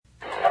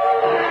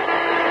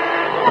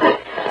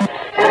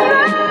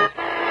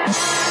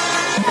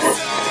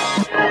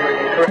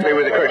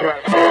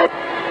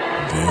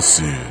This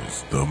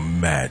is the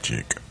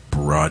Magic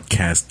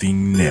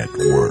Broadcasting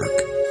Network.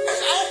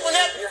 Open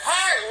up your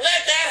heart and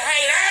let that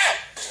hate out.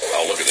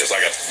 Oh, look at this. I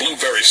got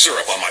blueberry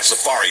syrup on my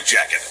safari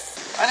jacket.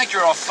 I think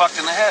you're all fucked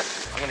in the head.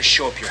 I'm gonna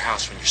show up your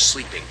house when you're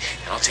sleeping,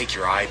 and I'll take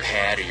your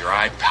iPad or your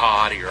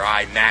iPod or your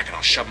iMac, and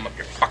I'll shove them up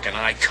your fucking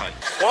eye cunt.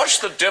 What's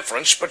the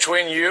difference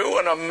between you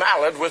and a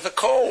mallard with a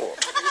cold?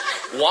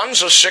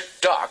 One's a sick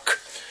duck.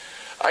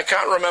 I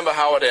can't remember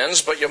how it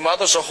ends, but your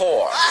mother's a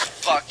whore.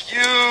 Fuck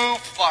you,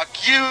 fuck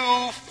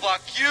you, fuck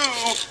you.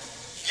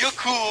 You're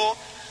cool.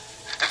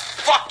 And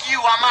fuck you,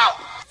 I'm out.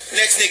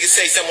 Next nigga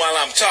say something while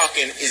I'm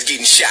talking is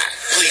getting shot.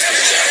 Please do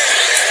that.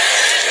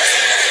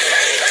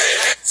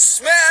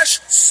 Smash,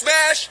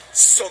 smash,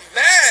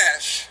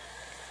 smash.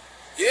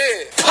 Yeah.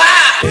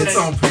 It's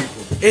on people.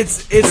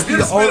 It's If the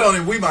you spit only, on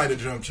it, we might have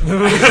jumped you.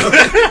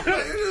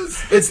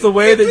 it's the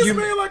way that This you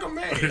man like a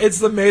man. it's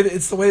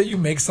the way that you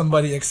make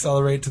somebody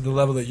accelerate to the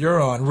level that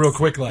you're on real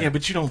quick. Like Yeah,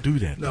 but you don't do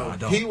that. No, I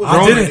don't. he was I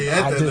already didn't. at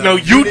I that didn't. level.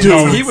 No, you didn't do.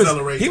 have to he was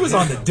accelerate he to was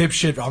that on the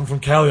dipshit. I'm from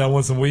Cali. I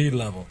want some weed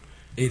level.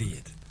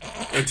 Idiot.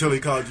 until he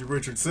called you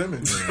Richard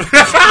Simmons.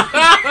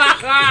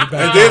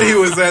 And then he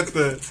was at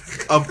the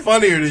I'm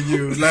funnier than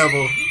you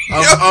level.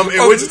 I'm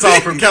in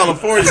Wichita from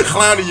California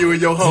clowning you in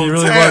your He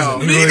really hometown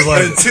wasn't. He really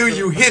wasn't. until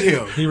you hit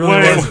him. He really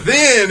And wasn't.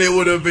 then it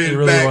would have been He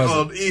really back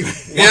wasn't. on even.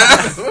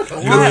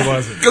 He really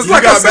wasn't. Because You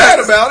like I got mad said,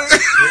 about it.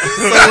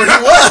 So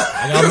he was.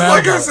 I got just mad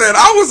like I about it. said,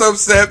 I was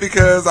upset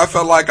because I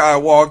felt like I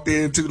walked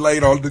in too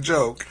late on the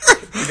joke.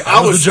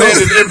 I was the joke.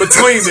 standing in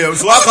between them,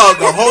 so I called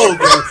the whole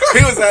thing.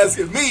 He was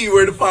asking me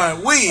where to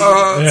find weed,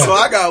 Yeah. so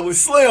I got with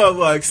Slim. I'm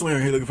like,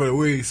 Slim, he looking for the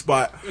weed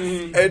spot.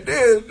 And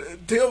then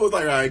Tim was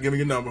like, all right, give me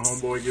your number,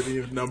 homeboy. Give me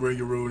your number and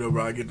your room number.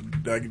 I get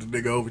the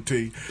nigga over to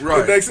you.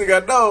 Right. The next thing I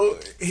know,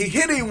 he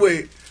hit him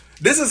with.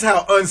 This is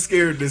how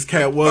unscared this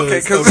cat was.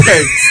 Okay, 'cause-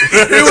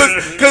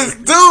 because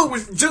dude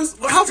was just.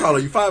 How tall are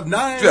you?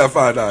 5'9"? Yeah,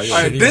 5'9", yeah.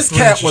 All right, He this was 3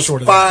 cat inches was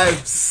shorter than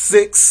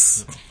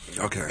 5'6".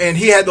 Okay. And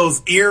he had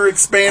those ear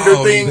expander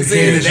Oh, things the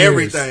in and ears.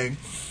 everything.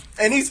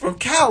 And he's from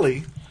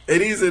Cali.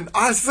 And he's in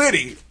our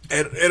city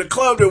at a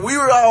club that we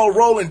were all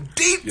rolling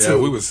deep Yeah, to.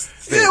 we was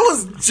thick. It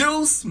was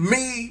Juice,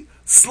 me,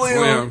 Slim,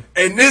 Slim.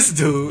 and this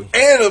dude.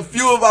 And a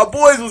few of our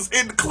boys was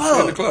in the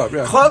club. In the club,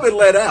 yeah. Club had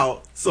let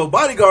out. So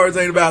bodyguards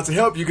ain't about to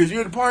help you because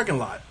you're in the parking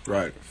lot.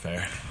 Right.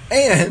 Fair.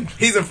 And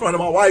he's in front of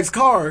my wife's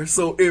car.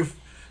 So if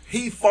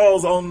he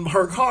falls on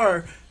her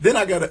car, then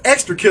I got an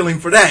extra killing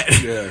for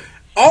that. Yeah.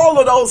 All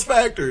of those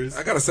factors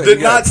I gotta say, did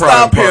you got not prime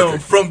stop him parking.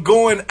 from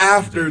going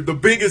after the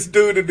biggest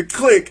dude in the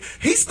clique.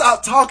 He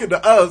stopped talking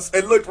to us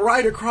and looked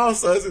right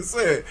across us and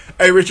said,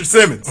 "Hey, Richard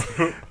Simmons."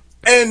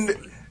 And at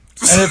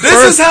this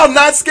first- is how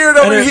not scared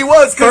of and him at he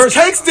was because first-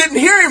 Cakes didn't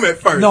hear him at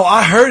first. No,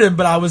 I heard him,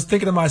 but I was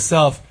thinking to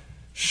myself,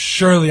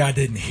 surely I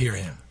didn't hear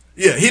him.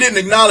 Yeah, he didn't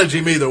acknowledge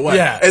him either way.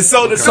 Yeah. And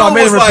so the So I dude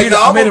made was him like, repeat it.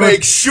 no, I I'm made going to him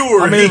make I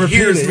sure made he him repeat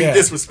hears it, me yeah.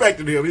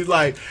 disrespecting him. He's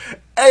like,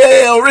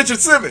 hey, Richard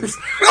Simmons.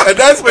 And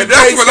that's when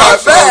that's Cakes when I got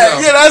saw mad.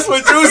 him. Yeah, that's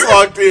when Juice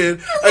walked in.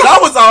 And I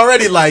was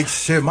already like,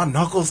 shit, my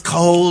knuckles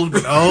cold.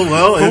 Oh,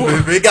 well,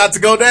 if it got to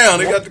go down,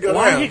 it got to go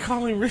Why down. are you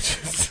calling Richard?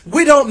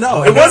 We don't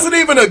know. It wasn't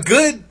even a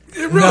good,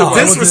 No,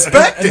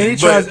 disrespecting. and then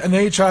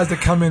he but- tries, to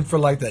come in for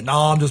like that. No,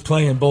 I'm just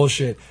playing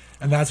bullshit.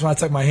 And that's when I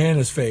took my hand in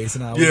his face,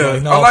 and I was Yeah.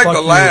 like, "No, I like fuck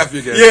the you." laugh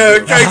you gave. Yeah,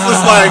 Cakes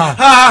was like, ha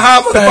ha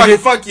ha, motherfucker, Faggot.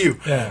 fuck you.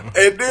 Yeah.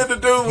 And then the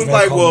dude was Man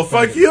like, called well, him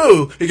fuck faggot.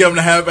 you. He gave him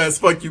the half-ass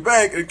fuck you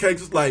back. And Cakes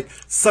was like,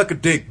 suck a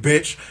dick,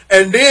 bitch.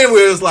 And then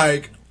we was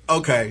like,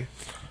 okay,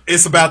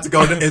 it's about to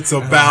go. It's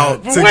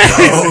about to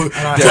go. And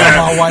I had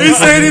my wife. He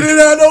said he didn't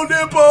have no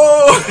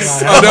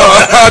nipples. I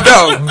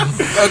know.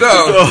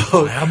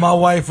 I had my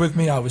wife with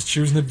me. I was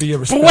choosing to be a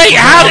But respectful. wait,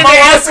 how did My they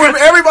wife ask? with-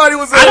 Everybody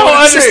was there. I don't with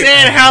a chick.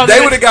 understand how they they-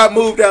 would have got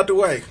moved out the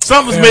way.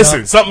 Something's Fair missing.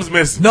 enough. Something's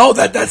missing. No,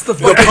 that's the The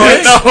fucking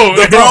punch, No,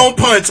 the no. grown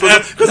punch.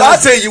 Because I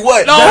tell you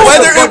what, No.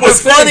 whether That's the it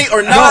was fucking funny thing.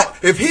 or not,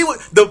 if he was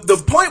the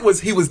point was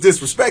he was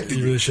disrespecting. He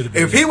really you. should've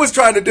been. If he was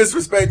trying to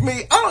disrespect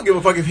me, I don't give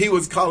a fuck if he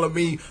was calling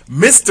me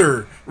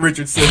Mr.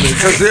 Richard Simmons.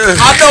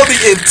 I know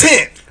the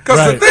intent. Because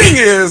Right. the thing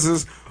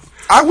is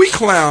we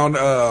clown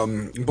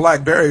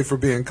Blackberry for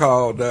being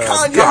called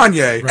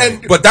Kanye,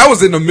 Right. but that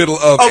was in the middle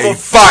of a a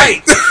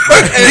fight.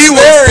 And He was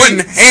Barry putting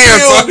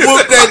hands still on him.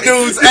 whooped that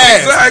dude's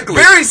ass. Exactly.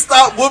 Barry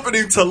stopped whooping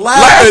him to laugh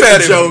Laugh at at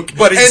the him, joke,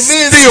 but he and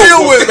then still still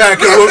whooped went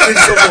back and whooped him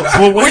some more.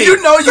 Well, When wait.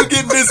 you know you're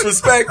getting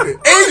disrespected,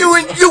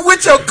 and you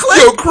with your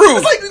clique, Your crew.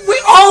 it's like we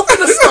all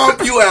gonna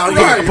stomp you out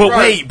here.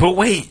 But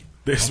wait.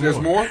 There's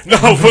more? No,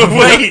 but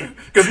wait.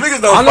 Because niggas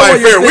I don't know fight what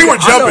you're fair. We thinking. were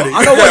jumping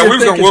I know it. what Yeah, you're we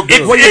was gonna thinking. whoop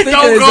them. What you're It thinking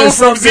don't is go there's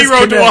from some 0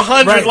 to disconnect.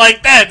 100 Right.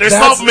 like that. There's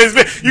That's- something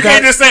missing. You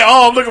can't just say,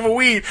 "Oh, I'm looking for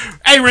weed."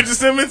 Hey, Richard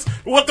Simmons,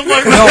 what the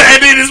fuck? No.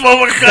 And then this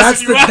motherfucker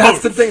cussing you out. That's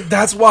the thing.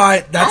 That's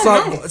why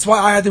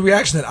I had the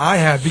reaction that I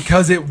had,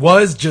 because it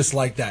was just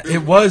like that.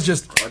 It was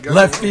just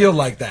left field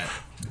like that.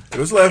 It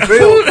was left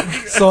field.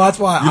 So that's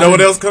why. You know what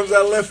else comes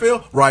out of left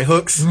field? Right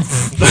hooks.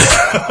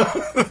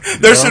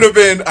 There should have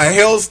been a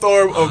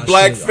hailstorm of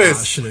black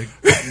fists.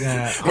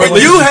 Yeah.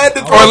 When you had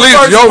to Or throw at the least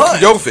first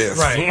punch. your fist.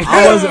 Right.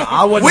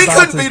 I wasn't We about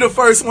couldn't to- be the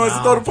first ones to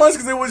throw the punch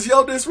because it was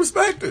your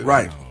disrespected.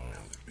 Right.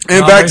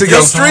 And back to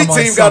your street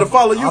team got to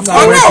follow you. Oh,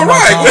 no,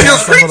 right. Well, your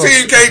street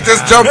team can't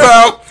just jump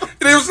out.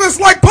 And it was just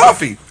like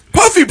Puffy.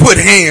 Puffy put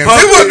hands.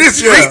 It wasn't his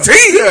street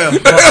team. Yeah. His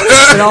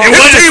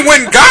team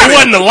went and got it. It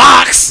wasn't the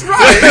locks.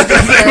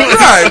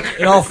 Right.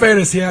 In all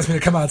fairness, he asked me to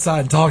come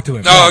outside and talk to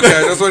him. Oh,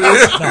 okay. That's what it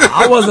is. No,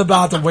 I wasn't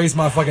about to waste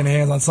my fucking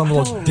hands on some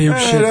little dude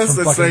shit That's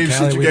from the fucking same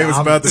Cali. shit you gave us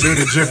about to do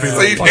to Jiffy.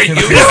 So you Fucking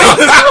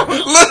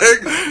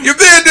look, you're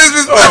being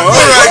disrespectful. All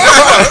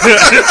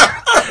right.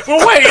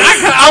 Well, wait,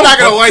 I'm not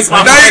gonna waste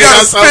my Now you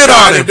gotta spit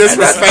on it.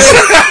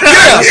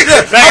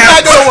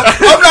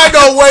 I'm not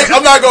gonna wait.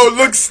 I'm not gonna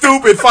look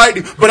stupid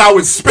fighting, but I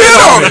would spit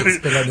on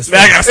it. now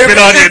I gotta spit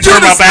on you and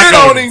turn my back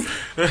on him.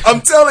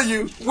 I'm telling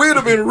you, we'd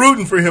have been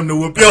rooting for him to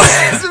whoop your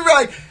ass.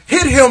 Right?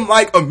 Hit him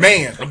like a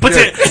man. But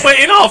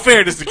in all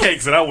fairness to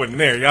Cakes, and I wasn't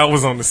there. Y'all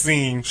was on the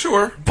scene.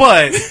 Sure.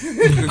 But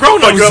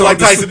grown ups Girl like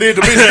Tyson did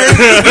to me. For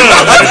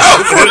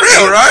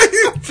real, right?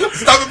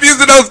 Stop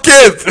abusing those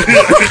kids.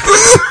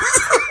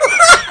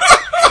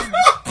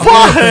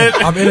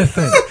 I'm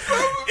innocent.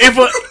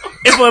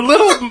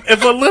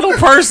 If a little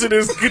person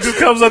just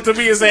comes up to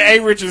me and say, "Hey,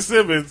 Richard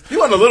Simmons," He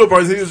wasn't a little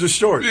person. He was just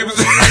short. If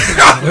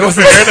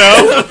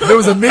it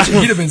was a midget,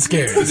 he'd have been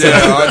scared.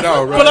 Yeah, I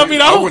know, right? But I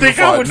mean, I don't wouldn't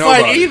think I would have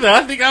fight nobody. either.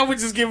 I think I would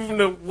just give him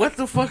the "What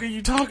the fuck are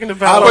you talking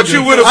about?" But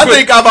you would have. I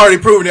think I've already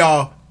proven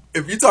y'all.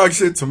 If you talk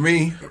shit to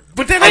me,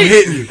 But that I'm ain't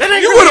hitting you. That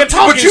ain't You really would have,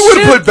 talking but you would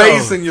have shit, put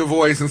bass though. in your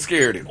voice and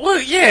scared him.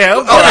 Well, yeah.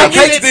 oh, but I no,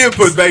 get Cakes it. did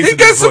put bass. He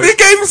gave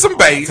him some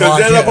bass. That's why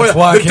I can't- that's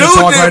why I The can't dude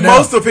talk did right now.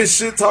 most of his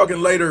shit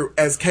talking later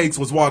as Cakes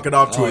was walking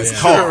off to his yeah.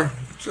 car.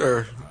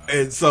 Sure.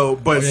 And so,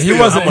 but He still,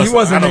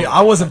 wasn't. I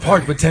I wasn't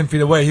parked but 10 feet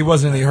away. He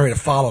wasn't in any hurry to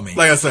follow me.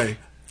 like I say,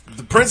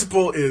 the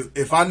principle is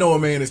if I know a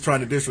man is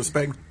trying to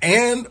disrespect me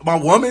and my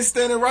woman's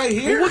standing right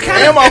here What kind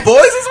and of- my boys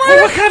is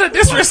right What here. kind of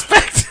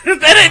disrespect?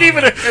 That ain't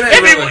even. If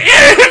really.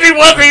 he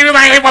was being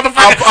like, "Hey,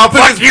 motherfucker, I'll put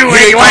fuck his- you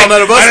he ain't anyway." called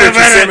none of us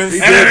Richard Simmons. He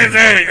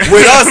did.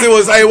 With us, it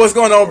was, hey, what's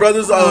going on,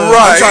 brothers?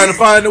 I'm trying to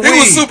find the weed. It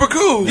was super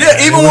cool.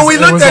 Yeah, even when we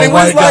it looked was at a him, we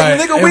was white like,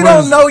 guy. nigga, It we was-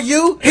 don't know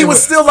you. He was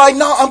was- still like,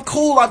 no, I'm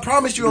cool. I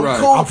promise you I'm Right.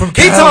 cool. I'm from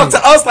He Cali. talked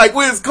to us like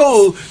we was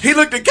cool. He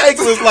looked at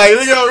Cakes and was like,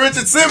 yo,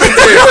 Richard Simmons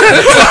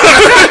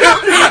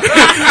here.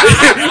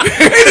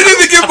 He didn't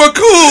even give him a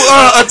cool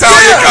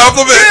Italian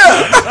compliment.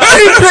 Yeah.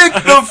 He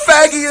picked the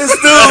faggiest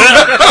dude he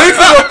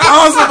could have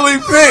possibly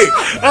picked.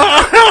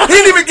 He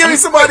didn't even give me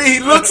somebody he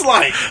looks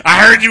like. I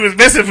heard you was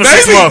missing for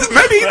 6 months.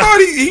 Maybe he thought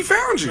he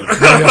found you.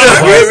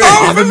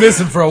 I've been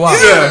missing for a while.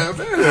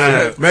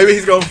 Yeah. Maybe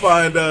he's gonna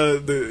find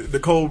the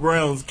Cole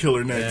Brown's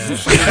killer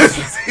next.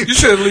 You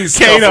should at least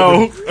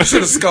Kato. scuffled him. You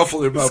should have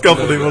scuffled him up.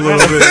 Scuffled him a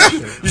little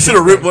bit. You should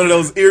have ripped one of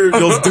those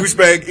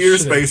douchebag ear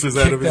spacers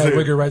out Kicked of his that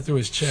head. wigger right through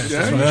his chest. Yeah,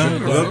 That's what I should've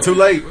done. Well, too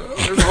late.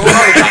 There's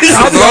a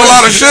whole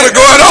lot of shit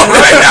going on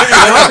right now.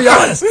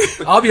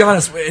 I'll be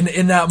honest.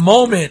 In that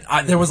moment,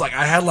 I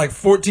had like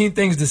 14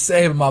 things to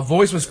say, but my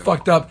voice was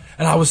fucked up,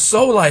 and I was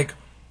so like,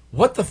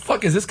 "What the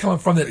fuck is this coming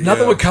from?" That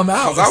nothing would come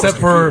out 'Cause I was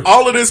except for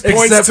All of this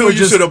points except to for you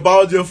just- should have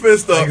balled your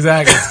fist up.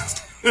 exactly.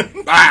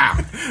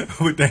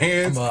 With the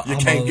hands. You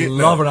can't get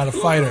lover, that. not a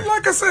fighter.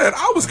 Like I said,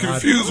 I was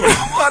confused.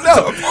 I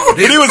know.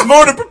 But he was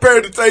more than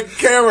prepared to take the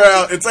camera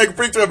out and take a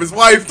picture of his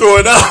wife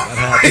throwing up.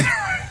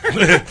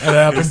 That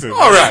happened.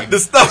 All right, the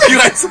stuff you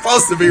ain't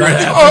supposed to be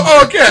ready.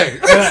 Oh, okay.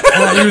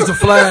 And I used the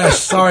flash.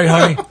 Sorry,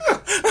 honey.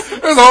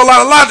 There's a whole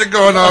lot of logic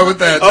going on with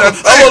that. I'm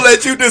gonna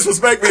let you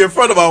disrespect me in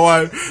front of my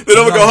wife. Then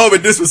I'm gonna go home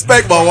and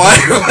disrespect my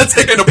wife. I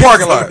take In the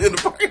parking lot. In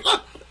the parking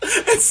lot.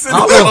 And send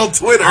that on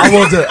Twitter. I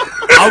will.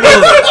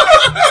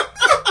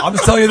 I'm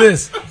just telling you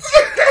this.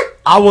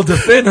 I will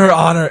defend her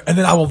honor, and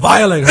then I will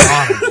violate her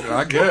honor.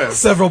 I guess.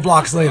 Several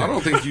blocks later. I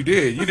don't think you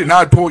did. You did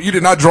not pull. You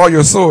did not draw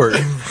your sword. No,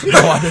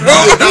 I did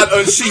not. Not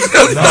unsheath.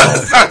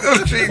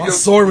 My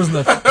sword was in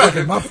the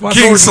fucking my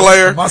King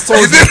Slayer. My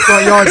sword was in the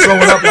front yard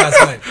throwing up last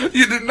night.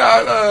 You did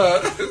not.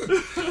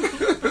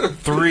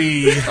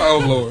 3,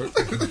 Oh Lord.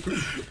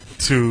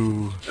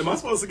 2. Am I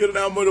supposed to get an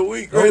album of the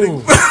week? Ready?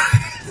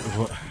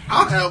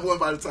 I'll have one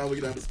by the time we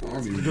get out of school.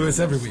 We do this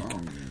every week.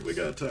 We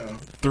got time.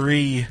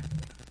 3,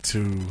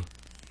 2,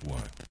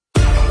 1.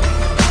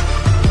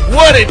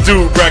 What it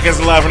do,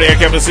 broadcasting live from the Air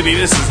Capital City.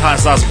 This is Hot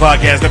Sauce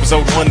Podcast,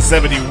 episode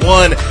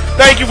 171.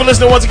 Thank you for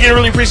listening once again.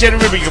 Really appreciate it.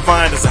 Remember, you can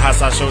find us at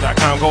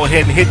hotsauceshow.com. Go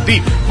ahead and hit the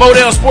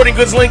Modell Sporting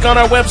Goods link on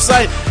our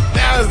website.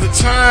 Now is the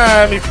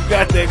time, if you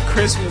got that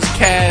Christmas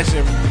cash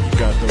and you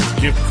got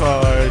those gift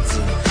cards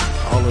and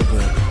all of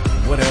the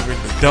whatever,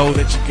 the dough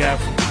that you got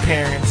from your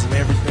parents and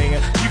everything,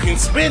 you can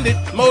spend it.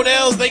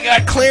 Modell's, they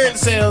got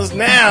clearance sales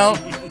now.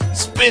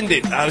 Spend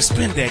it.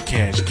 Spend that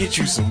cash. Get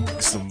you some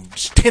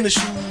tennis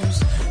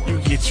shoes. You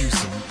can get you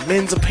some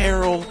men's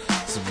apparel,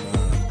 some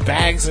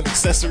bags and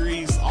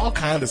accessories, all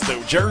kinds of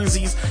stuff.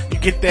 Jerseys. You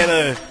get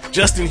that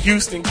Justin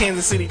Houston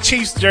Kansas City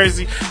Chiefs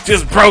jersey.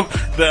 Just broke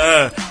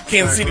the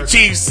Kansas City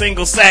Chiefs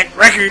single sack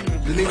record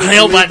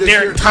held by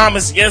Derek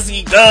Thomas. Yes,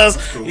 he does.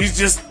 He's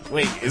just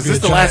is this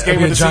the last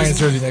game of the Giants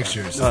season? jersey next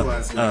year.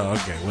 Oh,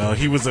 okay. Well,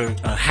 he was a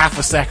half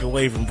a sack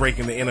away from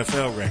breaking the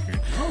NFL record.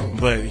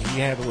 But he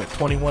had,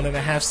 21 and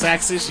a half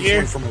sacks this year?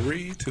 Went from a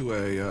read to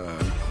a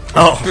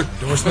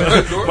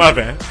Oh, my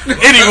bad.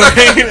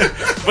 Anyway,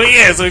 but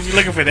yeah, so if you're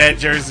looking for that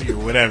jersey or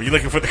whatever, you're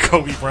looking for the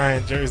Kobe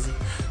Bryant jersey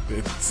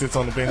that sits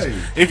on the bench.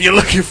 Hey. If you're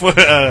looking for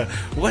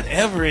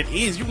whatever it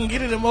is, you can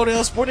get it at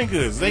Modell Sporting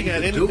Goods. They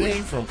got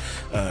anything from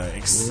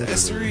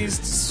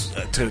accessories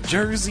to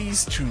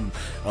jerseys to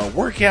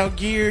workout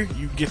gear.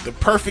 You get the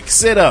perfect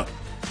setup.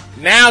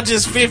 Now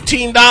just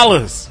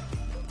 $15.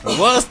 It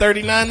was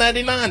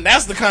 $39.99.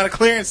 That's the kind of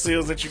clearance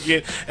sales that you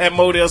get at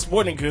Modell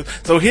Sporting Goods.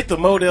 So hit the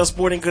Modell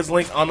Sporting Goods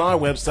link on our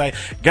website.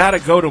 Gotta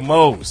go to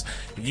Mo's.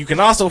 You can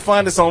also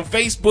find us on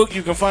Facebook.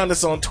 You can find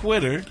us on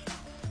Twitter.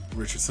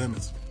 Richard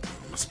Simmons.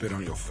 Spit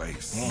on your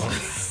face.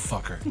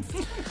 Fucker.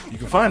 You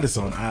can find us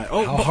on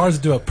How hard is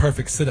to do a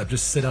perfect sit-up?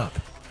 Just sit up.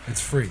 It's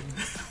free.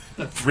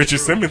 Richard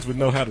Simmons would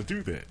know how to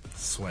do that.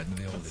 Sweating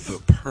the old. The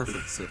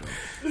perfect sit-up.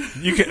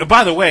 You can.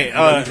 By the way, you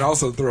can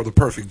also throw the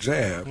perfect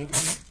jab.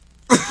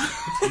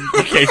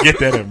 You can't get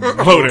that in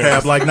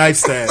Modell. Like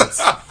nightstands.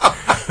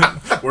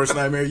 Worst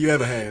nightmare you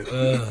ever had.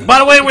 By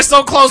the way, we're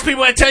so close,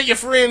 people. Tell your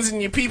friends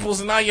and your peoples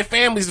and all your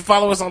families to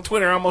follow us on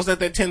Twitter. Almost at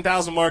that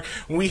 10,000 mark.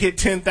 When we hit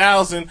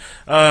 10,000,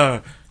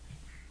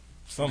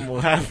 something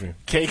will happen.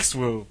 Cakes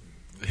will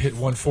hit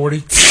 140.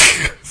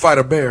 Fight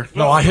a bear.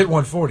 No, I hit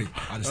 140.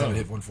 I just haven't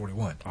hit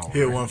 141.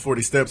 Hit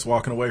 140 steps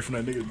walking away from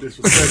that nigga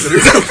disrespect.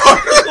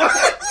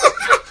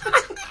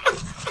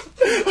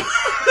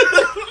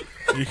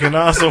 You can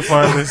also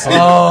find this on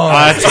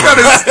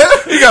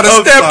iTunes. He got a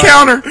step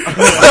counter.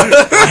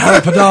 I had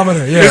a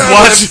pedometer.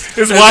 Yeah.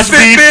 His watch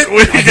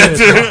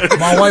beat.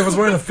 My wife was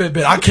wearing a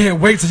Fitbit. I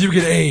can't wait till you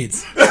get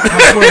AIDS.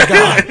 I swear to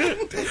God.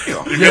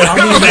 Yeah, I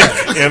mean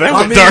that. Yeah, that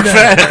was dark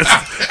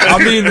fast. I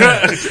mean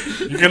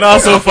that. You can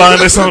also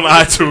find us on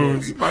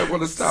iTunes. You might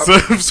want to stop.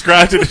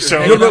 Subscribe to the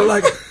show. You'll look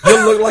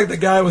like the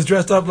guy who was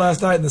dressed up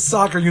last night in the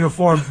soccer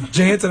uniform,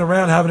 dancing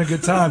around, having a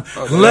good time.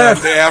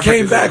 Left,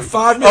 came back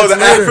 5 minutes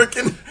later.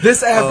 African?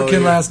 This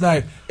African last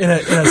night in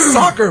a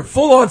soccer,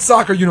 full on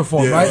soccer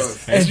uniform, right?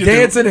 And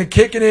dancing and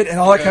kicking it and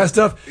all that kind of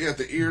stuff. Yeah,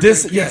 the ear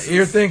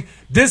ear thing.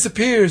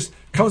 Disappears,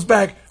 comes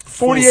back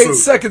 48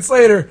 seconds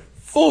later.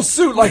 Full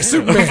suit like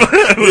Superman.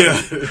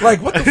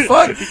 Like, what the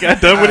fuck? He got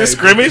done with his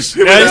scrimmage.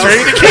 Now he's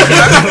ready to kick.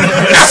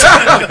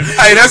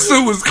 Hey, that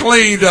suit was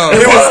clean, though.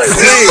 It was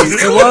clean.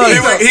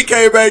 It was. He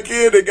came back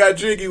in and got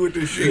jiggy with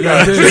this shit.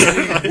 Got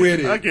jiggy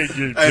with it. I can't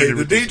get Hey,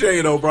 the DJ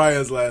in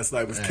O'Brien's last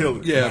night was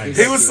killing. Yeah,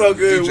 He was so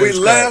good. DJ We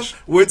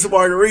left, went to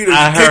Margaritas,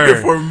 I kicked heard.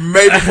 it for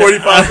maybe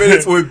 45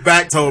 minutes, went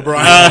back to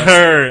O'Brien.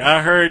 I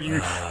heard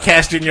you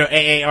cashed in your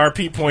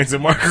AARP points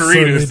at Margaritas.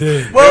 Certainly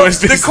did. Well,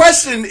 the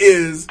question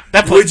is,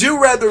 would you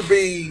rather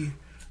be...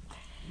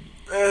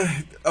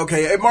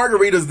 okay, at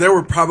Margaritas, there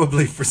were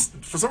probably, for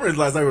some reason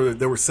last night,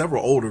 there were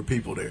several older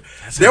people there.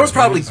 There was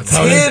probably 10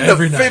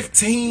 to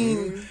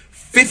 15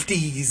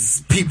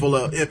 50s people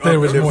up there. There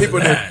was more people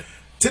than that.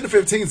 10 to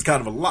 15 is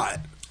kind of a lot.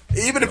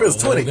 Even if it was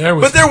 20. there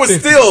was But there was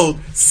 50. still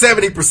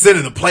 70%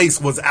 of the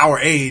place was our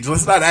age.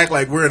 Let's not act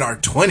like we're in our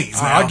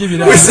 20s now. I'll give you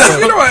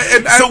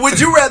that. So would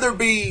you rather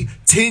be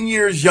 10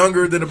 years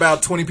younger than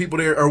about 20 people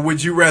there, or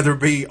would you rather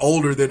be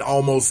older than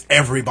almost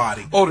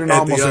everybody? Older than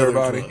at almost the other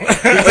everybody.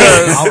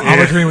 club?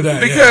 I'm agreeing with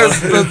that.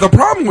 Because the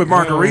problem with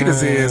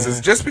Margaritas is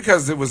just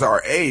because it was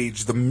our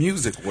age, the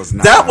music was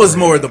not. That was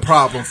more the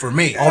problem for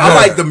me. I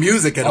like the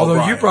music at Although you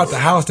O'Brien's. brought the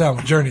house down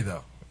with Journey,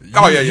 though.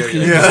 Oh, yeah. You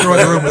destroyed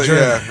the room with Journey.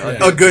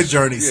 Yeah. A good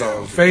Journey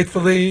song.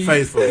 Faithfully.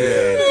 Faithful.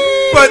 Yeah.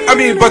 But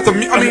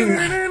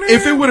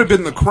if it would have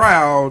been the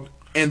crowd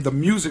and the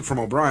music from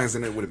O'Brien's,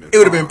 then it would have been. It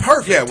would have been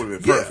perfect. Yeah, it would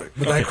have been perfect.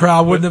 But that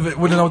crowd wouldn't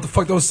know what the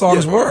fuck those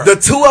songs were. The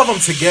two of them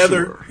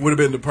together would have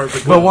been the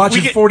perfect. But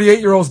watching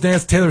 48-year-olds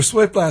dance Taylor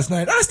Swift last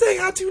night, I stayed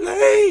out too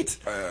late.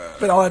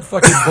 But all that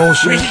fucking We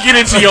bullshit. can get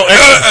into your.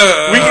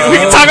 We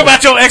can talk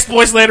about your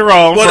exploits later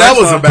on. Well, that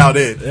was about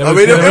it. It I was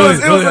mean, good. it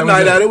was Really, a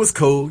night that was out. it. It was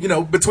cool. You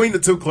know, between the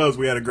two clubs,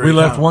 we had a great We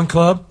left time. one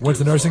club, went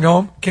to the nursing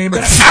home, came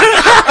back.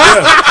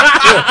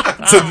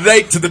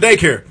 to the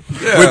daycare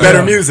with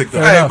better music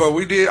though. Hey, but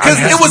we did. Because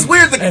it was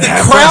weird. The and crowd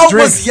half-price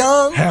drinks. was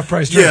young.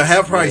 Half-price drinks. Yeah,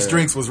 half-price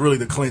drinks was really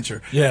the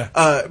clincher.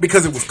 Yeah.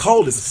 Because it was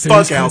cold as Serious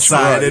fuck clincher,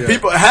 outside, right, and yeah.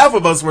 people, half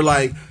of us were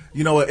like,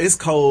 you know what, it's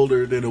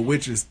colder than a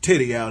witch's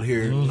titty out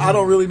here. I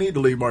don't really need to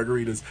leave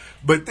Margaritas.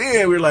 But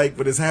then we were like,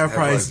 but it's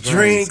half-price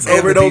drinks And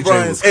over the at DJ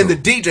O'Brien's. was And the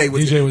cool. DJ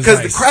was, DJ was because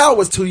nice. the crowd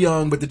was too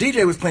young, but the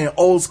DJ was playing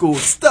old school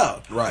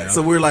stuff. Right.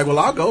 So we were like, well,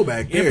 I'll go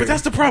back there. Yeah, but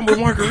that's the problem with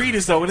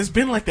Margaritas, though, and it's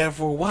been like that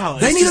for a while.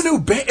 They It's need just- a new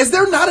band. Is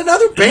there not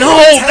another band? No,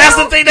 in that's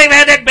town? the thing. They've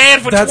had that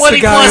band for That's 20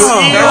 the guy plus who-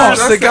 years. No,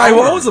 that's the guy who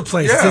owns the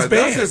place. Yeah, It's his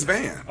band. that's his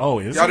band. Oh,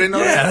 is Y'all it? didn't know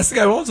Yeah, that? that's the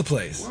guy who owns the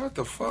place. What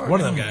the fuck? One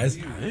of them guys.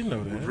 I didn't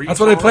know that. That's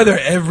why they play there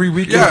every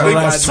weekend Yeah, for the they-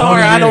 last 20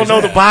 Sorry, years. I don't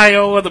know the Yeah.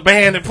 bio of the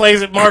band that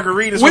plays at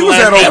Margaritas. We for the was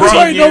last at 18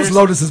 Everybody knows years.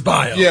 Lotus's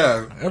bio.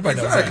 Yeah. Everybody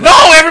knows Exactly. that.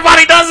 No,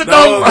 everybody doesn't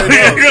No, know.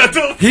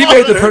 they He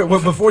made the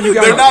well, before you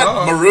got They're here.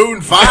 not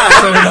Maroon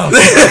 5.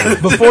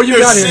 No. Before you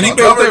got here, City he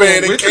cover made,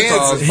 band in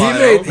Wichita's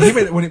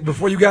Kansas.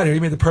 before you got here, he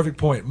made the perfect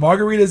point.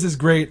 Margaritas is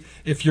great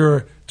if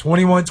you're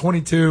 21,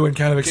 22 and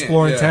kind of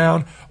exploring yeah.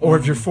 town, or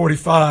if you're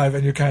 45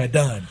 and you're kind of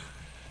done.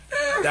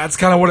 That's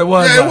kind of what it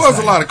was. Yeah, it last was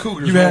night. a lot of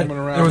cougars You had, roaming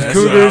around. there was that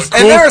cougars. side.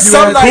 And there are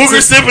some nights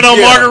Cougar sipping on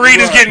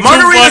margaritas, getting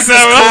margaritas too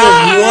is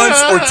fucked cool up.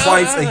 once or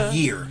twice a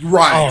year,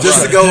 Right. just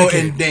to right. go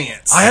Decade. and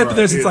dance. I had been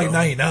there since You like know.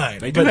 '99.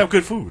 They do have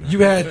good food. You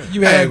had Man,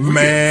 you had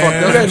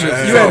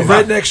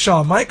redneck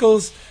Shawn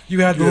Michaels. You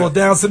had the little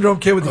Down syndrome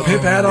kid with the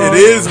pimp hat on. it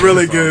is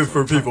really good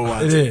for people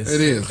watching. It is. It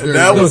is. Very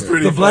That good. was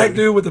pretty. The black funny.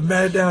 dude with the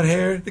matted down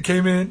hair that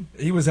came in,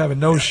 he was having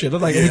no shit.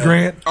 Looked like Eddie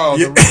Grant. Oh,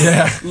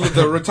 Yeah.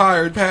 the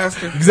retired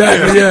pastor.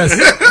 Exactly, yes.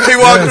 He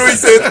walked through. He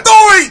said,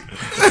 "Throw it."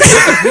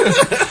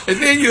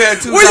 And then you had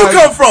two Where guys. you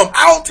come from?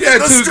 Out You had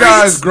the two streets?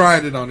 guys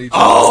grinding on each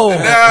other. Oh. And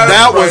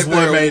That was right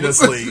what there made us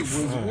was- leave.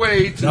 was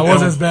way too That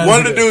wasn't as bad.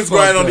 One as of it the is. dudes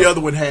grinding on the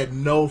other one had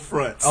no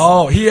fronts.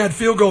 Oh, he had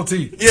field goal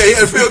teeth. Yeah, he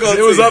had a field goal.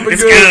 It was team. up and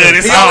It's good. good.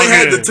 It's He all only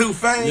had good. the two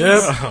fangs,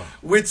 Yep.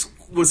 which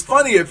was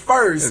funny at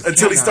first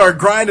until he started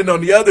grinding on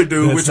the other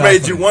dude, That's which not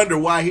made you funny. wonder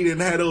why he didn't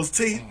have those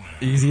teeth.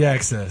 Easy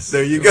access.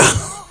 There you go.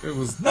 It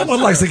was. No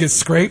one likes to get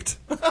scraped.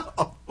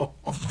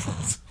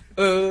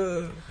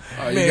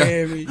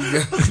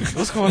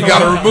 What's going You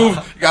gotta remove.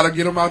 You gotta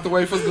get them out the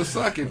way for the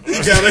sucking.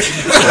 You gotta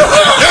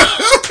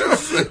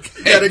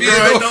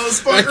grind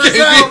those fuckers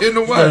Can't out. be in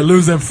the Better way.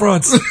 lose them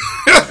fronts.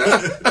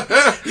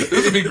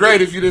 This would be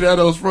great if you didn't have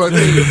those front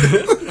teeth.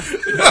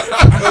 Go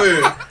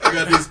ahead. I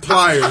got these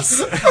pliers.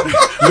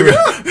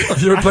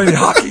 You ever played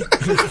hockey?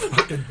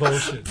 Fucking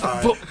bullshit.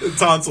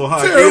 Tonsil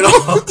hockey. You know,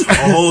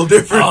 a whole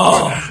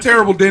different.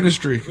 Terrible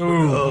dentistry.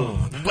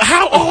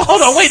 How? Oh,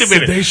 hold on, wait a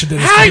minute. Sedation did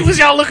How his was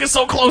y'all looking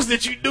so close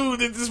that you knew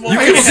that this You one?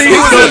 can see He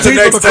was at his the teeth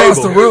next from across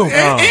table. the room.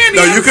 And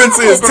No, he you couldn't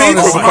see his open on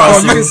teeth his from mouth.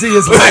 across Oh, you can see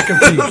his lack of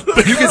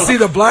teeth. You can see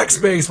the black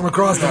space from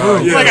across the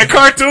room. Yeah. like a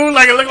cartoon,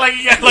 like it looked like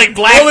he got like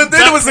black. Well, and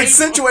then it was duct tape.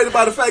 accentuated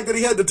by the fact that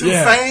he had the two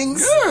Yeah.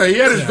 fangs. Yeah, he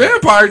had his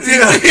vampire teeth.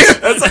 Yeah,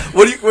 that's like,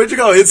 what'd you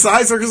call it?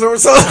 Incisors or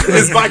something?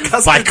 It's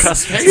bicuspid.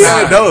 Bicuspid. He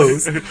had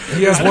those.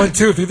 He has one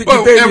tooth. You think Well,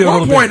 he baby at a little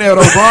one bit. point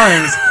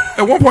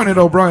at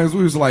O'Brien's,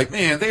 we was like,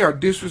 man, they are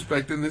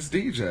disrespecting this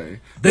DJ.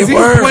 They 'Cause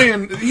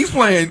were. He's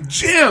playing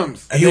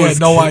gems. And you had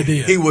no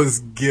idea. He was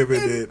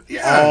giving it.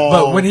 Yeah. all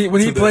But when he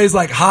to plays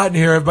like hot in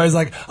here, everybody's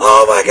like,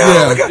 "Oh my god!"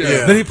 Yeah, oh my god.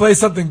 yeah. Then he plays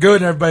something good,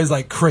 and everybody's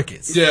like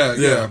crickets. Yeah,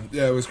 Yeah.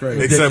 it was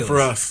crazy. except for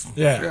us.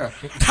 Yeah. Yeah.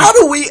 How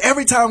do we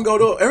every time we go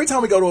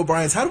to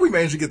O'Brien's? How do we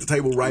manage to get the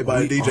table right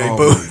by a DJ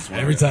booth?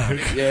 Every time.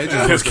 Yeah, it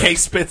just Because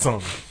Case spits on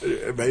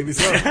him. Maybe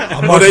so. mark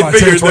Well, my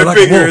territory like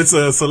a wolf. it's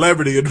a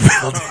celebrity in the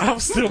building. I'm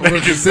still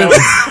making we that.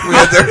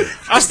 had to-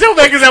 I'm still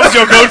making that was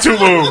your go-to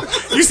move.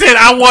 You said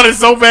I wanted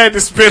so bad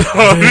to spit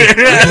on it.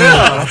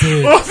 I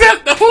did. What's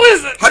that? Who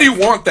is it? How do you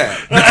want that?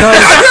 Because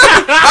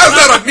How's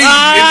that a need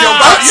in your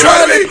body? You know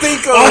what I mean?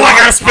 Think of. Oh, I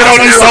gotta spit on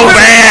you so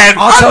bad.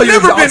 I'll tell I've you.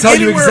 never I'll been tell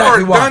you anywhere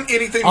exactly or why. done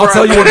anything I'll where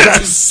tell I you wanted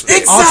exactly.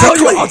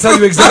 Exactly. I'll tell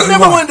you exactly I've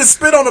never why. wanted to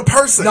spit on a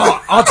person. No,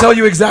 I'll tell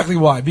you exactly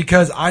why.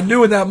 Because I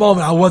knew in that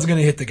moment I wasn't going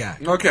to hit the guy.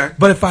 Okay.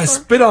 But if I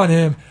spit on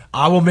him,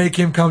 I will make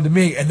him come to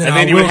me, and then And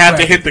then I you will would have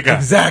to crack hit the guy.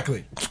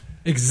 Exactly.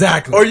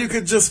 Exactly. Or you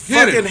could just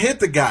fucking hit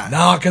the guy.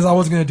 No, because I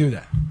wasn't going to do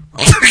that.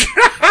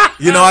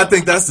 You know, I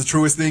think that's the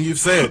truest thing you've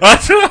said.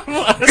 That's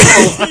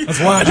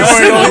why I just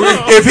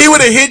said If he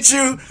would have hit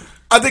you,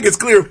 I think it's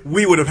clear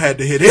we would have had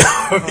to hit him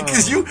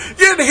because you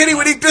had to hit him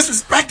when he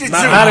disrespected you.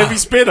 Not if he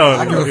spit on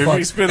I him. give a If fuck.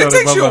 he spit It on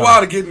takes you a him,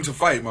 while to get into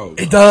fight mode.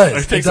 it does. It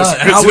It takes does. a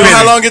And good I You know will-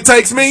 how long it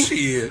takes me?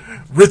 Shit.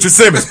 Richard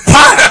Simmons.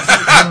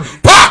 Pop!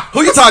 Pop!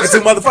 Who you talking to,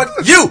 motherfucker?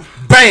 You!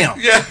 Bam!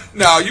 Yeah.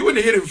 No, you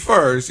wouldn't have hit him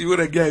first. You would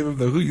have gave him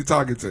the who you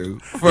talking to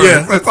first.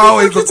 Yeah, That's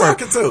always who the the fuck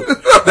first. you talking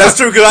to? That's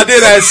true because I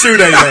did ask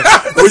Shuday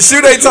that. When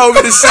Shuday told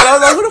me this shit, I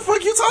was like, "Who the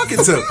fuck you talking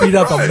to?" Beat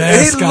up a And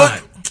he mascot.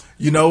 looked-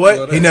 You know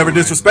what? He never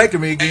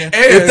disrespected me again.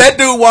 And- If that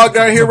dude walked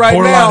down here right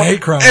Borderline now,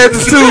 hate crime. And the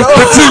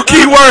two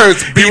key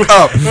words, beat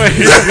up.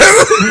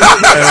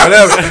 yeah,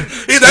 whatever.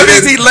 That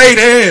means he laid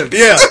hands.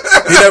 Yeah,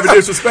 he never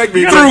disrespected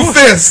me. Through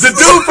fists. The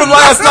dude from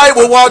last night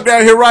will walk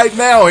down here right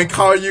now and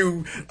call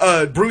you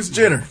Bruce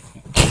Jenner.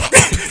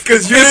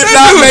 Because you did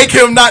not make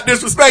him not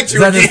disrespect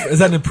you again. Is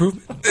that an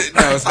improvement?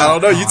 No, it's I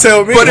don't know. You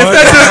tell me. But if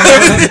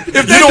that dude,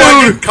 if you don't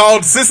want to get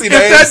called sissy if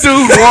that names,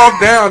 dude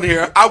walked down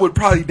here, I would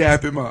probably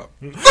dap him up.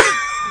 me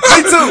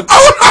too.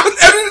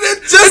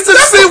 Just to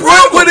see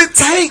what would it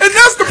take. And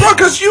that's the part,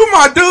 because you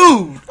my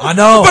dude. I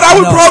know. But I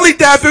would know. probably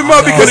dap him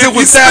up because But it if you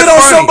was spit that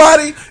on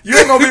funny. somebody, you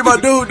ain't gonna be my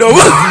dude though.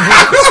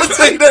 I'm gonna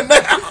tell you that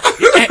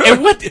now.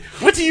 and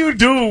what do you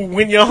do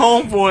when your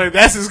homeboy,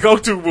 that's his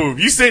go-to move?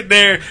 You sit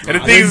there and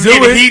the thing's do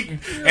getting it. heat,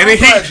 and then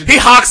he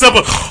hawks up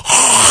a,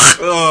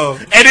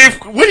 and if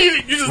what do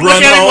you just look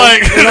Run at him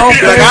home.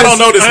 like, I don't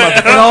know this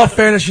motherfucker. In all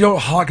fairness, you don't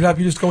hawk it up.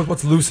 You just go with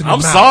what's loose in your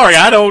I'm mouth. sorry,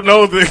 I don't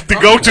know the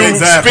go-to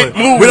Exactly. spit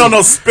move. We don't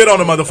know spit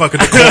on a motherfucker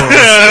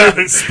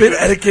decorum. Spit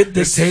etiquette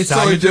dictates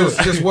how you do it.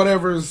 Just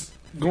whatever's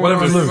going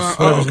Whatever's on in your loose. mouth.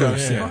 Whatever's Oh, okay.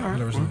 loose. Yeah.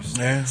 Whatever's loose.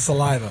 Yeah.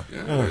 Saliva.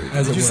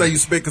 As Did it you were. say you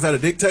spit because how the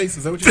dick tastes?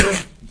 Is that what you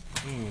said?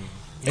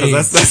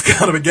 That's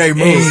kind of a gay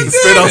move to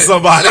spit on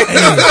somebody.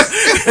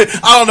 I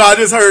don't know. I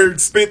just heard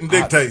spit and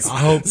dick taste. I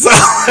hope. So,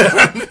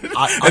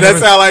 and that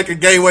sounds like a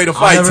gay way to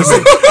fight to me.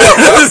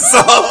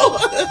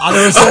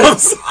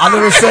 I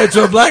never said it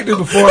to a black dude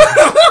before.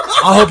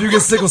 I hope you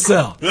get sickle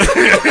cell.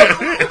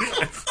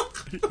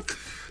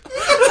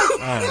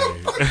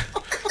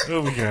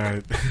 Oh my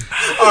God.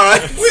 All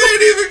right. We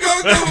ain't even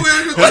going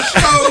nowhere with the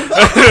show.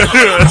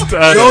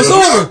 Show's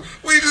over.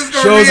 We just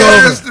going to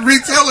read the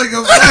retelling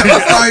of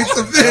sacrifice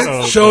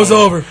events. Show's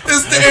over.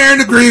 It's the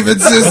airing of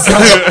grievances.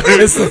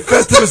 It's the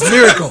Festivus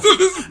miracle.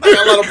 I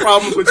got a lot of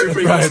problems with you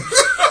people. Right.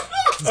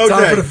 It's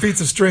time for the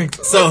feats of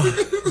strength. So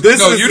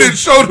this you didn't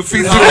show the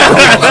feats of strength.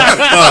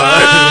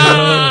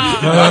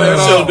 I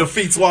didn't show the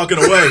feats walking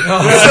away.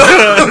 All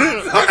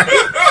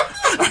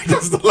right,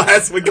 this is the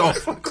last we go.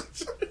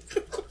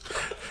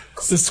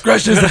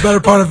 Discretion is the better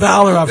part of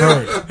valor, I've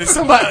heard.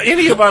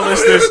 Any of our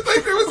listeners. I didn't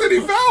think there was any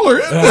valor.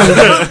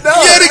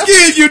 Yet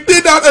again, you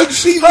did not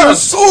unsheath your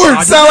sword.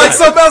 Sound like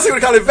something else. You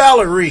would call it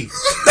Valerie.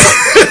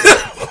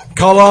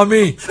 Call on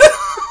me.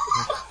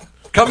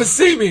 Come and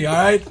see me, all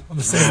right? I'm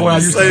the same boy I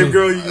used to be.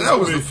 Girl, that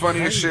was the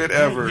funniest shit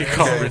ever.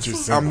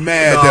 I'm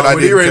mad that I didn't.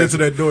 When he ran into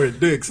that door at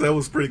Dick's, that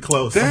was pretty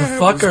close. That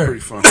fucker. was pretty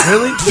fun.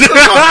 Really?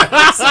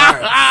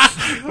 Sorry.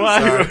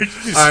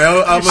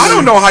 I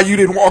don't know how you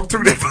didn't walk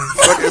through that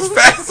as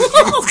fast as you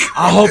was.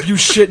 I hope you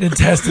shit an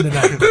intestine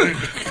tonight.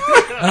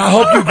 And I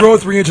hope you grow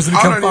 3 inches and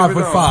become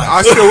 5'5".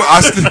 I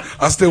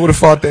still would have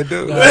fought that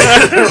dude.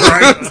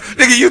 Right?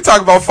 Nigga, you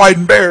talk about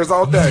fighting bears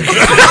all day. You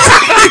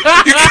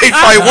can't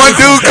fight one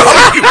dude.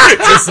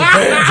 It's a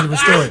bear to the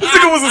story. This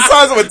nigga was the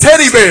size of a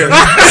teddy bear.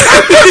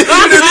 You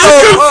couldn't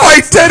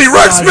fight Teddy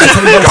Ruxpin.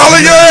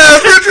 Calling your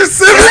ass Richard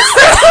Simmons.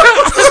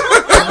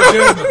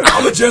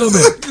 I'm a gentleman.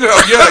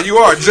 Yeah, you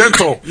are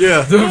gentle.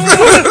 Yeah.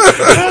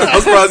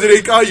 I'm surprised he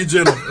didn't call you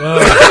gentle.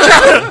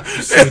 And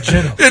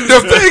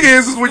the thing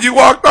is when you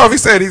walked off, he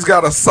said he's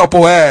got a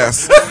supple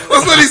ass. That's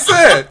what he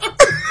said.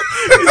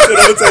 He said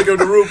I'll take him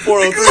to room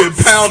 403 and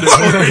pound it.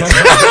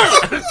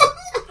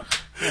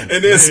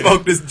 And then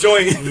smoke this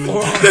joint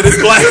that his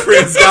black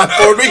friends got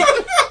for me.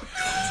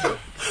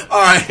 All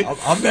right.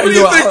 What do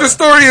you think the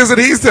story is that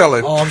he's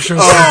telling? Oh, I'm sure.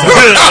 No,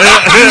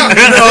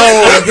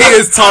 he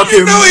is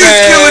talking mad.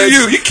 He's killing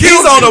you.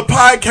 He's on a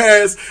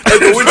podcast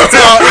at the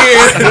Wichita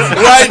Inn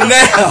right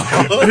now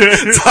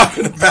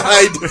talking about how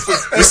he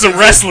There's some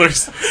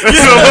wrestlers.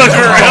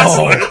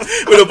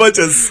 with a bunch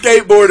of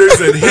skateboarders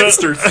and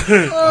hipsters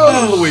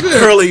with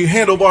curly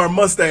handlebar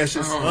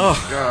mustaches. Oh,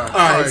 God. All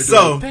right,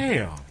 so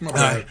Damn. all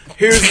right,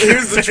 here's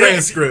the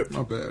transcript.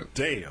 My bad.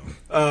 Damn.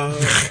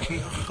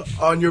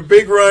 On your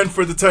big run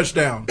for the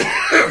touchdown.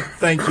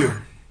 Thank you.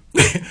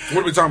 What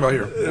are we talking about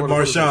here?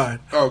 Marshawn.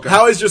 Oh, okay.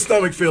 How is your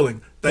stomach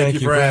feeling? Thank you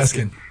for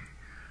asking.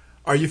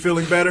 Are you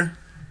feeling better?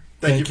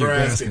 Thank you for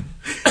asking.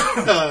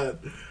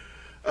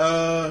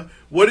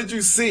 What did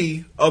you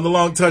see on the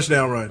long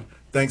touchdown run?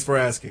 Thanks for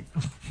asking.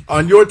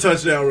 On your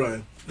touchdown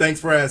run? Thanks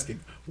for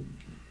asking.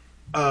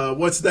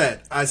 What's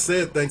that? I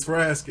said thanks for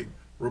asking.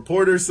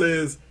 Reporter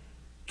says,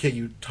 can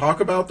you talk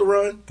about the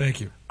run? Thank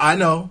you. I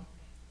know.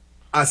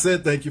 I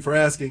said thank you for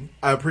asking.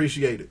 I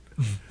appreciate it.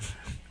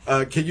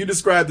 Can you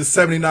describe the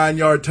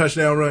 79-yard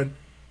touchdown run?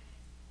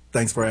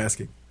 Thanks for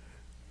asking.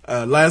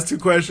 Last 2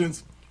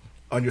 questions.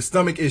 On your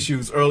stomach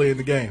issues early in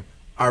the game.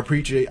 I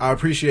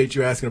appreciate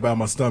you asking about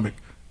my stomach.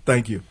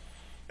 Thank you.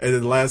 And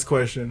then the last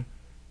question.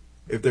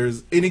 If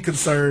there's any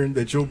concern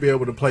that you'll be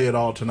able to play it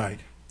all tonight.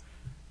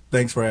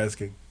 Thanks for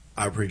asking.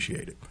 I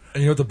appreciate it.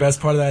 And you know what the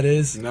best part of that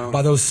is? No.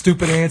 By those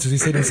stupid answers, he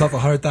saved himself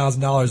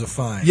 $100,000 a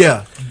fine.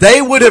 Yeah.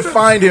 They would have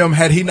fined him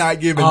had he not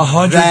given that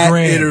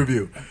 $100,000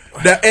 interview.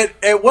 Now,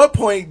 at what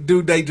point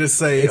do they just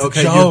say, It's a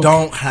okay, joke. you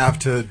don't have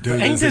to do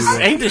Ain't this?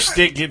 this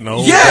shit getting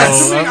old?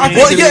 Yes. though?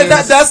 Well, yeah,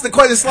 that's the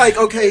question. It's like,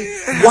 okay,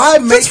 why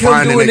make him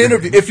fine do the an nigga.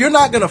 interview? If you're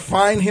not going to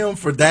fine him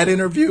for that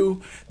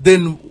interview,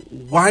 then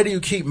why do you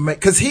keep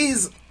because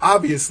he's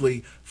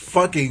obviously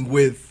fucking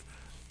with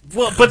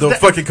Well, but the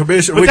fucking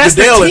commissioner, but with that's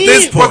Goodell the at team.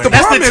 this point. That's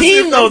problem the is-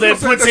 team, though, that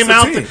that's puts the him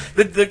out. team.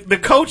 The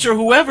coach or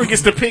whoever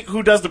gets to pick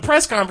who does the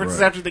press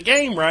conferences after the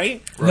game,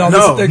 right? No,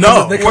 No, they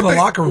no. come in the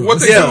locker room. What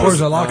The they do reporters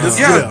is- are locker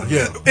room.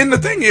 Yeah. And the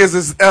thing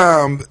is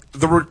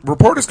the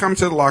reporters come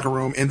to the locker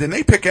room and then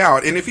they pick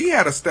out. And if he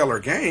had a stellar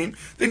game,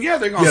 then they're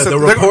going Yeah, to the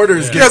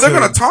reporters they're get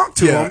going to talk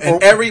to him.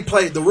 And every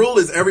play, the rule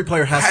is every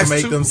player has to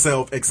make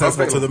themselves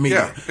accessible to the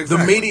media. Yeah, exactly.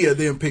 The media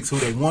then picks who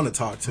they want to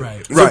talk to.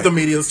 Right. So Right. if the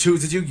media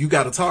chooses you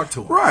got to talk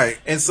to them. Right.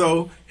 And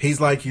so he's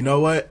like, you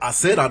know what? I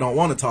said I don't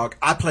want to talk.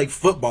 I play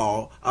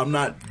football. I'm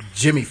not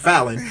Jimmy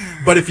Fallon.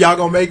 But if y'all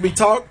gonna make me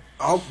talk,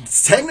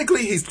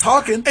 technically he's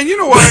talking. And you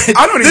know what?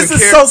 I don't even This is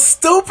care. so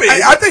stupid.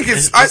 I think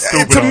it's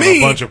Stupid to on me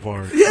a bunch of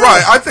parts.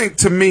 Right. I think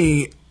to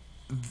me,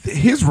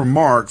 his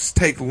remarks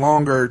take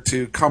longer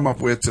to come up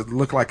with to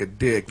look like a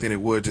dick than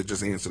it would to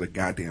just answer the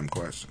goddamn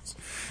questions.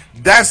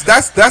 That's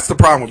the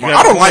problem with Marshawn.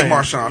 I don't like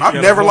Marshawn. I've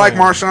never liked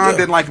Marshawn.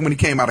 Didn't like him when he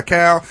came out of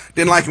Cal.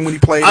 Didn't like him when he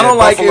played. I don't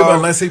like Buffalo. him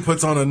unless he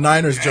puts on a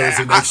Niners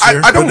jersey next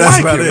year. I don't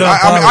like him. it.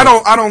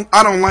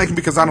 I don't like him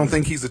because I don't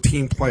think he's a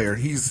team player.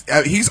 He's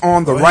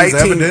on the right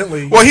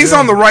team. Well, he's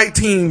on the right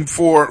team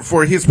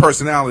for his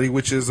personality,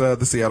 which is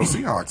the Seattle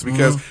Seahawks,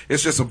 because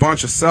it's just a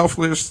bunch of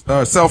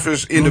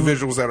selfish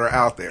individuals that are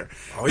out there.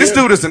 This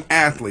dude is an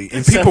athlete,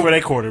 and Except for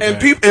their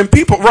quarterback. and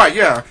people, right?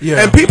 Yeah,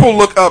 and people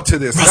look up to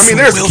this. I mean,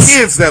 there's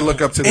kids that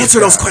look up to this. Answer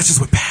guy. those questions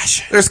with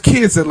passion. There's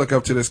kids that look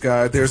up to this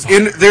guy.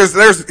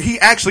 He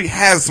actually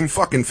has some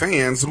fucking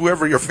fans.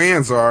 Whoever your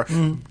fans are,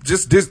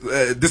 just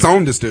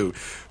disown this dude.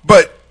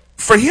 But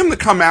for him to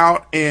come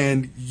out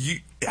and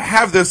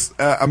have this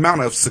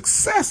amount of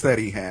success that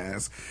he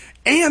has,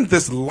 and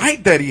this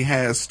light that he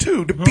has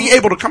too, to be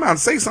able to come out and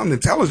say something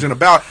intelligent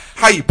about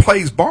how he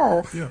plays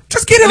ball,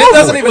 just get it over. It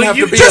doesn't even have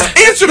to be. Just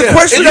answer the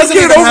question. It doesn't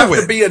get even it over have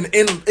with. to be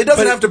it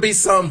doesn't have to be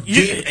some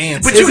deep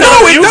answer. But it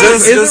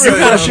does. Isn't it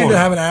refreshing to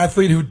have an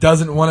athlete who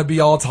doesn't want to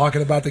be all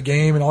talking about the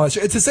game and all that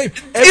shit? It's the same.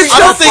 It's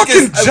your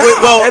fucking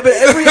job.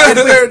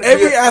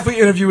 Every athlete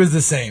interview is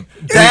the same.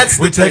 We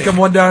the take thing. them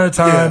one down at a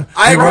time.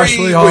 I We rush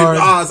agree really with hard.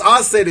 Oz.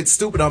 Oz said it's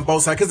stupid on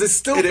both sides because it's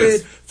stupid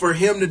is. for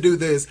him to do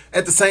this.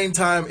 At the same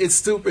time, it's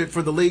stupid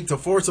for the league to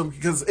force him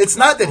because it's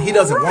not that he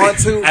doesn't want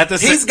to.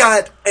 He's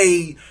got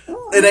an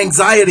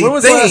anxiety When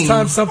was thing. the last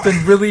time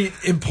something really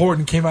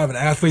important came out of an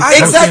athlete?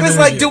 Exactly. It's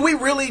like, do we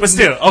really? But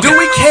still, okay. Do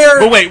we care?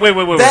 But wait.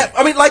 That,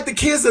 I mean, like the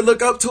kids that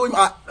look up to him.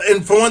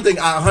 And for one thing,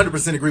 I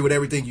 100% agree with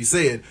everything you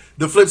said.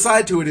 The flip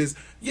side to it is,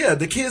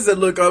 the kids that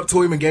look up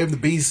to him and gave him the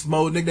beast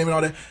mode nickname and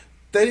all that.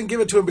 They didn't give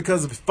it to him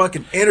because of his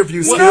fucking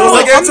interview skills.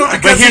 They gave it to him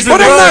because here's the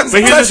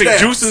thing.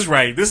 Juice is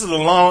right. This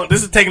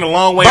is taking a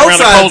long way around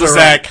the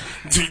cul-de-sac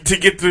to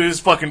get to his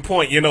fucking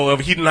point, of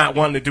he not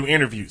wanting to do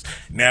interviews.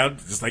 Now,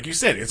 just like you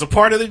said, it's a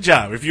part of the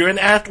job. If you're an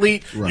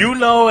athlete,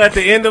 at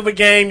the end of a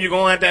game, you're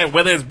going to have to,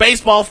 whether it's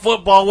baseball,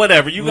 football,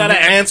 whatever, you got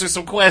to answer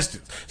some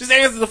questions. Just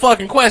answer the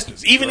fucking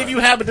questions. Even if you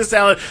happen to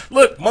sound,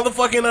 look,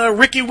 motherfucking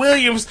Ricky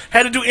Williams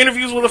had to do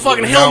interviews with a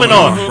fucking helmet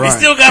on. He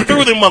still got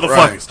through them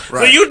motherfuckers.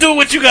 So you do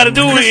what you got to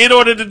do in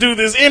order to do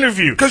this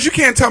interview. Because you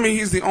can't tell me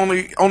he's the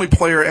only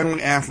player and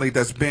only athlete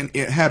that's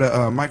had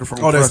a microphone.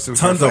 There's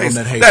tons of them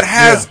that hate. That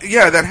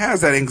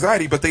has that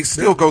anxiety, but they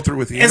still go through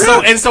with the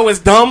interview. And so it's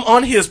dumb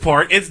on his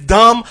part. It's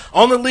dumb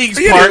on the league's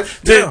part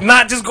to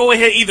not just go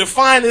ahead either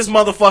find this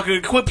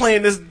motherfucker, quit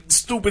playing this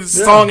stupid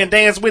song and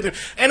dance with him.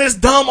 And it's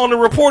dumb on the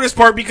reporter's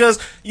part because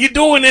you're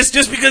doing this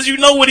just because you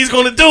know what he's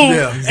going to do,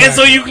 and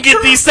so you can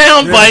get these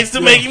sound bites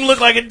to make him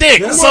look like a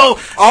dick. So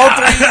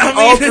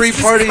all three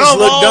parties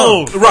look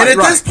dumb. Right,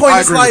 and at this point,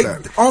 it's like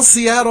that. on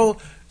Seattle,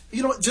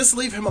 just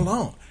leave him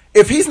alone.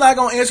 If he's not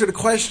going to answer the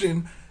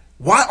question,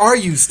 why are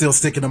you still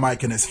sticking the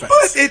mic in his face?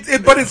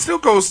 But it still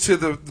goes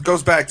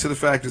back to the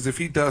fact is if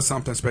he does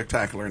something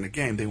spectacular in the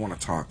game, they want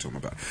to talk to him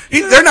about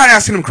it. They're not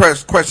asking him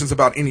questions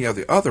about any of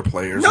the other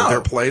players or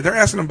their play. They're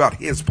asking him about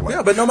his play.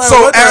 Yeah, but no matter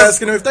what they're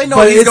asking him, if they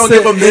know he's going to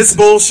give them this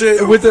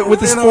bullshit with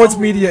the sports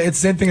media, it's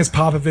the same thing as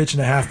Popovich in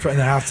the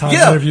halftime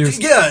interviews.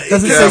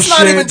 It's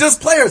not even just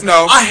players.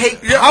 No, I hate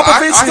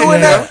Popovich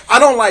doing that. I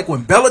don't like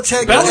when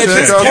Belichick at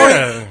this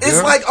point.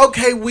 It's like,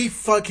 okay, we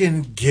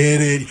fucking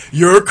get it.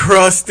 You're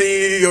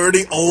crusty. You're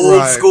the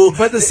old school.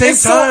 But at the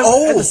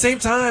same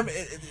time,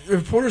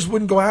 reporters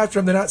wouldn't go after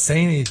him. They're not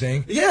saying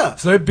anything. Yeah.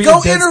 So they'd be a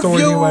dead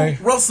story anyway.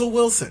 Russell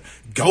Wilson.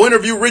 Go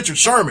interview Richard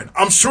Sherman.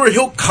 I'm sure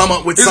he'll come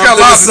up with He's something got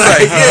a lot to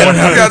say. He's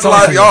got a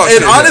lot of y'all.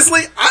 And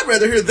honestly, I'd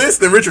rather hear this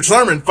than Richard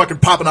Sherman fucking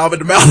popping off at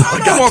the mouth.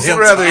 I would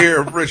rather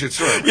hear Richard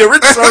Sherman. Yeah,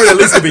 Richard Sherman at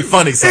least could be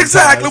funny sometimes.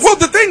 Exactly. Well,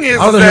 the thing is,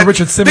 I'd rather hear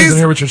Richard Simmons than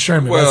hear Richard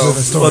Sherman. Well,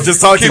 just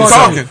talk. Keep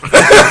talking.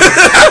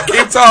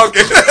 Keep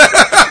talking.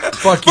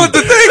 Fuck you. But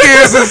the thing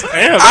is we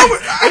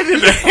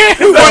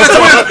want to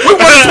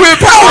twin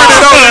power it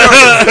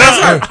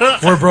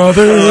on. We're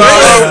brothers.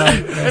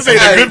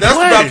 That's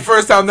about the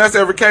first time that's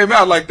ever came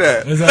out like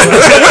that. Is that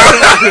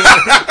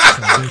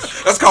right?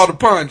 That's called a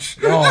punch.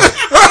 Oh.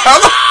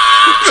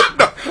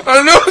 I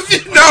don't know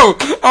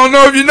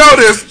if you know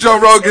this, Joe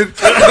Rogan.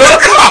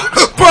 That's called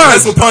a punch.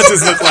 That's what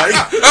punches look like.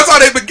 That's how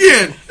they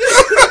begin.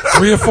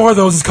 3 or 4 of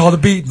those is called a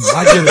beating.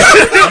 I get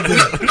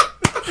it.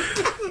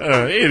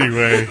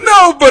 Anyway.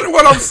 No, but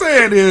what I'm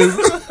saying is,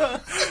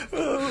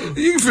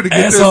 you can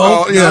get this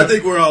all. Yeah, I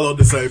think we're all on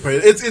the same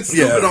page. It's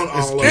stupid on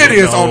all. It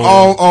is on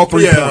all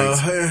 3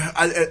 points.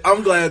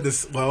 I'm glad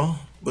this.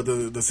 But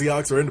the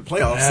Seahawks are in the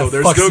playoffs, so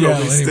they're fuck still going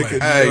to be Seattle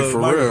sticking. Hey, for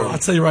real. I'll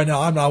tell you right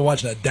now, I'm not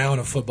watching a down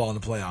of football in the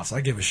playoffs.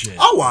 I give a shit.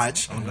 I'll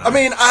watch. I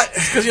mean,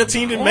 because your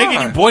team didn't make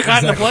it, you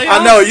boycotting the playoffs.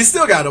 I know you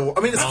still got to. I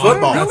mean, it's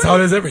football. That's how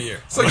it is every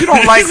year. So you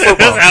don't like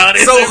football.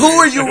 So who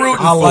are you rooting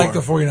for? I like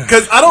the 49ers.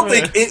 Because I don't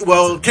think.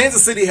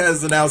 Kansas City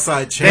has an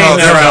outside chance.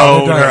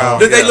 No, they're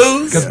out. Did they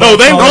lose? No,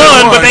 they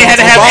won, but they had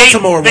to have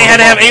Baltimore. They had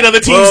to have 8 other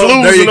teams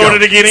lose in order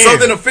to get in. So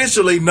then,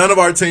 officially, none of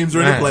our teams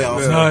are in the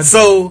playoffs.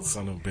 So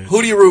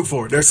who do you root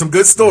for? There's some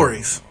good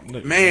stories.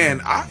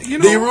 Man,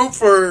 do you root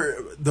for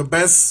the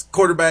best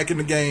quarterback in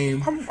the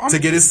game to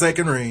get his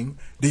second ring?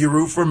 Do you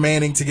root for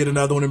Manning to get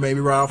another one and maybe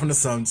ride off in the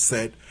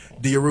sunset?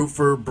 Do you root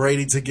for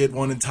Brady to get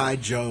one and tie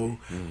Joe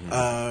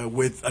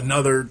with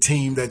another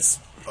team that's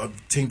a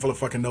team full of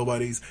fucking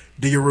nobodies?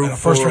 Do you root And a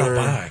for first round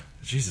bye?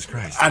 Jesus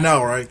Christ! I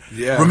know, right?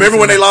 Yeah. Remember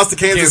when they lost to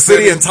Kansas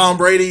City and Tom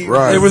Brady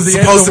Right. It was the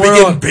supposed end to of be the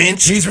getting world.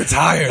 benched? He's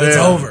retired. It's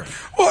over.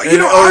 Well, you And-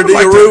 know, or I do would you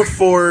like root to,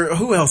 for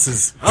who else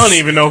is? I don't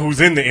even know who's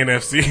in the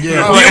NFC. Do you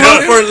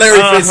root for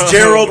Larry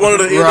Fitzgerald, one of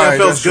the Right,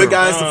 NFL's that's good true.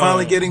 guys, to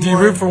finally getting Do you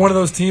one? root for one of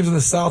those teams in the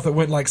South that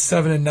went like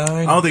 7-9?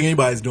 I don't think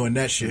anybody's doing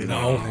that shit.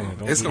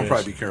 it's going to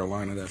probably be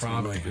Carolina. That's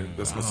Probably.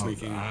 That's going to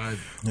sneak in. I-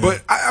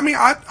 But, I mean,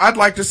 I'd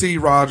like to see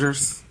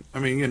Rodgers. I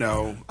mean, you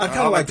know. I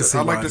kinda like to see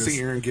I'd like to Rodgers. see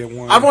Aaron get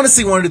one. I want to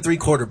see one of the three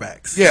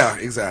quarterbacks. Yeah,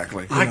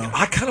 exactly.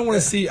 I kind of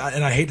want to see,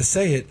 and I hate to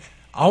say it,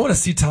 I want to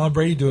see Tom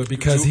Brady do it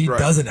because he Right.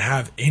 doesn't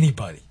have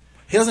anybody.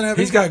 He doesn't have.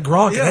 He's any- got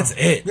Gronk, Yeah. and that's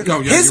it.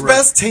 No, yeah, His you're right.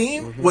 best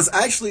team was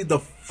actually the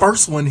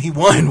first one he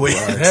won with.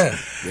 Yeah.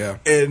 Yeah.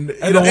 And, you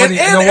And know, the one,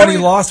 and the one he every-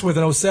 lost with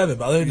in 07.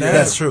 But other than that,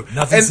 That's true.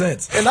 Nothing and,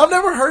 since. And I've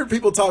never heard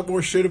people talk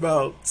more shit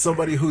about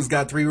somebody who's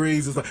got 3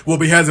 rings. It's like, well,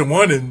 he hasn't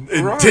won in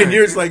Right. 10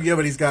 years. Like, yeah,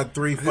 but he's got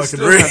 3 fucking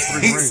still rings. has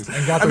 3 rings.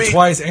 And got I them mean,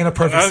 twice and a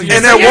perfect season.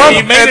 And at one-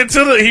 he made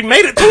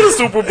it to the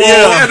Super Bowl.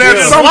 Yeah. And at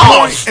Yeah. some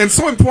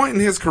Lost. point,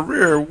 in his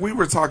career, we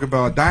were talking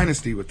about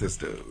dynasty with this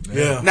dude.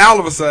 Yeah. Now all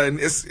of a sudden,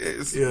 it's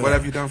Yeah. what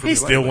have you done for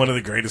He's me? still lately? one of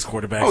the greatest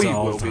quarterbacks Oh, he of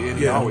all will be. time. And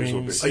he always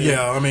will be.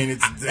 Yeah, I mean,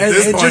 it's, at And-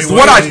 this and point, just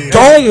What I he-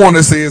 don't want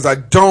to see is I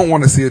don't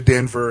want to see a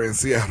Denver and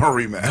Seattle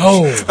rematch.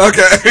 No.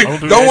 Okay. Don't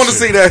do Don't that want to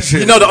shit. see that shit.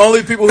 You know, the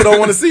only people who don't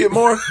want to see it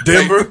more,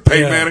 Denver.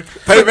 Peyton Manning.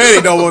 Peyton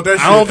Manning don't want that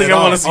shit. I don't think at I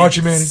want all. to see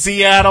Archie Manning.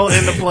 Seattle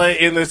in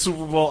the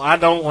Super Bowl. I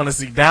don't want to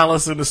see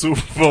Dallas in the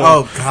Super Bowl.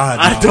 Oh, God,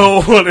 I no.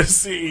 don't want to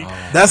see.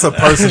 That's a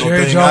personal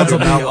Jerry thing. Jones I will do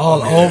be not-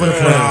 all over the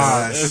place.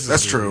 Gosh.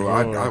 That's true.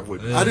 I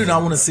would. I do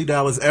not want to see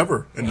Dallas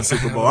ever in the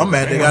Super Bowl. I'm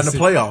mad they got in the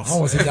I playoffs. don't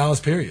want to see Dallas,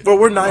 period. But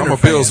we're Niner I'm a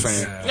Bills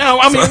fans. fan. No,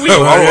 I mean we. I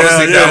want to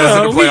see Dallas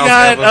in the we playoffs.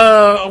 got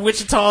ever.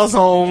 Wichita's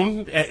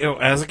home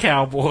as a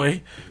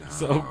Cowboy,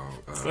 so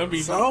I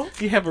mean, So?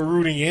 you have a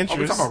rooting we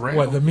interest. talking about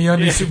What, the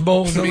MeUndies Super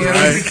Bowl? Right.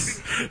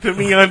 The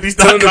MeUndies.com.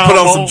 Tell them to put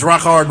on some home.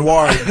 Drakkar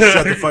Noir and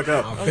shut the fuck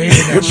up. Fading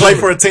You that play shit.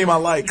 for a team I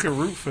like. You can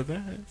root for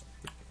that.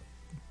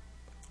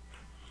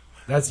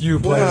 That's you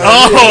playing. Oh,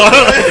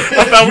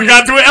 I thought we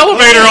got to an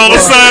elevator all of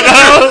a sudden.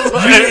 I was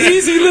like,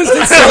 Easy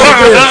listening son of a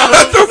bitch.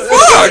 What the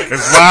fuck?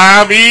 it's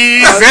why I'm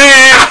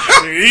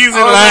easy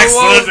like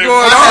what's Sunday.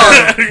 going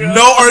on?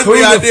 No earthly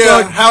Who the idea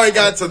fuck- how he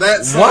got to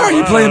that. song. Why are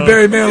you playing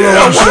Barry Manilow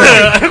on the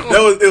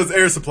show? It was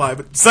Air Supply,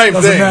 but same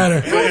Doesn't thing.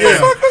 matter. Yeah.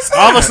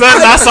 All of a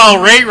sudden, I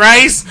saw Ray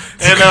Rice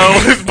and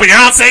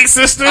Beyonce's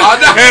sister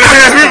and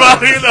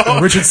everybody, you know,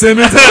 Richard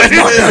Simmons.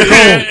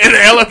 in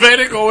the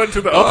elevator going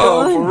to the upper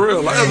Oh, room. for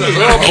real. Like,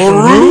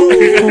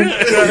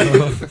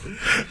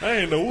 I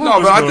ain't know what no,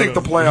 was but I going think the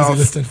on. Easy playoffs.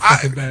 listening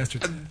fucking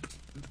bastard.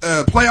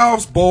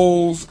 Playoffs,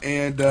 bowls,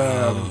 and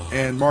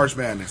March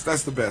Madness.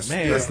 That's the best.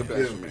 Man. That's the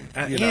best for me.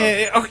 You know.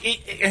 Yeah, okay.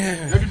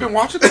 Have you been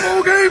watching the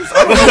bowl games?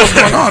 I don't know what's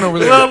going on over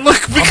there. Well,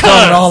 look, I'm calling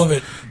because all of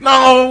it.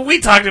 no, we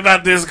talked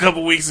about this a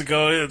couple weeks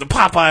ago. The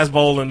Popeyes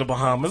Bowl in the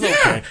Bahamas.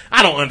 Okay,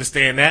 I don't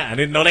understand that. I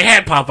didn't know they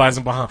had Popeyes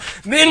in Bahamas.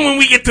 Then when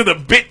we get to the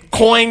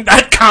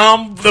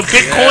Bitcoin.com, the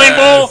Bitcoin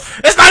Bowl,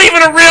 it's not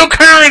even a real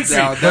currency.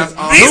 Yeah, that's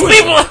awesome. These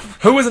people.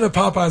 Who was in a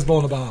Popeyes Bowl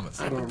in the Bahamas?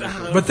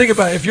 But think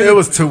about it. If you're It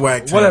was 2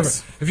 whack times. whatever.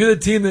 If you're the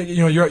team that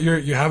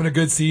you're having a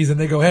good season,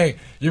 they go, "Hey,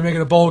 you're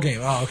making a bowl game."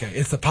 Oh, okay.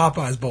 It's the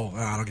Popeyes Bowl. Oh,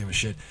 I don't give a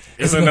shit.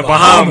 It's in the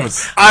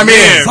Bahamas. I'm in.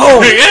 Yeah,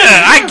 Sold.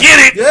 yeah, I get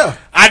it. Yeah.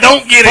 I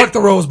don't get Fuck it. the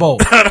Rose Bowl.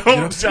 I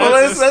don't.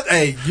 Well,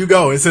 hey, you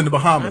go. It's in the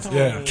Bahamas.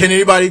 Yeah. Can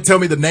anybody tell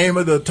me the name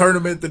of the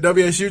tournament the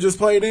WSU just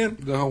played in?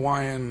 The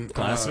Hawaiian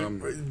Classic.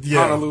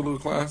 Yeah. Honolulu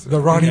Classic. The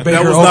Ronnie Baker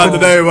That was Open. not the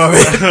name of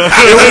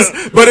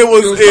it. But it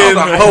was in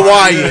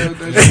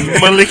Hawaii.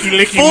 Maliki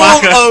Liki Full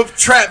Maka. of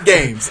trap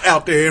games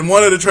out there, and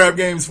one of the trap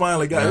games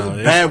finally got. It was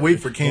a bad week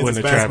for Kansas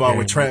basketball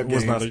with trap It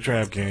was games. not a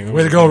trap game.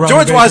 Way to go, Ronnie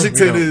George Baker.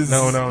 Washington is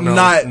not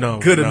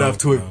good no, enough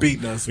to have no.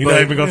 beaten us. We're but-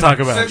 not even going to talk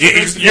about it.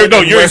 Since- You're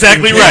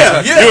exactly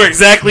right. Yeah. You're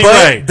exactly But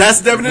right. that's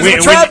the definition of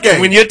a trap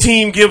game. When your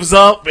team gives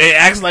up and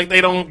acts like they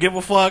don't give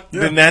a fuck,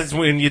 then that's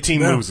when your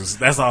team loses.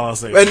 That's all I'll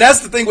say. And that's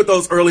the thing with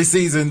those early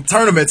season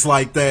tournaments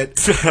like that.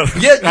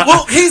 Yeah,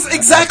 well, he's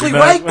exactly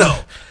right though.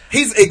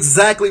 He's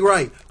exactly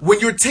right. When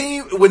your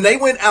team, when they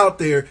went out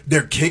there,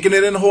 they're kicking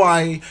it in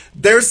Hawaii.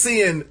 They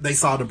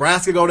saw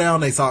Nebraska go down,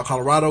 they saw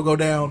Colorado go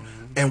down,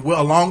 and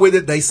along with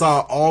it, they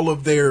saw all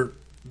of their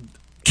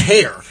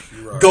care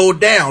go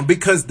down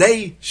because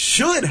they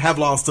should have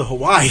lost to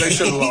Hawaii. They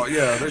should have lost.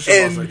 Yeah, they should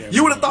have lost that And game.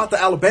 you would have thought the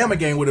Alabama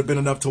game would have been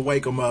enough to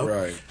wake them up.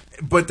 Right.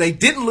 But they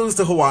didn't lose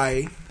to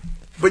Hawaii.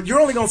 But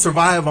you're only going to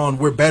survive on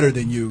we're better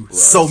than you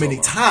so many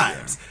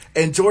times.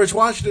 And George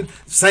Washington,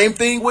 same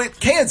thing with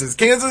Kansas.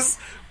 Kansas,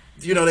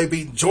 you know, they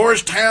beat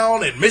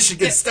Georgetown and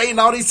Michigan State and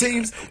all these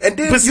teams. And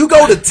then you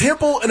go to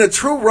Temple in a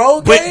true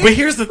road game. But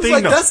here's the It's thing,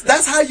 like, though.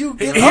 that's how you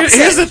get Here's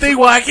upset. the thing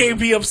why I can't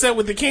be upset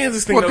with the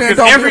Kansas thing, Well, though, then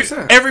because don't be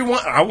upset. every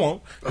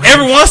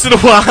once in a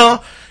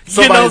while,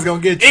 Somebody's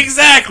gonna get you.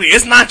 Exactly.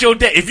 It's not your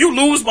day. If you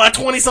lose by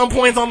 20-some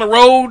points on the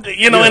road,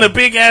 in a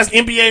big-ass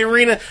NBA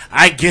arena,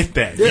 I get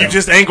that. Yeah. You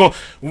just ain't going.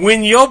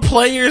 When your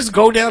players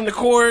go down the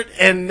court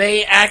and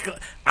they act...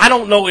 I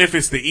don't know if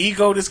it's the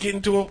ego that's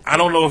getting to them. I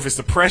don't know if it's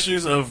the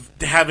pressures of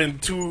having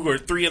 2 or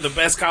 3 of the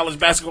best college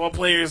basketball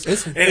players.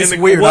 It's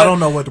weird. I don't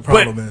know what the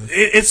problem but is.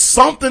 It's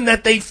something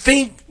that they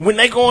think when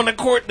they go on the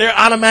court, they're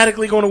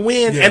automatically going to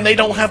win, and they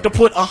don't have to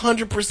put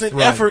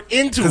 100% effort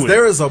into it. Because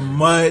there is a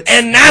much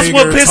and that's bigger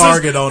what pisses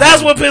target on that's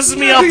them. what pisses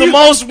me off the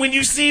most when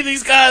you see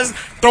these guys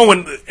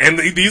throwing, and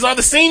these are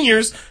the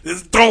seniors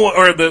throwing,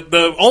 or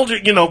the older,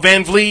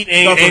 Van Vliet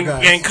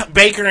and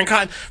Baker and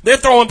Cotton. They're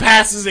throwing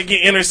passes that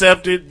get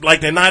intercepted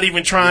like they're not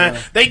even trying.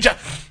 Yeah.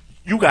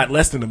 You got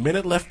less than a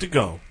minute left to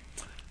go.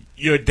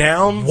 You're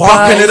down.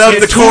 Walking it up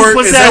the court.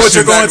 Is that what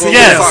you're going to?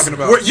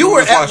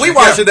 Yes. We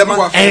watched it.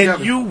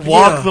 And you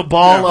walk the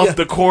ball up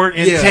the court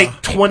and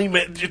take 20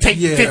 minutes. You take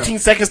 15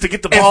 seconds to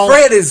get the ball. And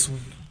Fred is.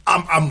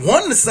 I'm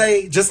wanting to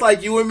say, just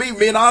like you and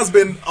me and Oz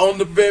been on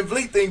the Van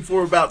Vliet thing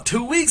for about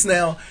 2 weeks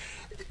now.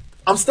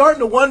 I'm starting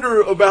to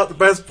wonder about the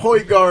best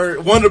point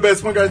guard, one of the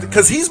best point guards,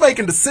 because he's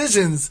making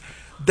decisions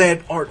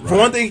that are, for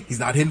one thing, he's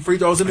not hitting free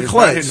throws in the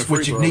clutch,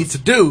 which you need to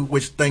do,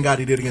 which thank God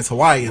he did against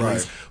Hawaii at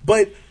least.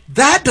 But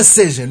that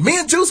decision, me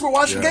and Juice were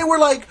watching the game, we're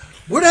like,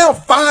 we're down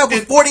 5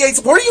 with 48.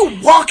 Where are you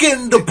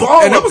walking the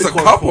ball? And it was a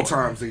couple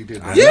times that he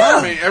did that. Yeah.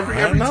 I mean,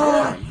 every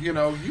time. You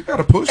got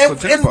to push the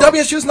tempo. And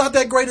WSU's not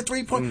that great at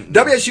 3-point.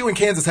 WSU and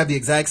Kansas have the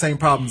exact same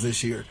problems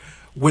this year.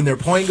 When their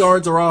point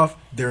guards are off,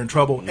 they're in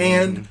trouble,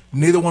 and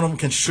neither one of them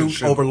can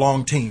shoot over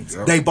long teams.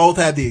 Yep. They both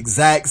have the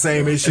exact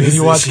same issues. And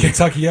you watched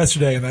Kentucky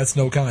yesterday, and that's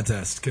no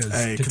contest because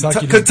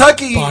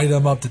Kentucky bodied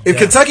them up to if death.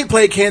 Kentucky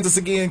played Kansas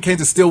again,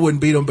 Kansas still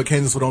wouldn't beat them, but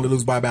Kansas would only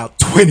lose by about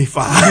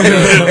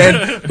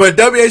 25. But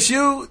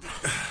WSU.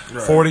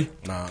 40.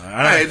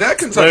 Hey, that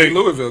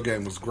Kentucky-Louisville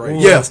game was great.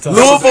 Yeah, Louisville.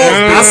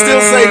 I still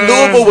say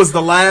Louisville was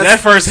the last. That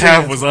first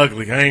half was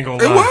ugly. I ain't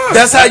gonna lie. It was.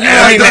 That's how you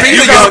have to beat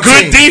you got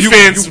good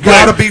defense. You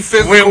gotta be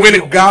physical. When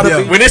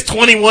it's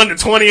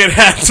 21-20 at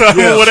halftime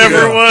or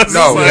whatever it was.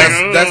 No,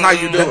 that's how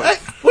you do it.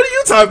 What are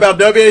you talking about,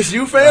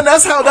 WSU fan?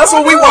 That's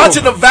what we watch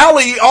in the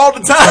Valley all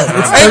the time.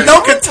 Ain't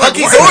no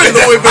Kentucky's or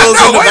Louisville's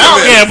in the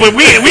Valley. Yeah, but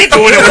we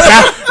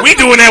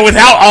doing that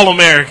without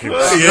All-Americans.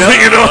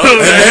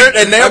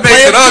 And they're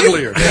playing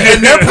uglier.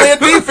 And they're playing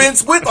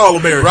defense with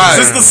All-Americans. Right.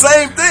 It's the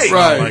same thing.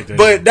 Right.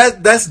 But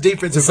that's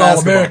defensive It's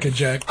basketball. All-American,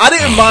 Jack. I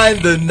didn't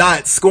mind the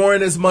not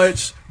scoring as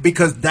much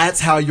because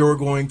that's how you're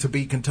going to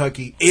beat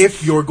Kentucky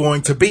if you're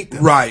going to beat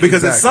them. Right.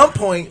 Because at some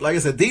point, like I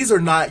said, these are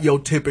not your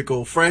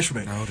typical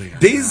freshmen. No,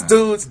 these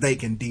dudes, they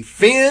can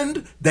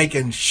defend, they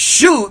can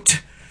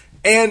shoot,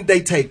 and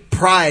they take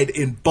pride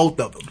in both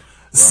of them. Right.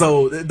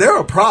 So they're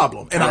a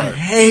problem. And I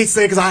hate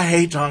saying, because I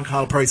hate John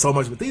Calipari so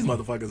much, but these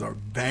motherfuckers are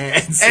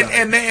bad.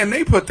 And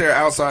they put their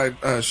outside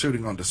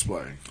shooting on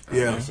display.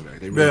 Yesterday.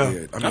 They really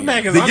did. I'm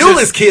mad the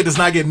Euless kid does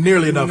not get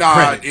nearly enough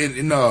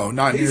credit.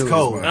 Not He's nearly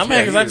cold. as much. I'm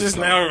mad because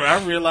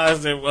I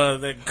realized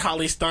that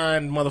Collie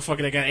Stein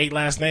motherfucker that got 8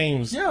 last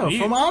names. Yeah,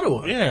 from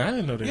Ottawa. Yeah, I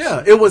didn't know this.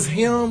 Yeah, it was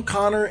him,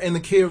 Connor, and the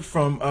kid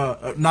from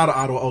not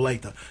Ottawa,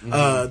 Olathe.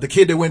 The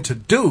kid that went to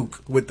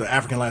Duke with the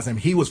African last name.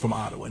 He was from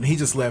Ottawa, and he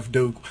just left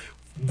Duke.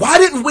 Why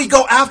didn't we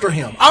go after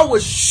him? I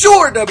was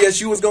sure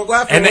WSU was going to go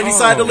after him, and he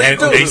decided to leave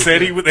Duke.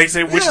 They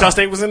said Wichita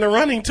State was in the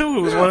running too.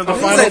 It was one of the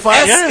final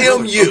 5.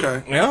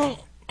 SMU. Yeah.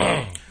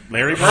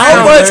 Larry Brown.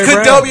 How much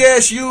could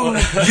WSU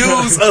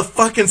use a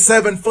fucking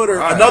 7-footer,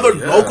 another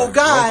local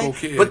guy? Local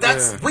kid,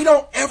 but we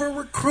don't ever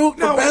recruit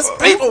the best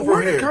people where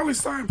over here. did Collie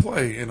Stein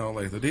play in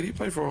Olathe? Did he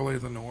play for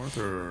Olathe North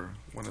or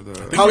one of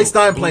the? Collie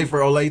Stein played for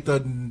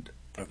Olathe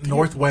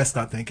Northwest,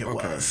 I think it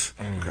was.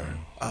 Okay.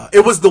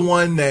 It was the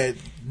one that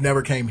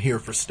never came here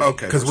for state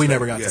because we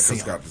never got to see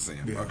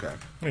him. Yeah. Okay.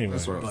 Anyway,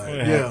 That's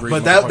right.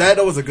 But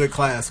that was a good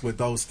class with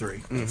those three.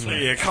 Mm-hmm.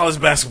 Yeah, college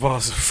basketball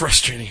is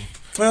frustrating.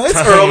 Well, it's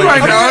early. Right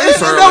now,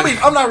 it's early.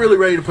 I'm not really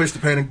ready to push the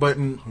panic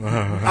button.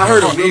 I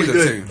heard a really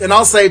good, and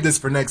I'll save this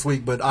for next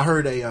week. But I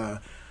heard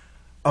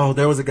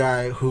there was a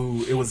guy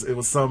who it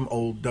was some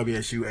old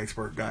WSU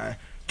expert guy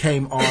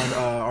came on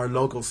our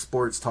local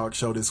sports talk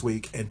show this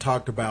week and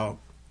talked about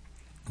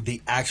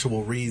the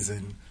actual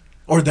reason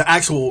or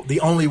the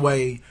only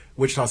way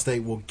Wichita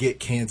State will get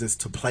Kansas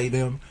to play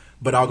them.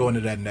 But I'll go into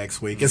that next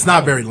week. It's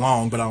not very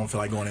long, but I don't feel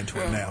like going into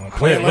it now.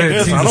 Wait, I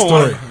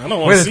don't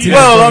want to see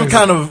Well, I'm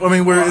kind of. I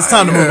mean, it's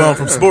time to move on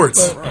from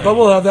sports. But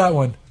we'll have that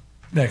one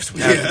next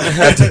week.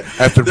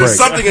 After break. There's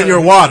something in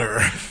your water.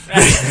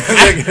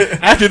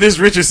 After this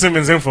Richard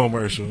Simmons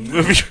infomercial,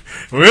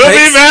 we'll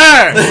be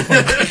back.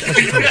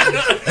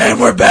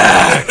 And we're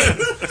back.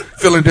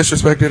 Feeling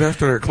disrespected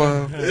after a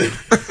club.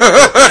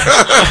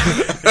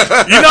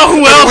 You know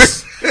who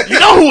else?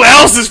 You know who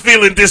else is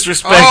feeling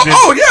disrespected?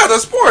 Oh yeah, the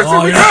sports. Here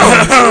we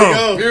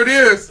go. Here it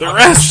is. The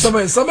rest.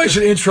 Somebody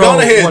should intro. Go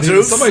ahead,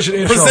 Juice. Somebody should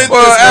intro.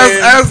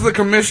 Well, as the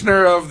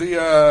commissioner of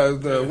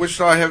the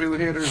Wichita Heavy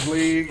Hitters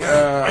League,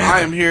 I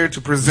am here to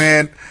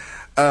present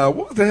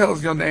what the hell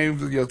is your name?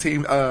 Your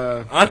team?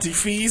 Auntie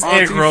Fee's Auntie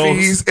egg rolls.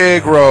 Fee's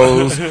egg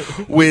rolls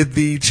with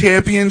the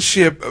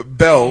championship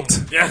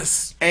belt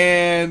Yes.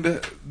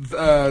 and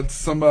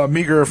some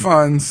meager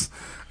funds.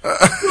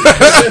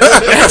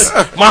 Yes.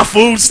 My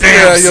food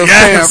stamps. your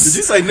Yes. Did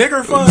you say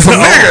nigger fun? Some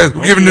niggas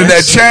giving them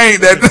that chain,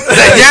 that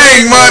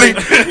gang money.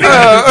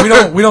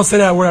 We don't say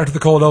that word after the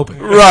cold open.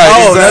 Right.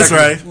 Oh, that's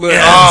exactly. right. Look,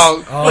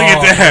 Yes. oh, Look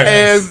at that.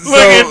 and Look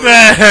at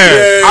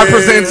that. I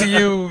present to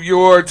you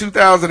your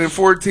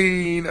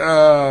 2014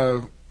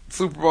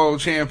 Super Bowl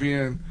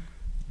champion,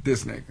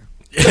 this nigga.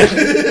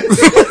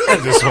 I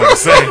just want to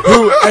say.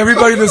 Who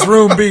everybody in this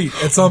room beat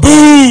at some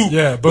point.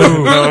 Yeah,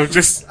 boo. No,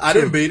 just. I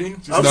didn't beat him.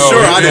 I'm No, sure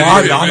he I didn't. didn't.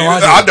 I beat him. know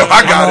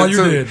I got know it you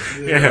too. did.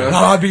 Yeah. No,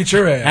 I beat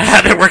your ass.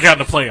 I didn't work out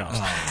in the playoffs.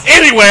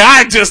 Anyway,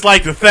 I'd just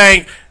like to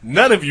thank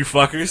none of you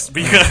fuckers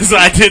because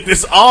I did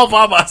this all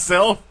by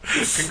myself.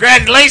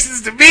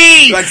 Congratulations to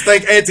me. I'd like to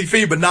thank Auntie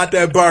Fee, but not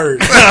that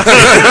bird.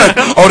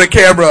 On the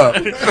camera.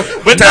 But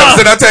Did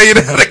no, I tell you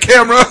that on the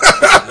camera?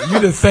 You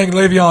just thank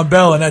Le'Veon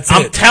Bell and that's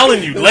I'm it.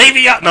 telling you,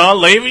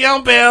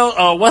 Le'Veon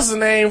Bell, what's his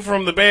name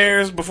from the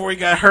Bears before he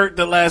got hurt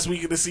the last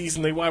week of the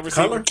season, they wide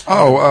receiver?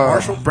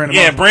 Marshall? Brandon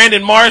Yeah, Marshall.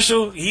 Brandon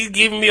Marshall, he's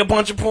giving me a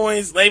bunch of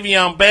points.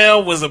 Le'Veon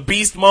Bell was a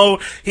beast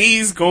mode.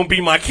 He's going to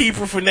be my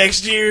keeper for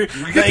next year. get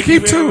Thank to you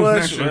keep very two much.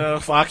 next year.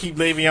 Well, I'll keep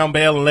Le'Veon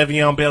Bell and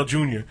Le'Veon Bell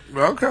Jr.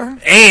 Okay.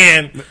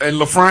 And, And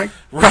LaFranc?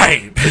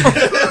 right.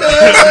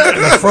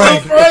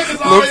 Frank.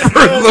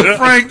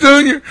 LaFranc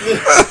Jr.?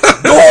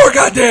 Gore,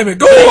 goddammit,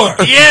 Gore.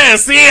 Yeah,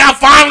 see, I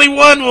finally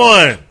won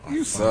one.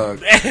 You suck.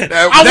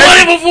 I won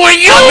it before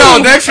you. No,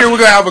 next year we're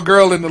going to have a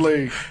girl in the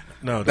league.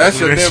 No, That's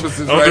don't your do that nemesis,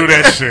 shit. Don't right? do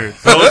that shit.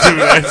 Don't do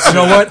that shit. You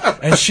know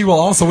what? And she will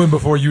also win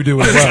before you do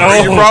as well.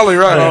 Oh. You're probably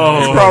right.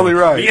 Oh. You're probably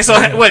right. Yeah, so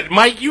what,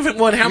 Mike? You've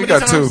won how You many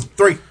got times? 2.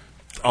 3.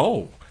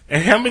 Oh,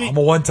 and how many? I'm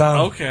a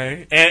one-time.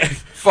 Okay, and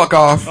Fuck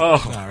off.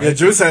 Yeah,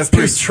 Juice has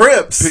 3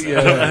 trips. Yeah,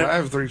 I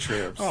have 3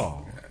 trips.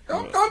 oh,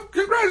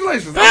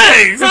 Congratulations.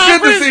 Thanks, It's I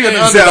good to see an appreciate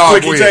it. See how underdog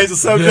quick you win. change the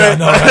subject? Yeah,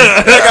 no,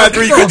 I got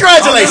 3.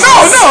 Congratulations. No,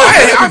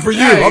 hey, I'm for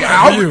you.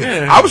 I'm for you.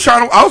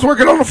 I was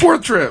working on the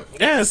 4th trip.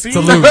 yeah. See, To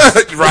lose.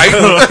 Right?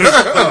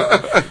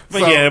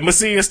 but yeah,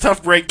 Macias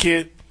tough break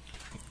kid.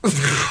 Is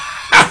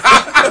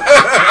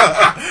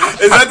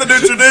that the new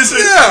tradition?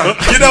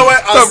 Yeah. You know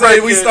what? I'll Tough say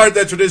break we kid. start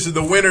that tradition.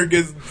 The winner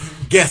gets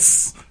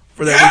guests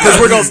for that because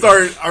we're gonna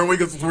start. Aren't we?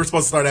 We're supposed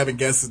to start having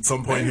guests at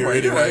some point here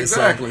anyway. Yeah,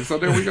 exactly. So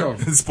there we go.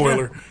 So,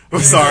 spoiler. I'm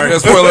sorry. Yeah,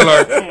 spoiler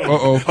alert.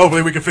 Uh-oh.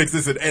 Hopefully we can fix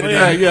this in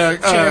editing. Yeah.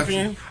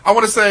 Champion. I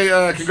want to say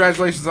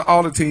congratulations to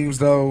all the teams,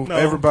 though. No.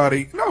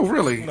 Everybody. No,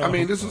 really. I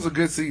mean, this was a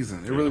good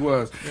season. It really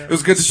was. It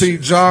was good to see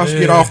Josh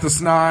get off the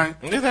snide.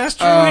 Yeah, that's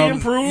true. He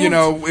improved. You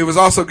know, it was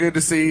also good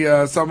to see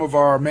some of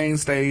our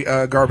mainstay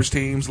garbage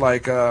teams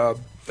like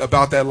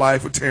About That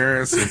Life with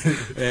Terrence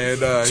and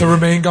To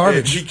remain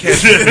garbage. he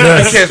catch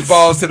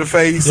balls to the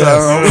face.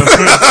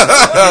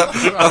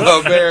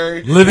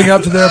 Barry. Living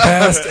up to their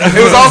past.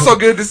 It was also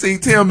good to see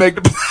Tim make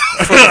the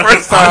playoffs for the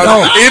first time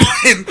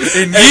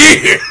in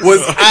years.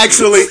 Was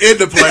actually in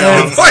the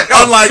playoffs.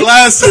 Unlike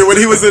last year when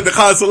he was in the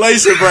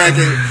consolation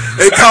bracket,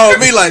 they called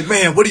me like,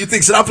 "Man, what do you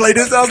think? Should I play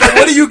this?" I was like,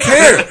 "What do you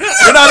care?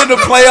 You're not in the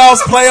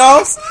playoffs.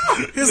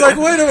 He's like,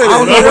 "Wait a minute,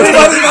 everybody's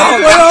not in the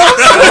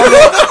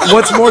playoffs."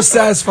 What's more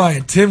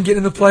satisfying, Tim getting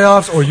in the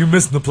playoffs or you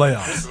missing the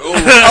playoffs?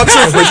 I'm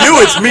sure for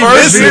you, it's me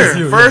First missing. year.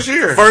 you. First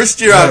year.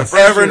 First year I've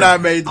ever not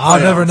made the playoffs.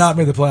 I've never not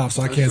made the playoffs,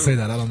 so I can't say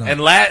that. I don't know. and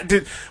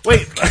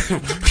wait.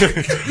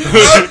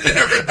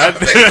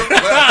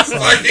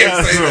 I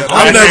can't say that.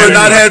 I've never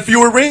not had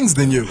fewer rings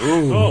than you.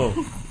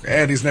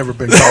 And he's never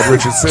been called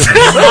Richard Simmons.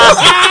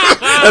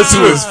 That's to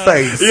his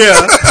face.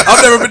 Yeah,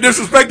 I've never been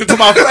disrespected to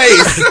my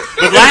face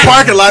in the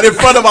parking lot in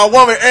front of my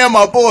woman and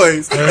my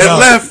boys, and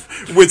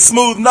left with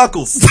smooth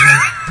knuckles.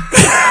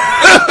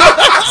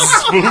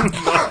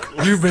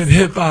 You've been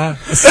hit by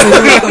a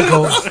smooth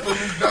knuckle.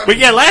 But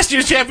yeah, last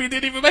year's champion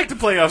didn't even make the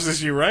playoffs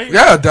this year, right?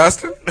 Yeah,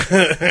 Dustin.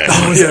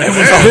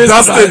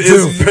 Dustin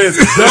is pissed.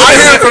 I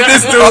hear from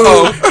this dude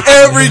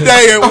every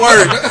day at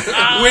work.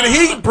 When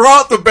he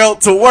brought the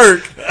belt to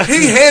work,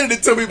 he handed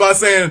it to me by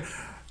saying,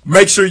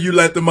 "Make sure you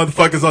let the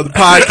motherfuckers on the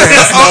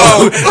podcast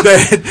know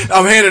that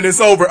I'm handing this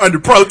over under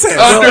protest."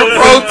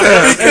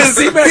 And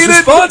C-Mac's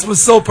response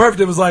was so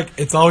perfect. It was like,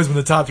 it's always been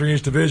the top 3 in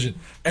each division.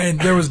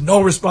 And there was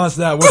no response to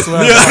that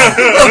whatsoever.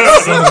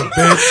 Son of a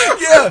bitch.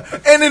 Yeah,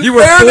 and in You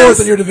were fairness, 4th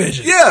in your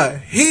division. Yeah,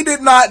 he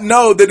did not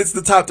know that it's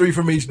the top 3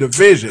 from each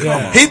division.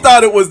 Yeah. He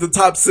thought it was the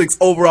top 6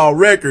 overall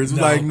records.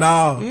 Like,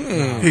 nah,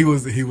 he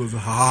was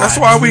hot. That's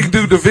why we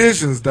do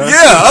divisions, Dustin.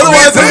 Yeah,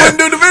 otherwise we wouldn't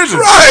do divisions.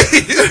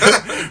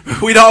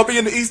 Right. We'd all be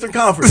in the Eastern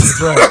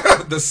Conference.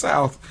 Right. The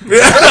South. Or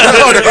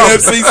the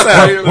NFC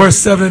South. Where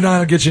 7-9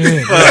 will get you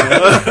in.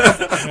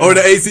 Or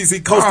the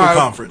ACC Coastal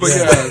Conference. But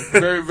yeah,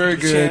 very, very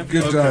good.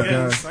 Good job,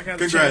 guys.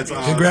 Congrats.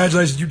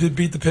 Congratulations, you did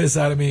beat the piss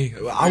out of me.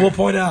 I will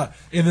point out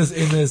in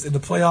the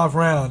playoff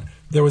round,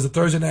 there was a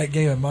Thursday night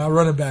game and my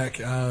running back,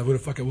 who the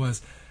fuck it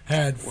was,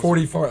 had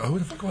 44. Who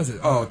the fuck was it?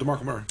 Oh,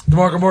 DeMarco Murray.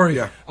 DeMarco Murray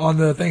Yeah. on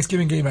the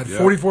Thanksgiving game had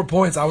 44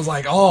 points. I was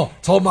like,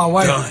 told my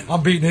wife,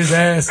 I'm beating his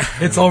ass.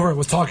 It's over.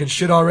 Was talking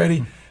shit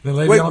already. Then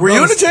later Wait, on, were you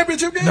in the noticed-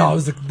 championship game? No, it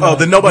was the.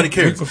 Then nobody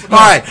cares. week All before-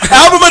 right,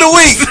 album of the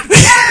week.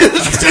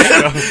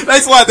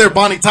 Thanks a lot there,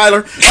 Bonnie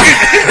Tyler.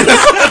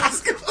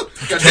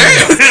 Because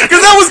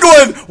that was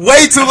going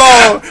way too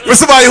long for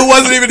somebody who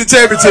wasn't even in the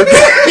championship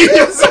game.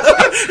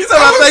 He's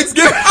talking about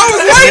Thanksgiving. I was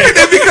waiting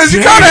there because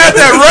you kind of had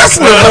that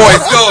wrestling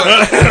voice going.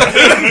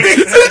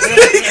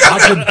 I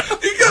can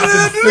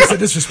fix it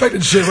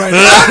disrespecting shit right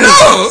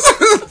now.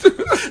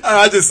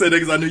 I just said that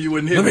because I knew you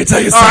wouldn't hear Let me. me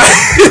tell you All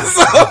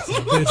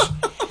something. right. Bitch.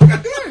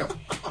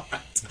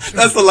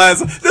 That's the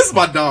last. This is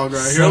my dog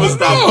right here. I'm gonna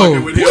stop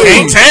fucking with him.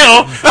 Can't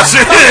tell.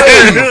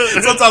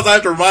 Sometimes I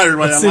have to remind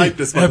everybody Let's I see. like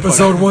this motherfucker.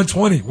 Episode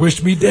 120,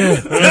 wished me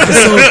dead.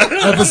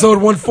 Episode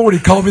 140,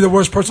 called me the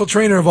worst personal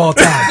trainer of all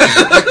time.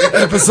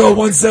 Episode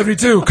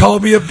 172,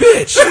 called me a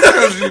bitch.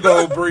 Because you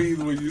don't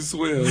breathe when you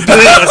swim.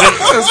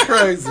 That's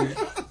crazy.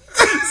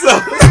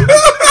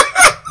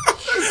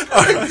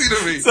 Crazy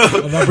to me.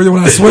 I'm not breathing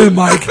when I swim,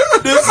 Mike.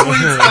 This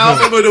week's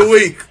album of the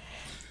week.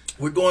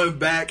 We're going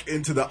back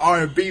into the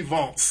R&B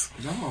vaults.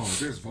 No,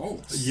 there's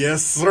votes.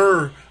 Yes,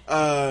 sir.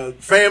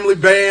 Family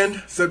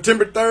Band,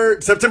 September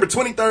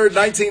 23rd,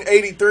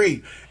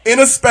 1983. In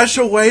a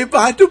Special Way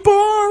by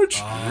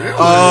DeBarge. Really?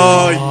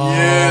 Oh,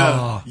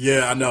 yeah.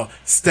 Yeah, I know.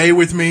 Stay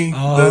With Me.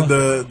 The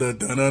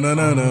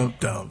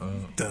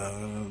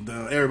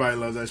dun-dun-dun-dun-dun. Everybody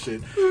loves that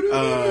shit.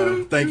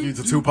 Thank you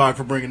to Tupac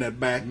for bringing that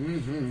back.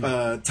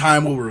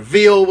 Time Will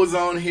Reveal was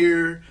on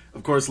here.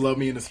 Of course, Love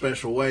Me in a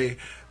Special Way.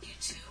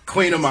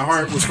 Queen of My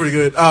Heart was pretty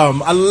good.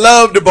 I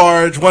love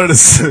DeBarge,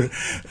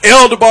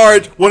 L.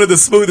 DeBarge, one of the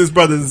smoothest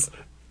brothers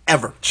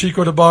ever.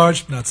 Chico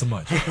DeBarge, not so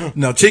much.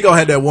 No, Chico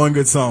had that one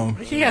good song.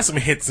 He had some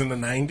hits in the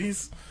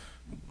 90s.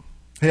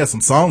 He had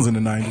some songs in the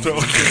 90s.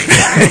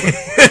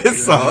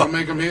 So, Don't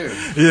make them here.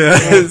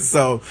 yeah,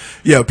 so,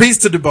 yeah, peace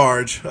to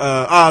DeBarge.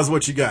 Oz,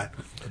 what you got?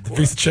 The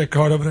Visa check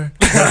card over there.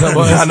 That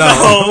was- I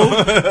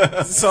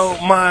know. So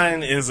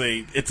mine is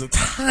it's a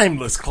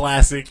timeless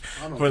classic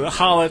for the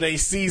holiday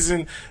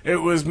season. It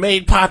was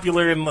made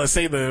popular in, let's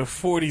say, the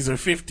 40s or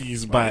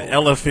 50s by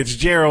Ella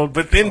Fitzgerald,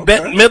 but then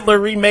Bette Midler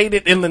remade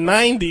it in the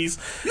 90s.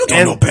 You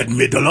don't know Bette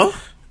Midler?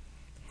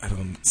 I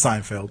don't.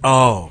 Seinfeld.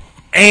 Oh.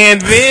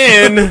 And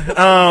then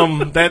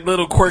that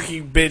little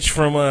quirky bitch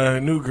from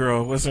New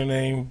Girl, what's her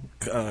name?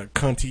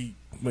 Cunty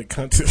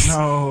McCuntis.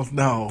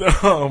 No.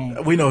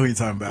 We know who you're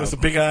talking about. What's the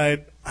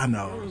big-eyed? I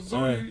know.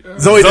 Zoe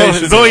Zoe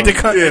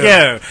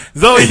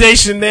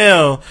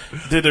Deschanel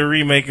did a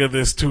remake of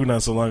this too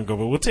not so long ago,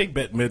 but we'll take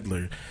Bette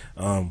Midler.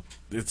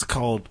 It's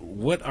called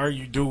 "What Are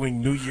You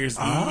Doing New Year's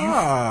Eve." You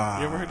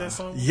ever heard that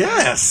song?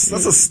 Yes,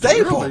 that's a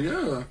staple. Really,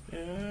 yeah.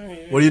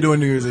 What are you doing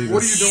New Year's Eve?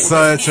 What are you doing?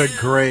 Such a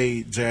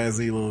great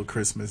jazzy little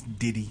Christmas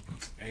ditty.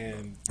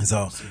 And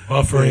So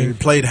Buffering. he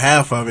played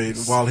half of it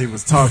while he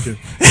was talking.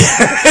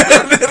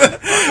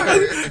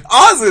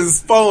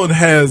 Oz's phone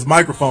has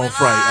microphone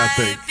fright, I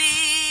think.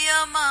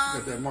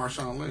 Got that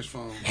Marshawn Lynch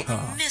phone.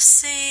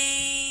 it's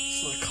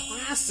a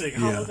classic,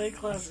 holiday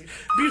classic.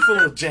 Beautiful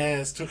little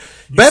jazz too.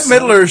 Bette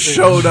Midler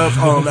showed up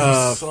on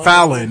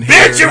Fallon. Here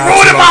Bitch, you not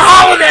ruined too my long-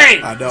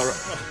 holiday! I know.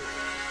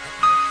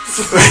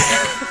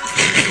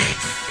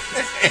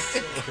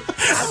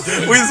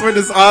 We just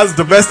witnessed Oz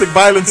domestic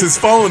violence his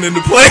phone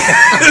into play.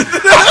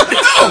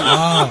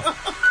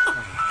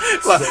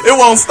 Like, it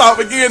won't stop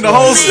again the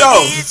whole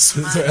show. Is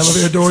there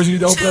elevator doors you need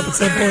to open up at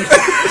some point?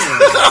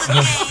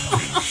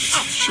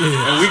 Shit.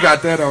 And we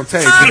got that on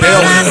tape. Go on,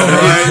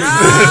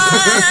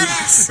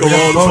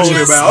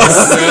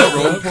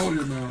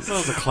 That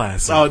was a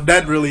classic. Oh,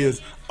 that really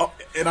is. Oh,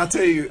 and I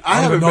tell you, I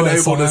I haven't don't know been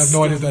that able song. to. I have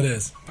no idea what that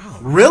is.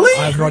 Really?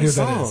 I have no idea what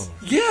that is.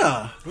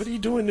 Yeah, What are you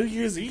doing New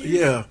Year's Eve?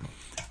 yeah.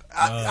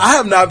 I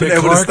have not been Dick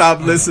able to Clark? stop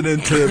listening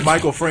to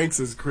Michael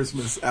Franks'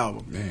 Christmas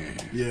album.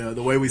 Yeah,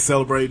 the way we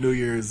celebrate New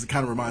Year's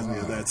kind of reminds me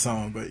of that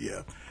song. But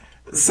yeah,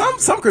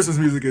 some Christmas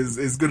music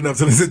is good enough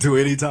to listen to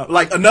anytime.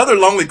 Like Another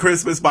Lonely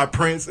Christmas by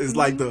Prince is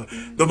like the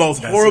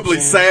most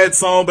horribly sad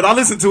song, but I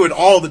listen to it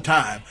all the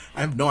time.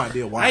 I have no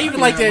idea why. I even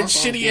like that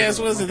shitty ass.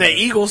 What is it? That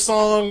Eagles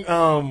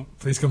song.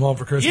 Please come home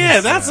for Christmas.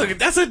 Yeah,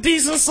 that's a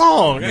decent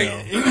song.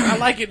 I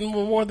like it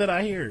more than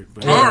I hear it.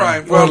 But All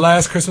right. Or Well,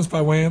 Last Christmas by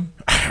Wham.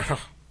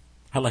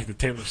 I like the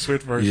Taylor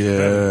Swift version.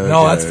 yeah.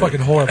 No, that's fucking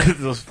horrible. It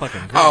was fucking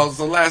great. Oh,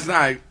 so last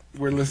night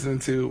we're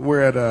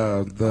at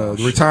the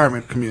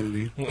retirement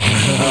community,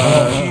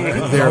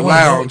 their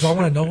lounge, Do I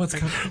want to know what's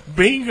coming?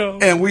 Bingo.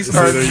 and we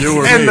started, either you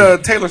or and me. the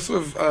Taylor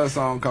Swift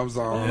song comes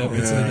on. Yep,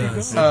 it's in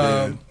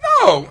the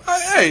No,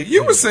 hey,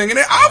 you were singing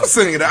it. I was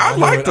singing it. I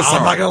like the I'm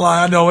song. not gonna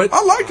lie, I know it.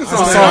 I like the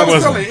song. song I was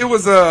was telling you, it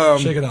was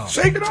Shake It Off.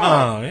 Shake It Off.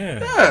 Oh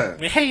yeah.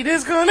 Yeah.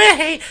 Haters gonna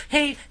hate.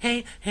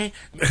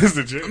 That's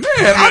the joke. Man,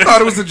 I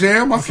thought it was a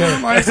jam. I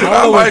sound like it. I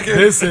I know like what it.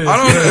 this is. I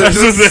don't. That's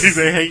what they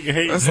say.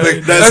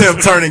 Hate. That's him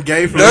turning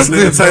gay for That's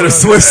listening to the Taylor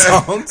Swift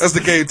songs. That's the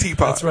gay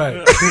teapot. That's right.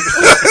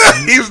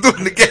 He was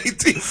doing the gay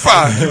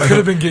teapot. Could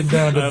have been getting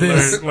down to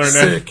this learn that.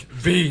 sick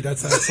B.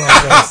 That's how that song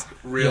goes.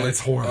 Really? Yeah, it's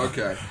horrible.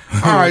 Okay.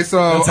 All right, so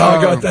That's how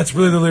it goes. That's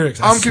really the lyrics.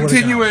 I I'm swear to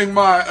God. continuing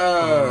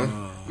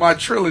my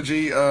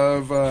trilogy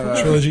of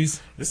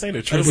trilogies. This ain't a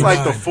It's trilogy.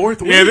 like the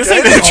fourth week. Yeah, this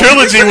ain't a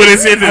trilogy when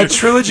it's in the A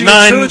trilogy of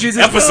 9 trilogies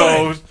is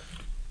episodes.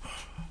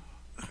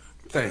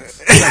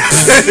 Thanks.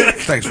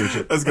 Thanks,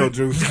 Richard. Let's go,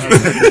 Drew.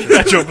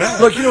 Got your back.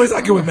 Look, you know he's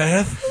not good with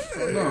math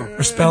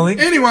or spelling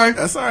Anyway,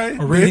 That's all right.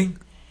 or reading.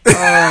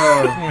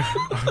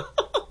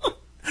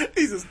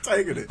 He's just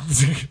taking it.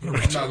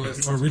 not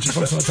listening. Or Richard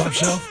Fox on the top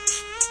shelf.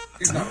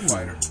 He's not a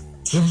fighter.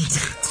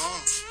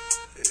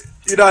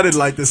 You know, I didn't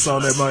like this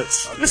song that much.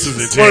 This is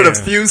a It's one of jam.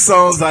 the few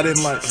songs I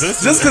didn't like.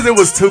 This Just because it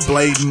was too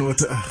blatant with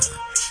the...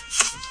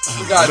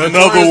 We got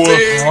Another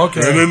Notorious one. Big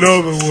Okay. And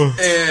another one.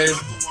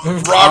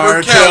 and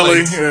Robert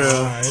Kelly.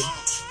 Yeah.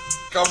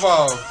 Come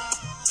on.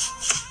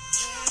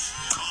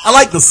 I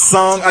like the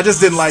song. I just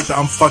didn't like the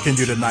 "I'm fucking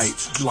you tonight"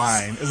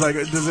 line. It's like,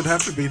 does it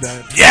have to be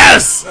that?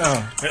 Yes!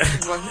 Oh.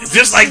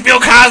 Just like Bill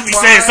Cosby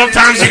said,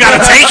 sometimes you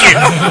gotta take it.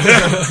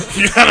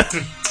 you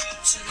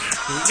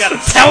gotta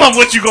tell him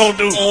what you gonna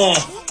do.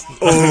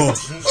 Oh,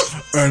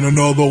 and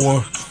another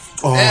one.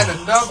 Oh, And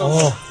another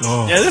one.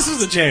 Yeah, this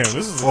is a jam.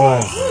 This is a oh.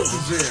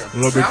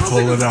 Jam. Let me I don't pull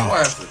think it it's a out.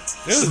 classic.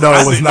 No,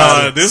 it was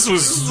not. This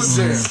was It's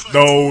a jam.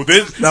 no.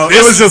 No, this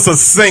it was just a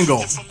single.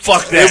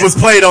 fuck that. It was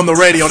played on the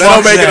radio. That Fuck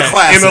don't make it a that.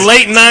 classic. In the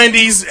late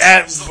 '90s,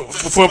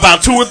 for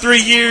about 2 or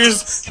 3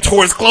 years,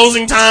 towards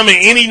closing time in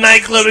any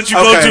nightclub that you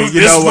go to, you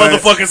this know what?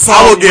 motherfucking I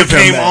song will give would him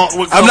came that. on.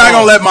 would I'm come not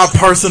gonna on. let my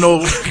personal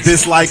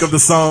dislike of the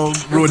song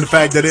ruin the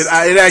fact that it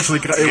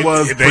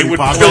was They pretty would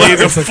popular. play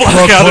the It's a fuck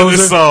club out of closer.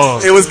 this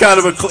song. It was kind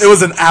of it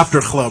was an after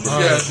clubber.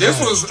 Yeah, this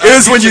was. It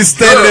was when you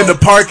standing in the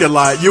parking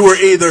lot. You were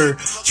either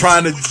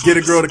trying to get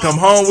a girl to come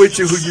home with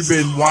you, who you've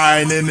been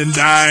whining and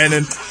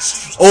dining,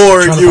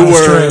 or Trying to you find a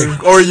were,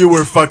 string. or you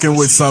were fucking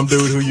with some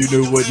dude who you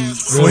knew wouldn't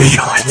swing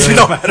on you,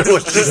 no matter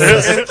what you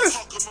said.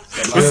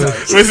 Was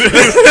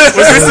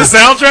this the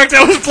soundtrack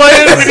that was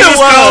playing? It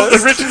was called the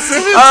Richard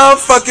Simmons. I'm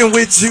fucking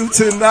with you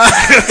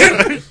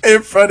tonight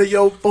in front of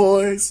your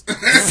boys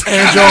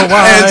And your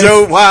wife. and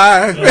your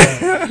wife.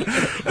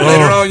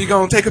 Later on, you're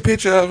gonna take a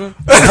picture of her.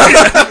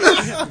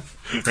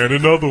 And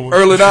another one.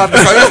 Early on.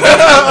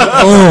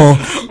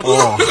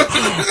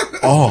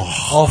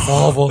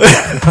 Awful.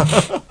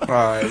 All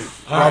right.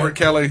 Robert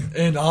Kelly.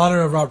 In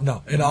honor of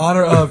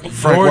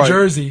Frank your White.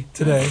 jersey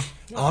today,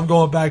 I'm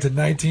going back to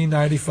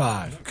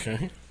 1995.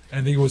 Okay.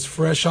 And he was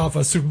fresh off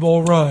a Super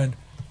Bowl run.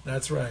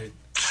 That's right.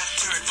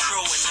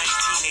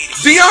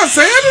 Deion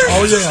Sanders?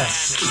 Oh yeah.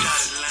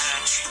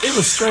 It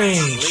was strange.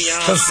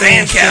 Leon 'Cause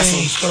things Sandcastle.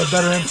 changed for the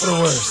better and for the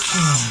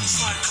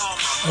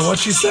worse. And what'd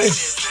she say?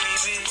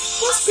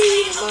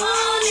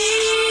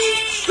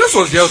 This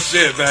was your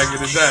shit back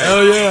in the day.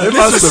 Oh yeah. It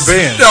must have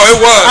been. No, it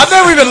was. I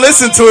never even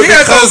listened to it He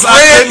had because those I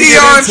red couldn't get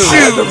Deion into I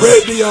it. had the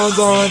red Dion's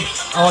on.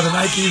 Oh, the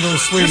Nikes were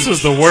sweet. This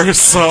was the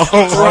worst song.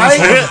 Right?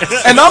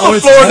 And I'm Oh, a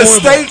it's Florida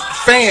horrible. State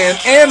fan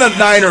and a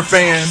Niner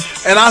fan,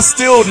 and I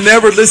still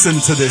never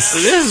listened to this.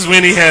 This is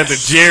when he had the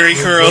Jerry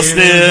curl still.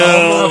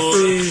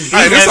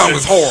 Hey, this song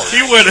was horrible.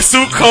 He wore the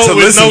suit coat To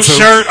with listen no to.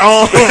 shirt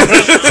on.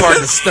 Hard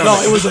to stomach.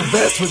 No, it was a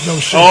vest with no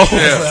shirt. Oh,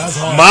 That's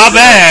hard. my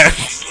bad.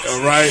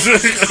 All right?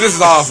 This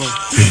is awesome.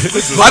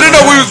 I didn't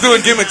know we was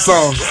doing gimmick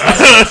songs.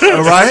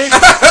 All right?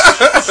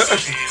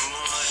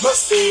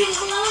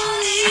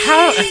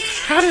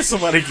 How did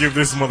somebody give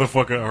this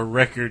motherfucker a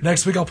record?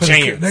 Next week I'll put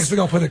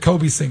a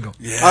Kobe single.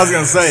 I was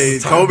going to say,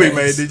 Kobe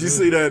made, did you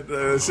see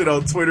that shit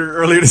on Twitter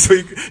earlier this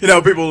week? You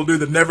know, people will do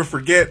the never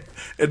forget,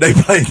 and they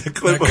played the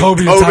clip That of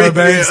Kobe Kobe. and Tyra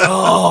Banks. Yeah.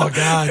 Oh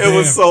god. It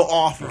was so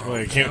awful.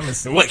 Wait,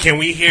 can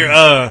we hear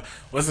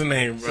what's the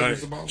name?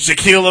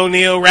 Shaquille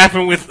O'Neal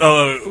rapping with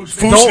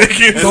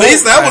Fushnik. At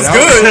least that was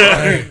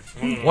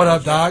good. What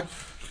up, Doc?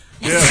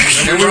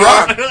 And we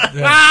rock.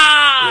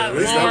 At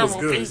least that was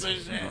good.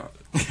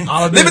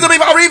 I'll admit,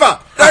 Arriba!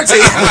 13.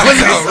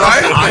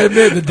 Right? I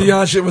admit the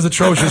Deion shit was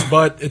atrocious,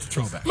 but it's a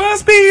throwback.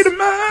 Must be the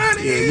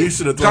money. Yeah, you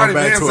should have thrown Johnny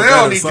back to a Manziel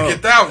better needs to song.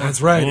 get that one.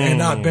 That's right, and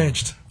not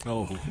benched.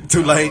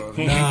 Too late.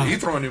 He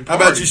throwing them How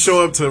about you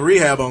show up to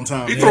rehab on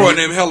time? He throwing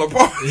them hella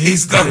parties.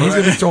 He's gonna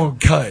be throwing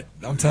cut.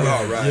 I'm telling you.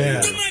 All right.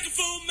 Yeah.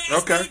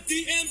 Okay.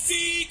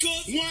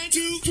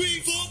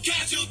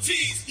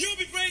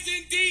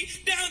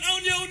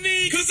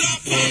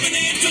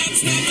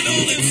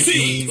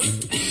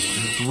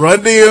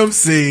 Run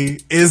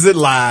DMC, Is It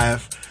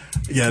Live?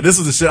 Yeah, this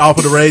was the shit off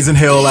of the Raising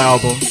Hell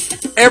album.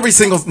 Every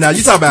single, now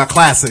you talk about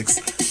classics.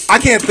 I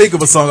can't think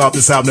of a song off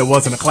this album that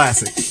wasn't a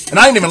classic. And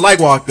I didn't even like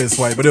Walk This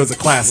Way, but it was a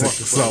classic.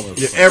 So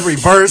yeah, every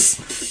verse,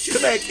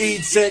 connect,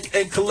 check,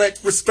 and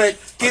collect respect.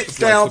 Get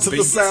down to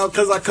the sound,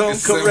 cause I come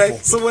It's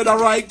correct. simple. So when I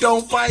write,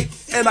 don't bite,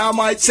 and I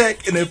might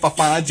check. And if I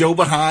find Joe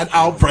behind,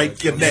 I'll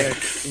break your neck.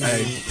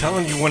 Hey,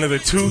 Telling you one of the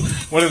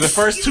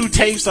first 2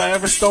 tapes I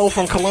ever stole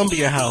from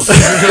Columbia House.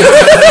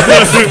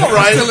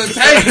 right?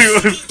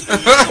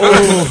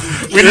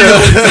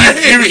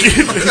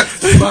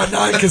 About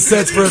 9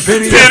 cassettes for a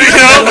penny.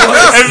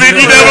 And then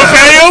you never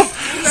pay him.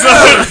 So,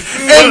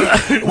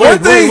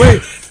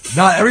 Wait.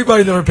 Not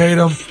everybody never paid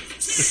him.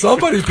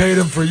 Somebody paid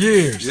him for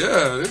years.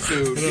 Yeah, this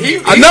dude.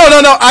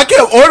 No. I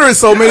kept ordering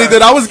so many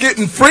that I was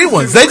getting free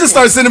ones. They just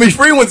started sending me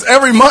free ones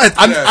every month.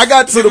 I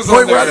got to the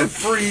point where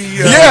free.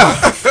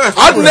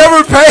 I've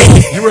never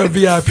paid. You were a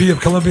VIP of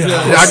Columbia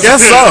House. I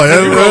guess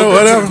so.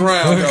 Whatever.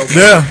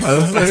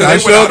 I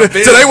showed it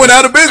till they went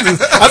out of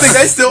business. I think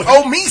they still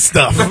owe me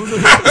stuff.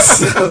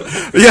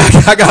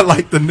 I got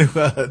like the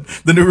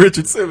new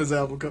Richard Simmons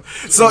album.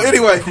 So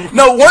anyway,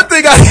 no, one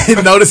thing I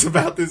didn't notice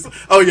about this.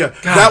 Oh yeah,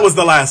 that was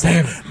the last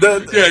one.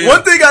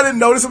 One thing I didn't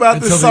notice about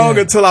this song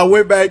until I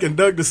went back and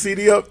dug the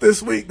CD up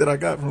this week that I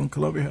got from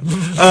Columbia.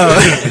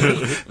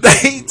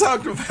 They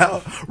talked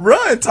about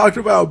Run talked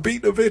about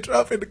beating a bitch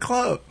up in the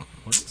club.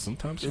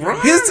 Sometimes. He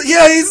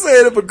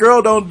said if a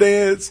girl don't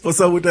dance or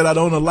something with that, I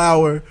don't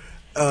allow her.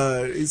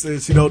 He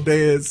said she don't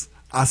dance,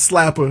 I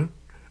slap her.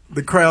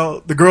 The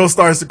girl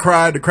starts to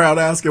cry. The crowd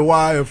asking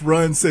why. If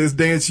Run says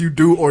dance, you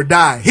do or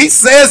die. He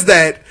says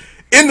that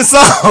in the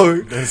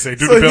song. So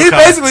he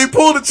basically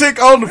pulled a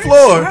chick on the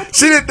floor.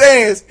 She didn't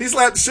dance. He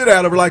slapped the shit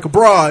out of her like a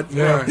broad.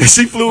 Yeah. And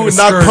she flew and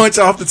knocked Punch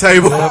off the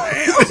table.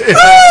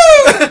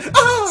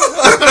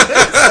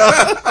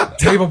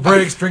 Table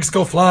breaks, drinks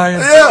go flying.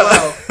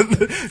 Yeah.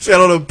 She had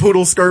on a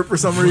poodle skirt for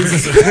some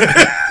reason.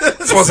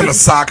 This wasn't a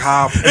sock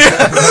hop.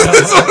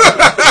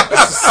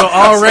 So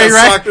all Ray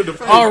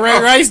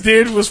Rice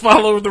did was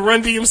follow the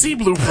Run DMC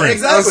blueprint.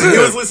 Exactly. He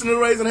was listening to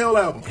the Raising Hell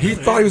album. He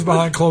thought he was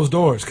behind closed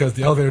doors because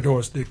the elevator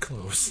doors did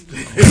close.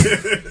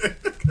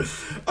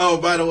 Oh,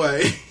 by the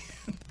way.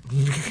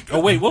 Oh,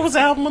 wait, what was the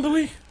album of the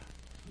week?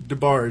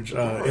 DeBarge,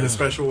 in a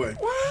special way.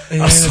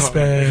 In a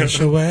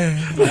special way.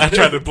 I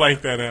tried to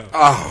blank that out.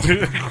 Oh.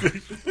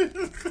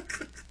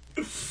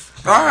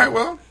 All right,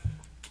 well,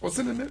 what's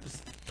in the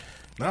news?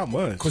 Not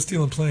much. Quit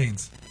stealing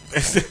planes.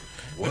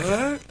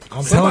 What?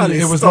 I'm telling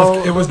you,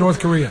 it was North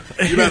Korea.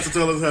 You about to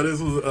tell us how this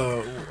was?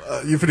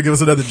 You finna give us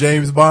another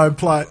James Bond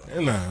plot?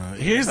 Nah.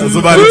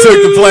 Somebody took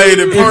the plane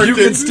and parked it. If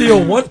you can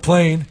steal one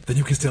plane, then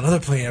you can steal another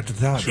plane after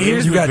the time.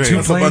 You got two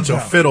That's planes. a bunch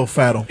of fiddle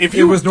faddle.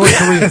 It was North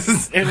Korea.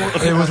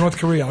 It was North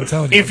Korea. I'm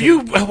telling you.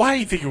 Why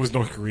do you think it was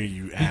North Korea?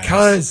 You ass?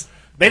 Because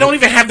they don't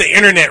even have the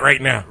internet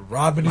right now.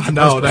 Rodman.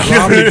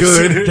 Rodman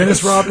good.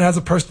 Dennis Rodman has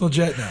a personal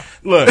jet now.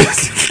 Look,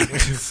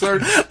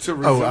 search to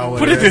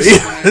put it this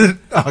way.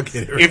 I'll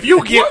get it. If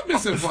you get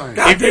missing plane,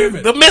 God damn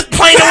it. the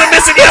plane that went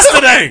missing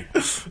yesterday,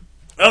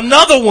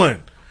 another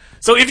one.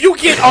 So if you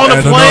get on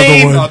a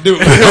plane,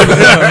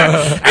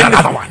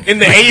 in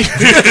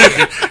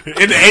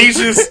the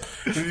Asians,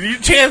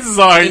 chances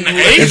are in the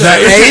Asians.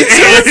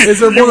 Is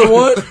there more than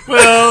one?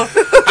 Well,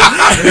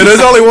 there's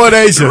only one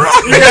Asian.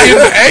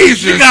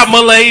 You got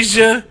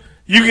Malaysia.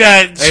 You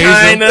got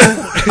China.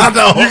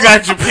 You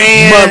got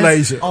Japan.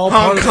 Malaysia.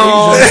 Hong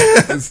Kong.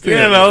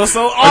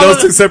 So are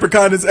those two separate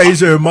continents,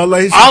 Asia and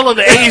Malaysia? All of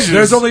the Asians.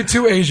 There's only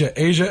two Asia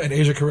and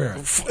Asia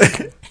Carrera.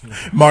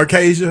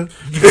 Marcasia.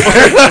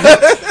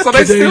 So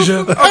they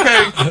still,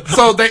 okay.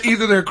 So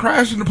they're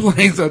crashing the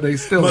planes or they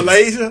still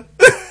Malaysia.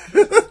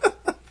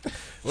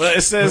 Well,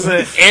 it says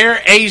an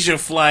Air Asia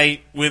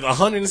flight with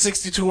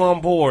 162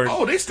 on board.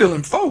 Oh, they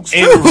stealing folks.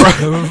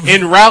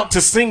 En route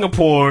to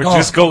Singapore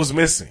just goes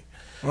missing.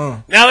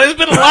 Now, there's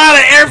been a lot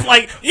of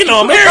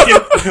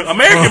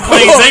American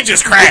planes, they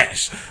just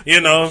crash,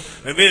 and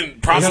then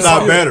probably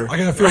not better. I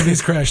got a feeling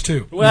these crash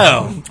too.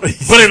 Well,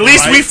 but at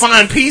least we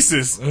find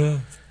pieces.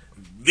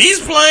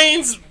 These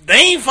planes, they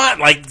ain't find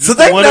So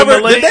did they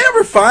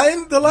ever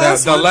find the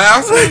last one? The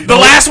last one? The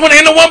last one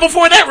and the one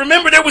before that.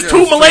 Remember, there was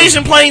two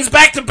Malaysian planes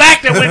back to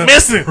back that went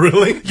missing.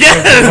 Really?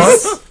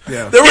 Yes.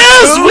 Yeah.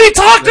 We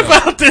talked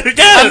about this.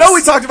 Yes. I know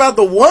we talked about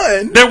the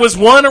one. There was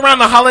one around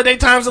the holiday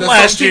times of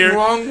last year.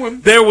 Wrong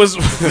one? There was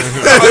something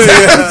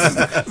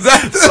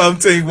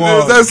wrong.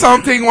 Is that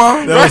something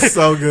wrong? That was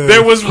so good.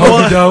 There was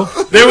one.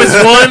 There was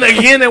one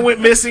again that went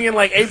missing in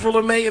like April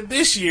or May of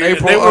this year.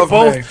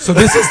 May. So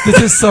this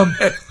is some.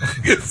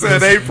 It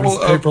said April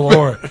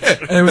or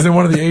and it was in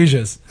one of the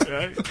Asias.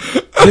 Right.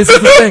 This is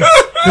the thing.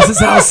 This is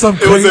how some.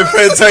 It was in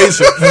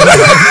Fantasia.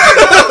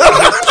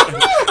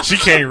 She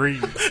can't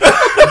read.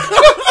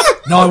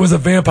 No, it was a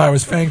vampire. It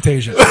was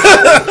Fangtasia.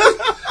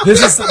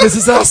 This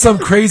is how some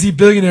crazy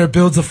billionaire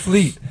builds a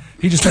fleet.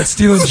 He just starts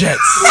stealing jets.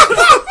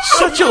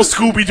 Shut your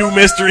Scooby-Doo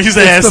mysteries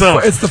ass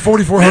up. It's the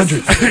 4400.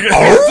 It's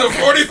the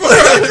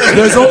 4400.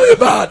 There's only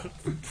about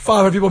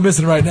 500 people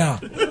missing right now.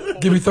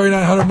 Give me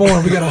 3,900 more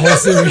and we got a whole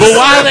series. But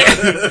why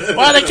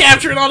are they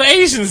capturing all the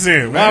Asians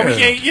then? Why we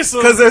can't get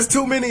some? Because there's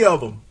too many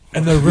of them.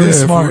 And they're really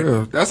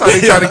smart. That's how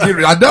they try to get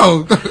it. I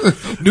know.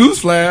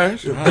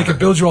 Newsflash. They can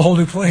build you a whole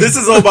new plane. This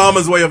is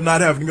Obama's way of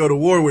not having to go to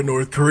war with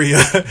North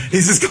Korea.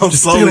 He's just going to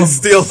slowly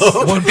steal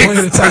them. One plane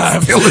at a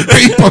time. Stealing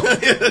people.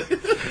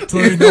 So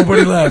there ain't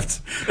nobody left.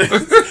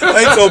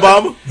 Thanks,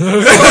 Obama.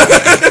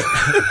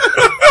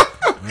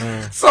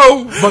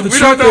 So, but we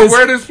don't know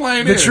where this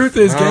plane is. The truth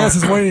is, gas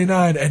is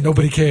 $1.89 and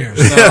nobody cares.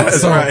 Yeah,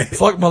 that's right.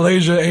 Fuck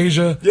Malaysia,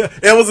 Asia. Yeah,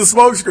 it was a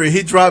smoke screen.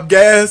 He dropped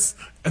gas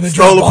and then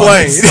stole a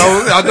plane.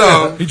 I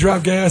know. He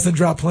dropped gas and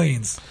dropped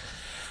planes.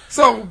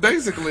 So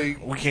basically,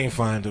 We can't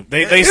find them.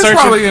 They it's searching.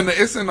 probably in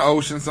the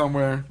ocean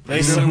somewhere.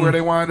 They They where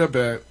they wind up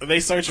at. They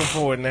searching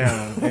for it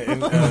now.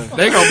 And,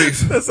 They gonna be.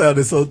 That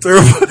sounded so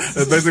terrible.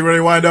 That's basically where they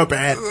wind up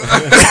at.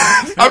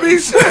 I mean,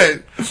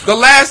 shit. The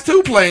last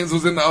 2 planes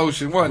was in the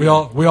ocean, wasn't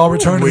it? We all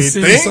returned to We the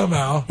sea think?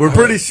 somehow. We're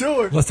pretty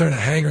sure. Unless they're in a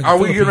hangar. In the Are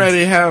we getting Philippines.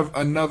 ready to have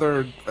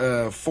another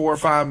 4 or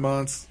 5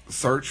 months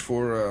search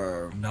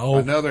for No.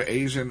 another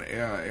Asian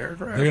aircraft?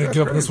 They're gonna That's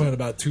give up on this crazy. one in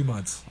about 2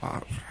 months.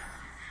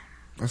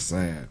 That's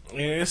sad. yeah,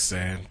 it's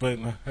sad, but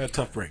a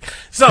tough break.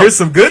 So Here's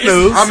some good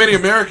news. How many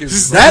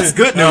Americans? That's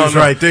good news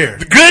right there.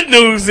 The good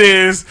news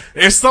is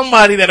there's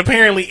somebody that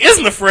apparently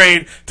isn't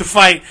afraid to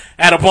fight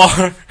at a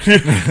bar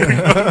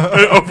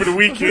over the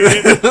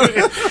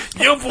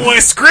weekend. Your boy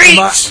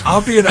Screech,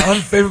 I'm being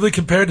unfavorably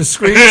compared to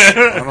Screech. I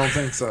don't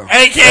think so.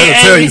 That'll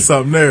tell you aka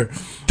something there.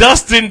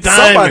 Dustin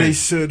Somebody Diamond.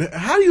 should.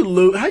 How do you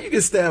lose? How you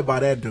get stabbed by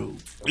that dude?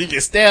 He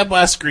gets stabbed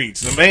by Screech.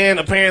 The man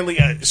apparently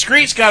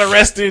Screech got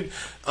arrested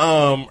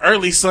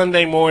early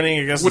Sunday morning.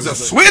 I guess With it a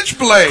was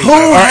switchblade. Who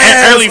or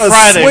has early a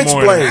Friday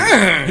switchblade?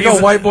 morning. You know,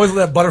 white boys with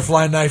that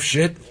butterfly knife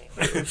shit.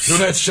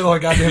 Doing that shit all the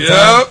goddamn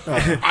time.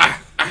 Yep.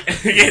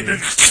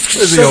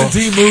 Is he a,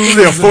 17 moves. is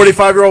he a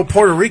 45-year-old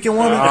Puerto Rican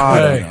woman? I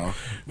Hey. don't know.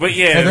 But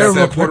yeah, And they're that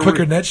real Puerto quicker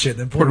Rican- than that shit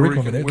than Puerto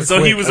Rican women. They're so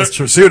quick. he was That's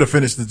true. She would have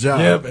finished the job.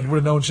 Yep, and would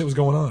have known shit was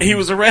going on. he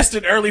was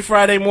arrested early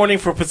Friday morning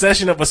for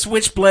possession of a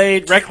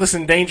switchblade, reckless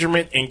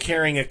endangerment, and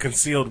carrying a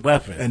concealed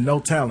weapon. And no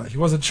talent. He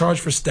wasn't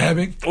charged for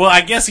stabbing. Well, I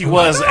guess he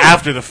was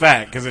after the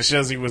fact because it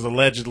shows he was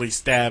allegedly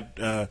stabbed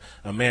a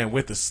man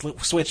with a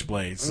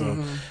switchblade.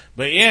 So,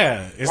 but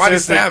yeah, it Why'd he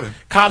says that stab him?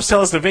 Cops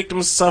tell us the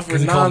victims suffered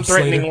 'Cause he called him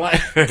non-threatening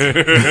life.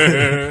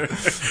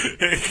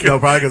 No,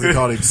 probably because they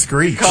called him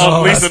Screech. Called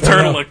Oh, Lisa that's fair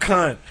Turtle a enough.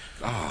 cunt.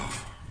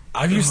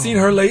 Have you seen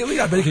her lately?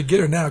 I bet he could get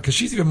her now because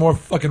she's even more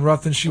fucking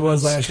rough than she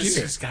was last year.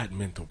 She's got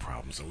mental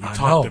problems. So we I talked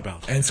know.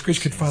 about that. And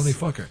Screech could finally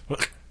fuck her.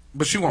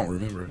 But she won't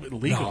remember it.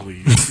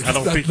 Legally, I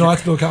don't think. No,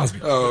 that's Bill Cosby.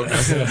 Oh, okay.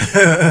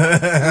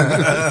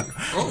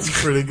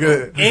 It's pretty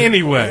good.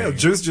 Anyway, Yeah,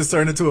 Juice just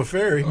turned into a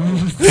fairy.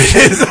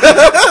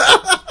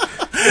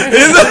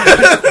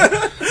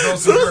 No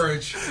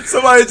courage.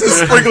 Somebody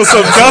just sprinkled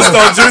some dust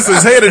on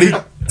Juice's head and he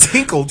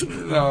tinkled.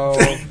 No.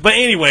 but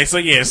anyway, so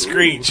yeah,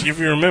 Screech. If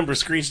you remember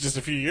Screech just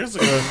a few years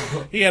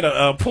ago, he had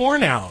a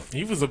porn out.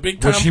 He was a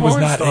big time Which he porn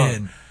was not star.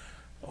 in.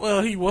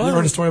 Well, he was. You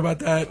heard a story about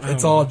that?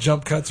 It's all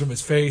jump cuts from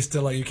his face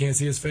to like you can't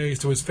see his face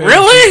to his face. You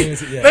Really? can't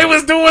see- yeah. They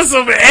was doing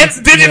some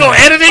digital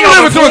editing They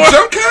on were the doing porn?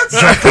 jump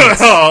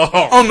cuts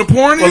Oh. on the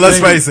porn. Well, let's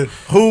face it.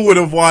 Who would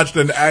have watched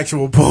an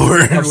actual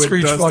porn with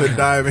Screech Dustin fucking.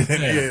 Diamond?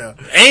 Yeah. Yeah.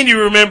 And you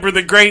remember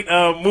the great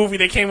movie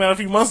that came out a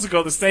few months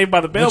ago, the Saved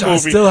by the Bell Which I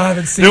movie. still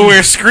haven't seen.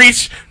 Where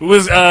Screech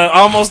was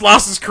almost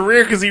lost his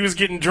career because he was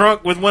getting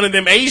drunk with one of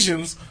them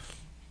Asians.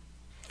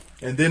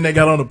 And then they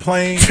got on a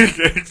plane.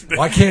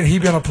 Why can't he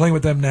be on a plane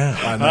with them now?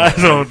 I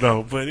don't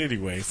know, but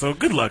anyway. So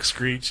good luck,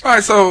 Screech. All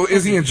right, so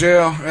is he in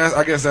jail?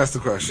 I guess that's the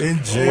question.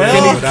 In jail.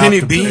 Well, without Can he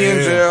the be in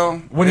bail.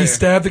 jail? When he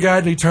stabbed the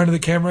guy, did he turn to the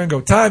camera and go,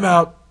 "Time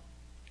out"?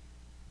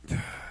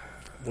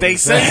 They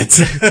say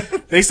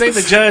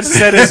the judge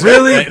said it.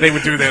 Really? They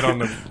would do that on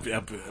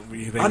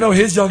the. I know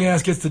his young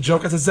ass gets the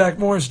joke. That's a Zach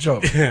Morris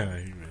joke. Yeah,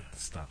 he would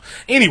stop.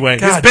 Anyway,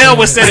 his God bail damn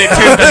was it. set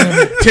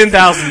at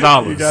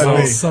 $10,000. got Oh,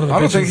 me. son of a I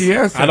don't bitches. think he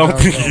has. I don't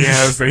think he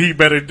has. So he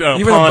better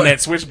pawn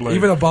that switchblade.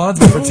 Even a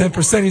bondsman for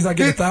 10%, he's not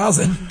getting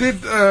 1,000.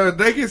 Did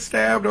they get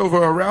stabbed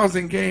over a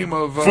rousing game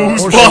of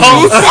Foosball.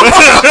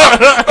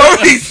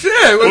 Holy shit!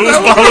 Was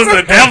that Foosball is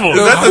the devil. Is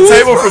that the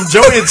table from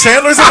Joey and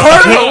Chandler's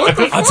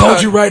apartment? I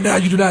told you right now,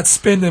 you do not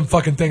spin them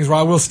fucking things, or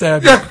I will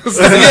stab you.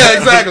 yeah,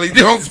 exactly. You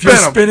don't If you're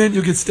spin them. spinning,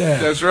 you get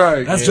stabbed. That's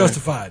right. That's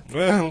justified.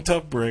 Well,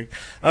 tough break.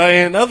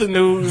 In other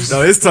news,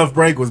 No, his tough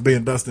break was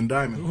being Dustin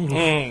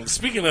Diamond.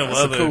 speaking of That's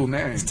other a cool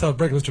name. It's tough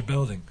break, Mr.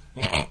 Building.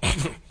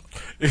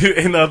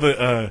 in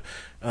other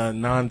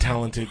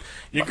non-talented,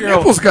 your girl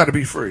Nipples got to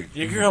be free.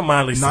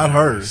 Miley Not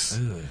Cyrus.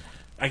 hers.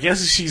 I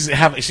guess she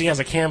has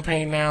a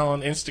campaign now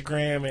on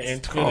Instagram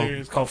and Twitter.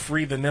 It's called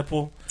Free the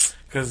Nipple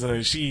because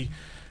she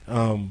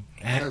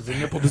Has the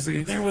nipple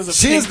disease. there was a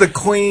She is the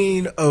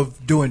queen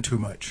of doing too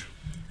much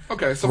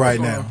Okay, so right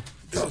what's going now. on?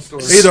 Tell the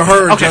story. Either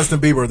her or Okay. Justin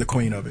Bieber are the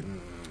queen of it.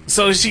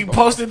 so she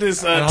posted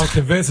this. And I'm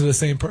convinced they're the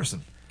same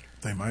person.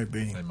 They might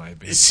be. They might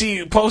be.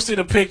 She posted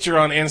a picture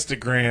on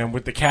Instagram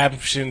with the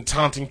caption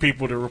taunting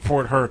people to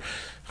report her.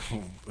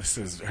 This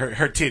is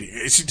her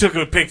titty. She took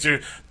a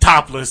picture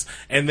topless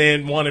and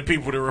then wanted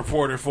people to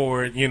report her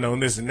for it,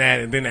 and this and that.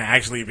 And then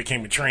it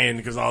became a trend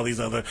because all these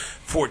other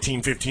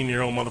 14,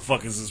 15-year-old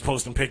motherfuckers is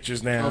posting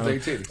pictures now. Oh, they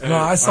titties. No,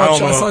 I don't saw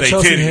know if they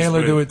Chelsea titties,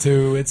 Handler but- do it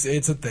too. It's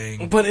a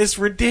thing. But it's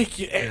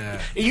ridiculous.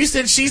 Yeah. And you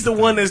said she's the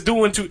one that's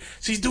doing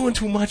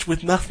too much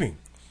with nothing.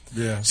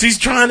 Yeah. She's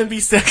trying to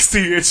be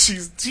sexy and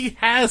she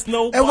has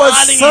no And body. what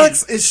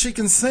sucks is she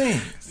can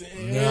sing.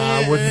 Nah,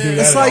 I wouldn't do that.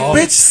 It's at like, all.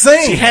 bitch,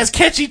 sing. She has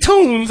catchy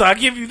tunes, I'll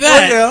give you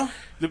that. Oh, yeah.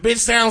 The bitch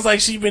sounds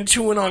like she's been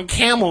chewing on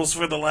camels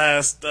for the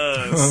last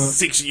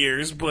 6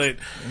 years, but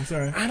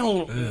sorry. I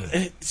don't.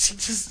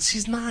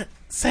 She's not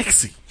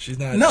sexy. She's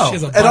not. No, she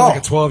has a at body all. like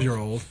a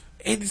 12-year-old.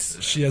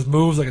 She has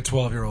moves like a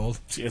 12-year-old.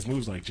 She has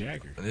moves like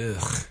Jagger.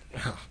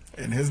 Ugh.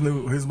 And his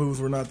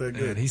moves were not that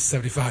good. And he's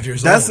 75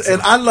 years That's old. so-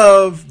 and I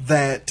love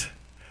that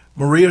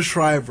Maria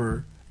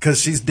Shriver,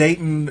 because she's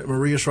dating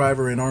Maria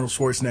Shriver and Arnold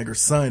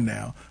Schwarzenegger's son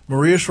now.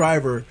 Maria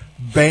Shriver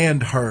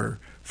banned her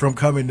from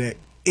coming to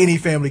any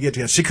family get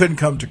together. She couldn't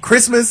come to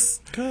Christmas.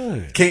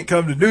 Good. Can't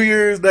come to New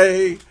Year's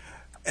Day,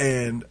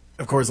 and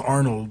of course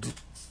Arnold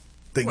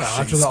thinks Well,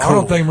 after she's the cool.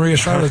 Arnold thing, Maria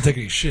Shriver doesn't take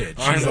any shit.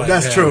 She's like,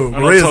 That's yeah, true.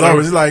 Arnold Maria's told her-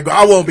 always like,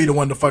 I won't be the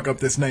one to fuck up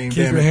this name.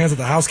 Keep Damn your it. hands at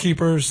the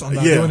housekeepers. I'm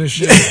not doing this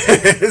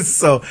shit.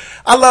 So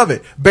I love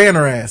it. Ban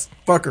her ass.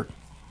 Fuck her.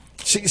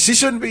 She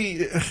shouldn't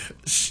be.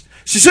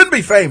 She shouldn't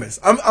be famous.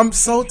 I'm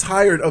so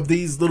tired of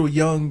these little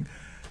young,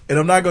 and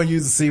I'm not going to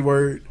use the C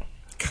word.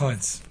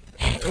 Cunts.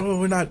 Oh,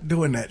 we're not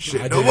doing that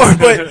shit I no did.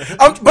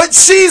 more. But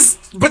she's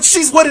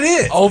what it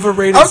is.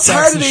 Overrated, I'm tired of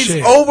sexy these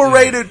shit.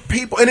 overrated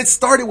people, and it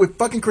started with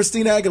fucking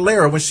Christina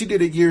Aguilera when she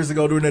did it years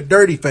ago during the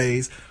dirty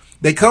phase.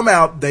 They come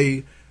out,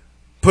 they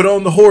put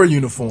on the whore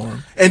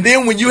uniform, and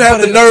then when you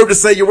have the nerve to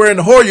say you're wearing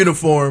the whore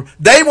uniform,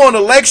 they want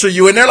to lecture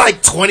you, and they're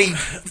like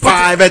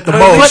 25 at the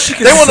most. she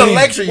They can want to sing.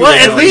 lecture you. Well,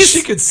 They're at like, least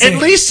she could sing. At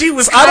least she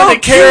was. I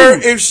don't kinda care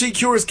cute. if she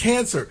cures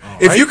cancer.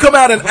 If you come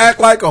out and act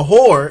like a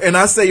whore, and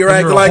I say you're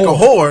Then acting you're a like a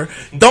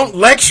whore, don't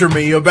lecture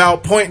me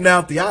about pointing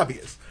out the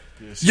obvious.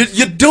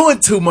 You're doing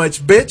too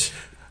much, bitch.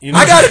 You know-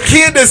 I got a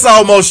kid that's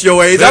almost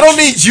your age. I don't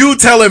need you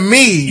telling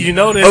me You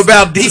know this-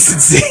 about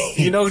decency.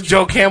 You know,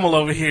 Joe Camel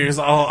over here is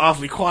all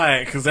awfully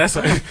quiet because that's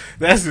his.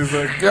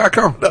 Yeah,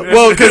 come.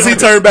 Well, because he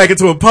turned back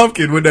into a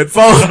pumpkin with that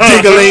phone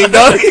ding-a-ling,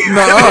 don't he?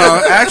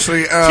 No,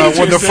 actually,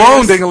 when the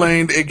phone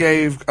ding-a-linged, it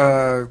gave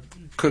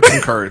Cook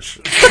some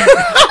courage.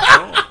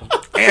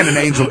 And an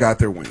angel got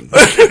their wings.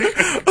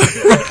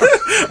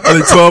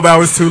 Only 12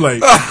 hours too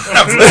late. No,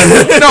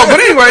 but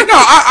anyway, no,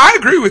 I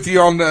agree with you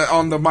on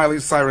the Miley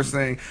Cyrus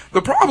thing.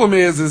 The problem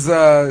is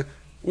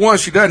one,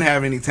 she doesn't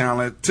have any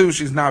talent. Two,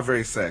 she's not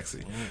very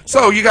sexy.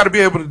 So you got to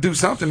be able to do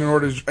something in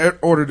order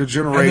to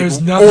generate And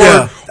there's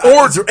nothing-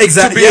 or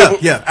Exactly. to be able,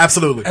 Yeah,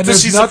 absolutely. And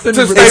there's she's- nothing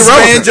to stay really-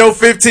 relevant. Expand your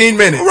 15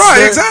 minutes.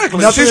 Right,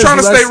 exactly. nothing She's trying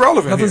to is stay less-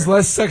 relevant Nothing's here.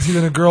 less sexy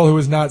than a girl who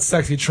is not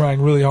sexy trying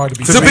really hard to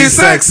be To sexy. be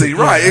sexy,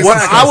 right? Well,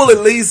 Exactly. I will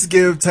at least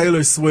give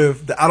Taylor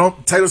Swift.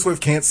 Taylor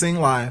Swift can't sing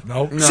live.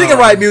 Nope. She can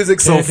write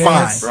music, so Can't fine.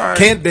 dance. Right.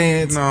 Can't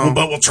dance, No.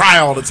 but we'll try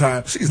all the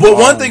time. She's But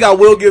one long. thing I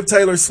will give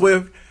Taylor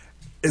Swift,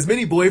 as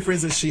many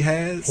boyfriends as she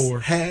has Whore.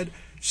 had,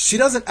 she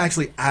doesn't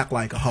actually act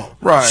like a hoe.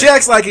 Right. She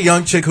acts like a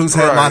young chick who's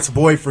had Right. lots of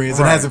boyfriends and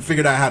Right. hasn't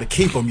figured out how to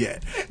keep them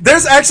yet.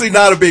 There's actually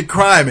not a big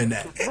crime in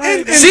that.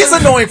 And- She's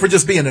annoying for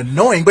just being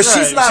annoying, but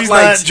she's not She's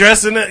like not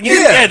dressing.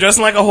 Yeah.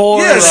 Dressing like a whore.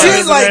 yeah, or she's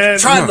this like and that.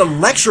 trying to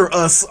lecture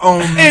us on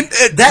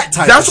that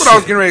type. That's of what I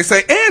was shit. getting ready to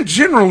say. And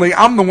generally,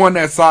 I'm the one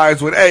that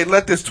sides with, hey,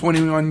 let this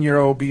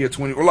 21-year-old be a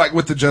 20, or like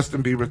with the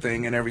Justin Bieber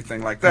thing and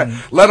everything like that.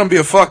 Let him be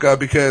a fuck up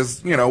because,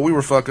 we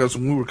were fuck ups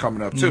when we were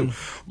coming up too.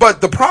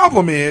 But the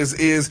problem is,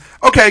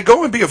 okay,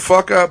 go and be a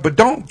fuck up, but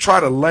don't try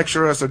to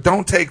lecture us or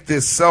don't take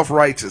this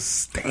self-righteous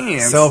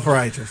stance.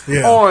 Self-righteous,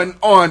 yeah.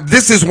 On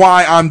this is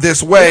why I'm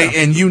this way,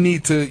 and you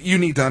need to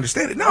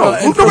understand it. No,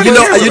 And nobody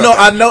cares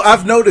about that.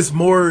 I've noticed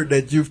more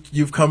that you've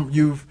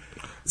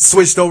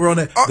switched over on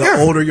it. The yeah.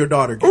 older your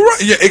daughter gets.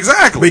 Right, yeah,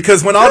 exactly.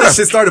 Because when all Yeah. this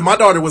shit started, my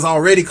daughter was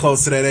already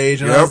close to that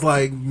age, and I Yep. was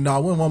like, "No, I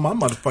wouldn't want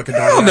my motherfucking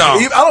Hell daughter. no.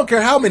 I don't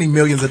care how many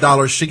millions of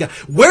dollars she got.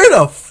 Where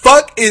the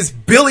fuck is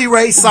Billy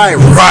Ray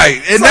Cyrus?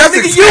 Right, And and that's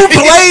that's you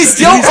blazed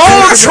your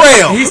own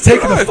trail. He's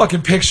taking the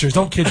fucking pictures.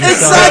 Don't kid yourself.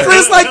 Exactly.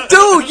 It's like,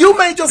 dude, you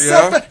made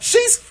yourself. Yeah.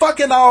 She's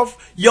fucking off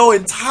your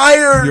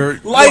entire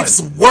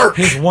life's work.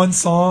 His one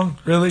song,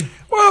 really?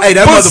 Well, Hey,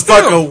 that but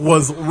motherfucker still.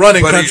 was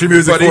running But he- country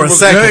music but he for a was-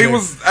 second. Yeah, he there.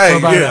 was. Hey,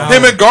 about an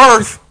him hour. and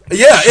Garth.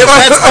 Yeah, if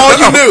that's all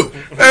you knew.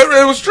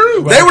 It was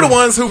true. They were the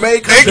ones who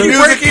made country They keep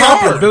music breaking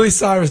popular. hard. Billy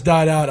Cyrus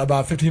died out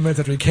about 15 minutes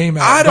after he came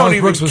out. I don't Garth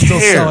even Brooks was still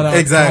care. selling out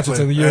Exactly.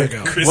 concerts a year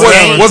ago.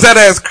 Was that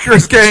as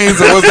Chris Gaines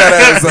or was that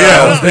as?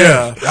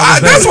 Yeah.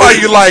 That's why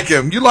you like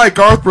him. You like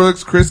Garth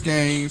Brooks, Chris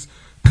Gaines,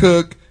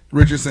 Cook,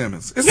 Richard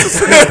Simmons. It's the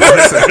same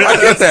person. I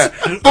get that.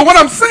 But what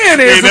I'm saying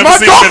is, Ain't if never my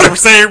seen daughter, the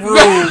same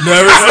room.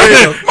 Never seen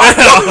him.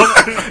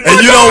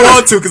 And you don't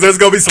want to because there's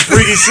going to be some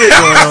freaky shit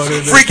going on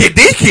in there. freaky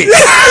deaky,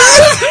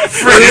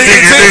 There's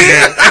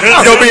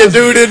going to be a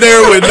dude in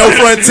there with no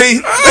front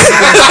teeth.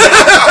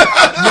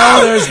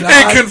 No, there's not.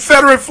 and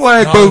Confederate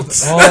flag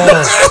boots. Oh.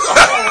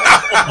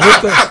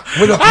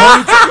 With a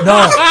ponytail.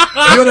 No,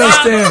 you don't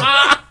understand.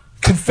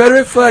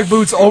 Confederate flag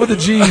boots over the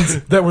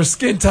jeans that were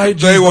skin tight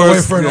jeans. They all the were-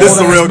 way for an This is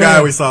the old-ass real guy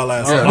man. we saw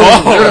last time.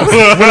 With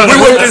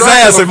We whipped his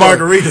ass at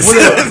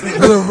Margaritas.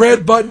 with a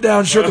red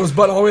button-down shirt that was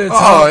buttoned all the way to the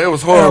top. Oh, it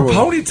was horrible. And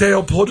a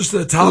ponytail pulled just to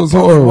the top. It was of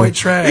horrible. white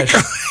trash.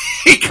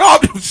 He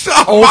called him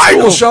Shawn Old school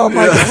Michaels, Shawn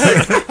Michaels.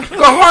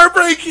 the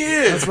Heartbreak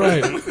Kid. That's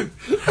right.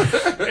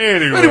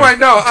 Anyway,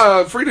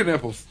 no, free the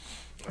nipples.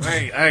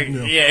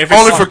 Yeah, if it's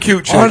Only for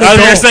cute chicks. I was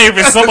gonna say if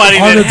it's somebody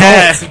On that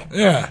has. adult.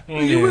 Yeah.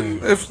 You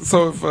wouldn't, if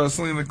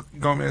Selena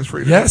Gomez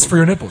free the Yes, nipples. for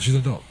your nipples. She's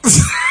an adult.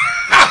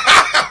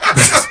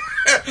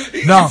 He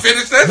No, You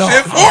finished that no.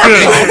 shit for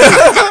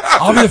me.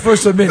 I'll be the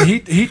first to admit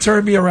he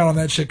turned me around on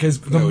that shit because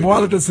the more I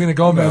looked at Selena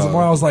Gomez, the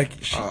more I was like,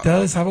 she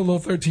does have a little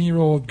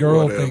 13-year-old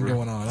girl thing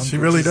going on. She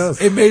really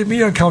does. It made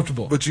me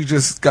uncomfortable. But you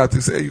just got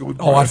to say you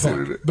would. I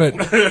fucked. But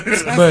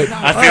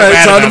I feel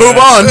Time to move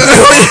on.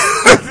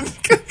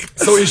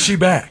 so is she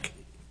back?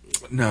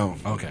 no.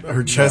 Okay.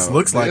 Her chest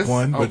looks like Yes?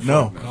 one, but Oh,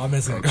 no. fuck No, I'm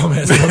missing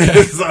Gomez.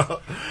 Okay.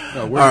 So,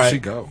 No, where all did right. she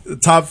go?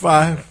 Top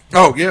 5.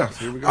 Oh yeah,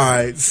 here we go. All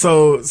right,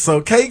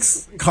 so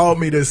Cakes called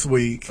me this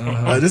week,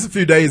 just a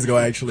few days ago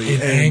actually.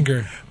 In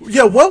anger.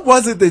 Yeah, what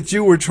was it that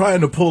you were trying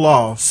to pull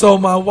off? So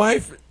my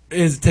wife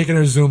is taking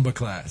her Zumba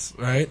class,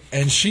 right?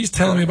 And she's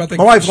telling me about the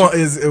My wife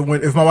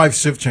if my wife's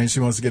shift change,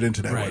 she wants to get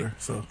into that right. with her.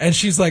 So And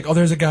she's like, "Oh,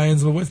 there's a guy in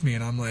Zumba with me,"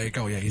 and I'm like,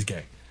 "Oh yeah, he's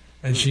gay."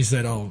 And she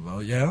said, "Oh,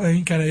 well, yeah,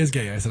 he kind of is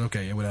gay." I said,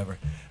 "Okay, yeah, whatever."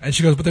 And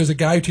she goes, "But there's a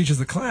guy who teaches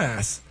the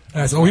class."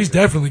 And I said, "Oh, he's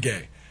definitely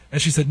gay." And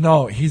she said,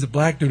 "No, he's a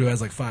black dude who has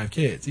like 5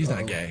 kids. He's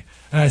not gay."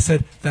 And I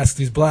said, "That's 'cause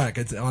he's black.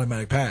 It's an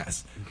automatic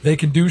pass. They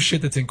can do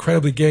shit that's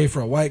incredibly gay for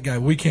a white guy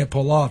we can't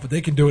pull off, but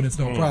they can do it and it's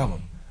no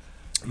problem."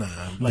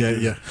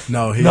 yeah.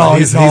 No,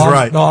 he's I'm-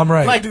 right. No, I'm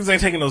right. Black dudes ain't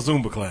taking those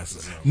Zumba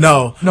classes.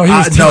 No, No, he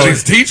was teaching.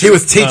 He's teaching? He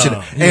was teaching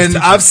it, He was and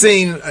teaching. I've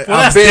seen.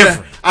 that's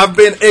different. I've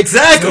been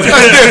exactly.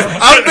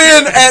 I've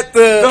been at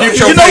the. Keep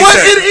You your know what?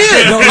 paycheck. It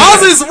is. No,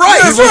 Oz is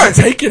right. He He's wasn't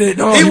right. taking it.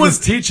 No, He he was was-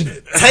 teaching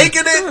it.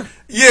 Taking it.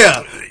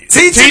 Yeah,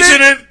 teaching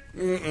it.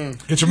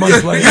 Get your money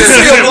playing. You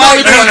see a black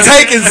dude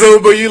taking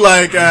Zumba, you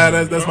like,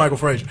 that's Michael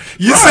Frazier.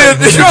 You see a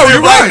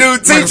you're black right.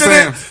 dude Michael teaching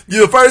it, Sams.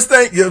 you the first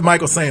thing,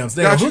 Michael Sams.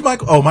 Damn, Gotcha. who's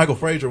Michael? Oh, Michael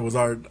Frazier was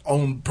our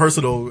own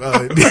personal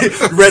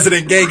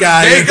resident gay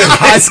guy in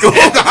high school.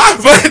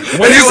 But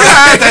When you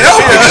had to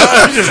help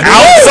him.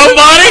 Out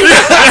somebody?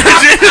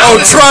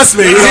 oh, trust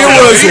me, he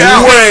was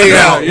way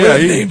out. Yeah,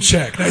 Name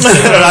check. Nice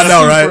I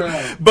know,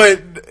 right?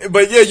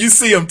 But yeah, you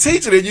see him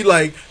teaching it, you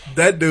like,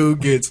 that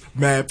dude gets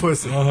mad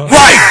pussy.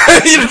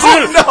 Right. You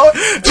don't know.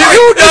 Do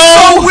you It's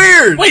know? so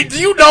weird. Wait, do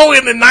you know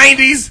in the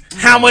 90s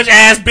how much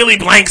ass Billy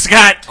Blanks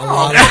got?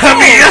 I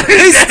mean,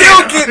 He's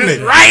still getting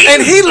it. Right?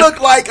 And he looked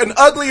like an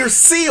uglier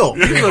seal.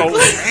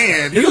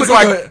 Man, He looks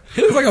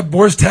like a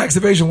Boris tax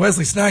evasion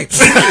Wesley Snipes.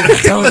 I'm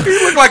telling you.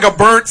 he looked like a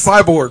burnt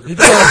cyborg. He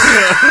does.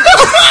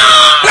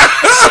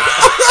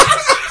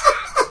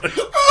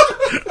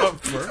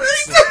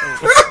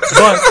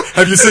 But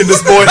Have you seen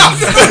this boy?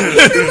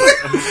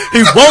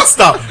 He won't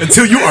stop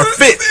until you are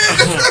fit.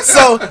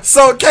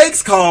 So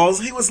Cakes calls.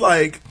 He was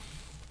like,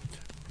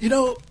 I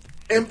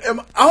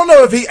don't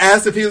know if he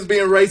asked if he was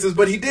being racist,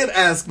 but he did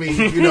ask me,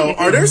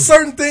 are there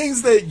certain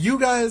things that you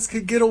guys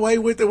could get away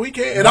with that we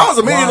can't? And I was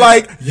immediately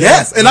like,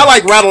 yes. And I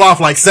like rattle off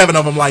like 7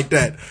 of them like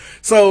that.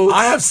 So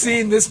I have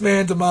seen this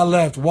man to my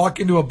left walk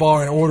into a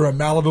bar and order a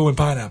Malibu and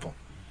pineapple.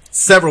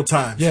 several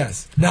times.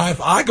 Yes. Now, if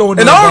I go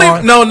into And a I bar,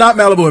 don't even, not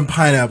Malibu and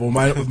pineapple,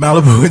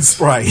 Malibu and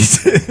Sprite.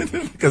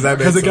 Because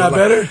it got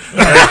better.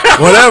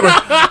 Whatever.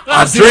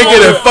 I drink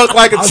it and fuck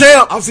like a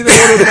champ. I've seen them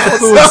order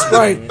Malibu and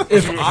Sprite.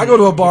 If I go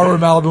to a bar with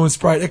Malibu and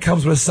Sprite, it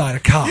comes with a side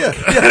of cock. Yeah.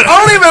 I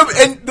don't even,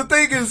 and the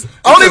thing is,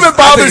 I don't even I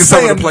bother think it's some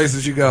saying. of the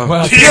places you go.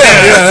 Well,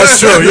 Yeah, that's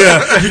true.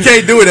 Yeah, you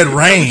can't do it at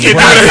rain. The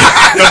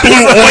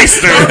blue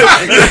oyster.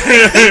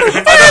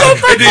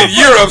 And then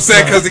you're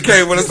upset because it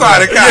came with a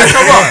side of cock.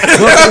 Come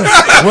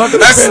on. welcome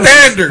to That's fantasy.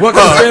 standard.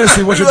 Welcome to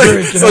fantasy. What you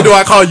drink? So do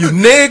I call you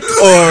Nick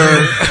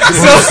or?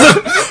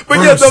 But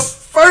yeah, the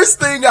first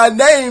thing I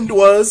named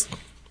was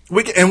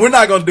and we're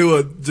not gonna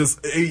do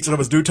just each of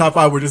us do top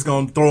 5. We're just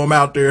gonna throw them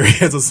out there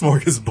as a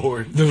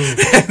smorgasbord.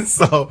 And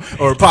so,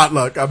 or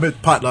potluck. I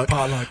meant potluck.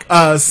 Potluck.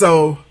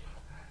 So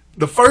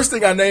the first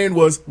thing I named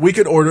was we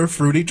could order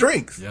fruity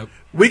drinks. Yep.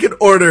 We could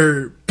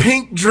order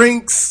pink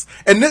drinks.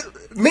 And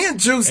me and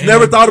Juice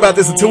never thought about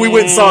this until we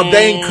went and saw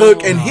Dane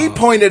Cook, and he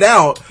pointed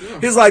out,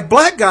 he's like,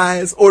 black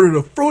guys order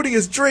the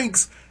fruitiest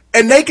drinks,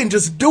 and they can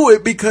just do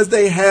it because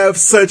they have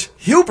such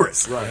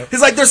hubris. Right.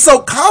 He's like, they're so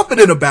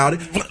confident about it.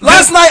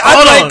 Last night,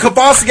 I drank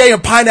Cavassier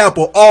and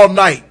pineapple all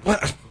night.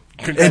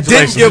 And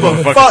didn't give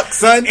a fuck,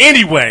 son.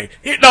 Anyway,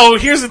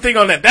 here's the thing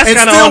on that. That's And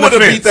kind of still on the would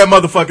have fence. beat that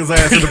motherfucker's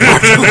ass in the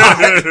parking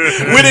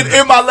lot with it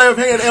in my left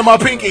hand and my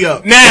pinky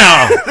up.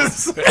 Now,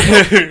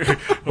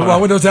 Well, my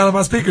windows down and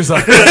my speakers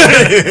up.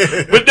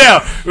 but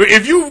now,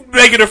 if you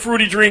make it a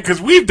fruity drink,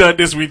 because we've done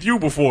this with you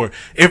before,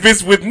 if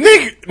it's with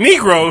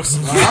Negroes,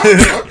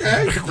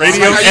 Okay.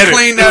 radio How you edit.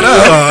 clean that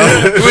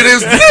up with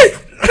his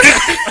dick.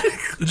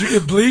 Did you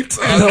get bleeped?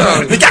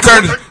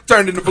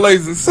 Turned into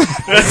blazes. The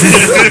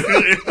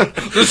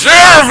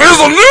sheriff is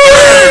a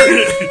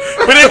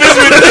nigga. But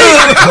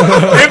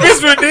if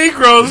it's with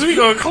Negroes, we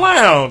gonna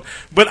clown.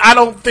 But I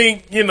don't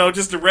think,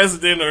 just a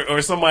resident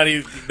or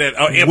somebody that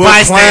We'll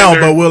bystander.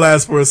 clown, but we'll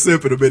ask for a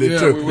sip in a minute,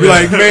 too. we We're will.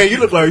 like, man, you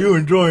look like you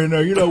enjoying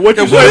that. What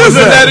you What is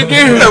that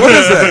again? Yeah, what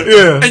is that?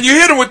 Yeah. And you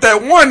hit him with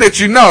that one that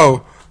you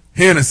know,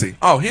 Hennessy.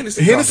 Oh,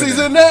 Hennessy. Hennessy's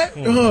in that?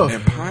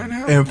 And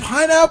pineapple. And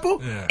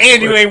pineapple?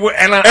 and you ain't.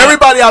 And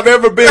Everybody I've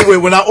ever been with,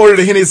 when I ordered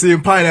a Hennessy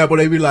and pineapple,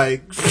 they be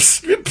like,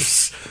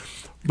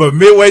 but But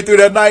midway through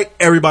that night,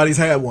 everybody's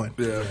had one.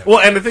 Yeah. Well,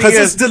 and the thing Because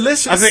is, it's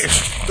delicious. I think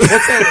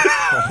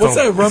What's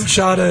that rum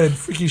chata and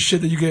freaky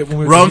shit that you get when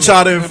we Rum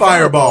chata and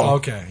Fireball.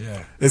 Okay,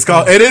 yeah. It's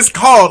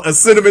called a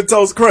Cinnamon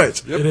Toast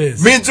Crunch. It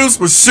is. Me and Juice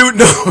was shooting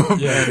them.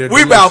 Yeah,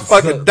 we about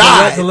fucking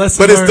died. The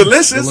lesson But it's learned,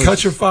 delicious.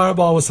 Cut your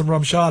Fireball with some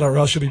rum chata or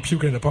else you'll be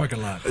puking in the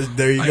parking lot.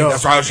 There you go.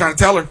 That's what I was trying to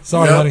tell her.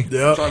 Sorry, Yep, honey.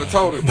 yep. Trying to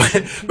tell her.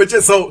 But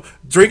just so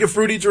drinking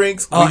fruity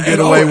drinks, we can get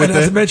away with and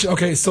as I it. mentioned,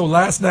 okay, so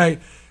last night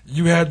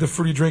you had the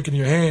fruity drink in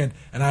your hand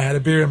and I had a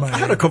beer in my I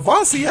hand. had a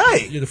Cavassier.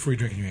 You had the fruity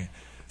drink in your hand.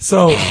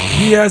 So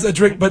he has a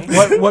drink, but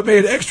what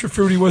made it extra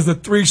fruity was the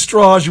 3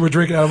 straws you were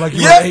drinking out of like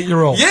you were an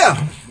 8-year-old.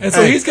 Yeah. And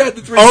so Hey, he's got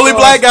the 3 only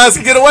straws. black guys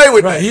can get away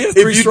with Right, it. he has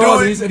If 3 you straws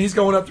do and it, he's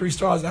going up 3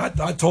 straws.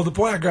 And I told the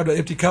point, I grabbed an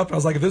empty cup and I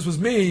was like, if this was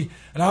me,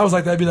 and I was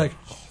like, that'd be like,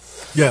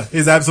 yeah,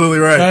 he's absolutely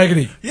right.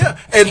 agony. Yeah,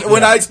 and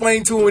when I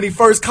explained to him when he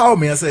first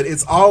called me, I said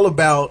it's all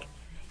about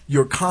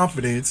your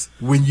confidence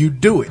when you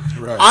do it.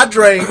 Right. I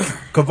drank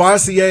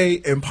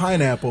Cavassier and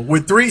pineapple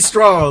with 3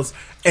 straws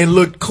and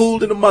looked cool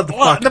to the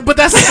motherfucker. Well, but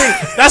that's the thing.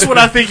 That's what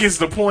I think is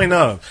the point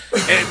of,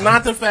 and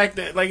not the fact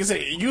that, like I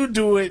said, you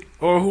do it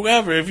or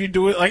whoever. If you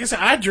do it, like I said,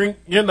 I drink,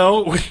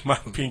 with my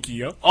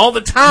pinky up all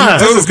the time.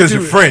 This is because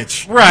you're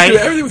French. Right. You do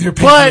everything with your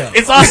pinky but up.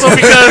 it's also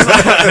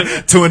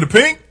because 2 in the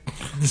pink?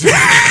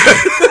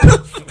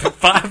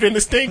 5 in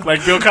the stink,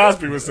 like Bill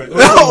Cosby was saying.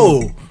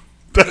 No.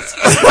 That's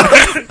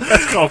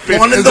called 50.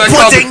 One in Is the that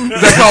called pudding. the,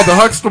 is that called the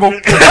Huxtable?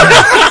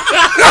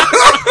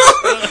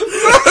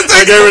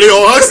 I gave her the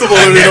old Huxtable,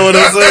 if you know what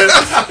I'm saying.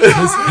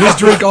 His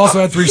drink also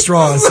had 3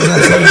 straws.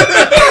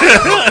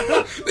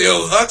 The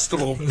old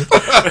Huxtable.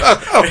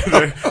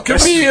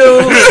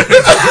 Camille.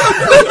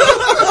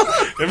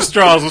 Them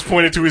straws was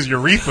pointed to his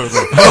urethra.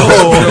 Though.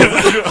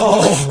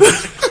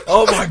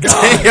 Oh my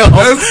God. Damn.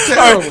 That's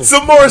terrible. All right,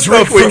 some more Drink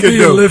stuff we for can me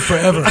to do. live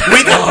forever.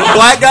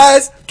 Black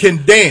guys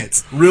can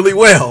dance really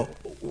well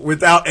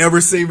without ever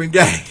seeming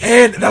gay.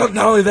 And not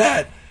only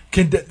that,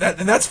 and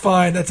that's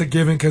fine. That's a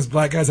given because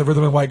black guys have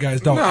rhythm and white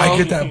guys don't. No. I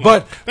get that.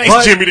 But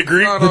Thanks, Jimmy the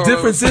Greek. the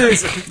difference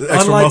is,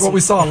 unlike muscle. what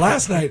we saw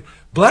last night,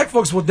 black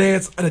folks will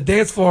dance on a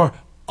dance floor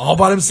all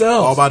by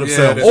themselves. All by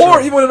themselves. that's Or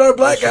true. even with another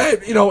black guy,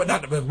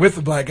 not with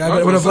the black guy,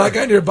 but with a black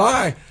guy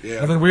nearby. Yeah.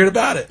 Nothing weird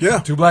about it. Yeah.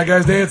 2 black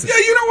guys dancing. Yeah,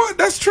 you know what?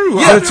 That's true.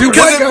 Yeah, two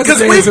black guys because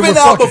dancing, we've been we're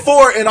out fucking.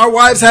 before and our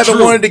wives haven't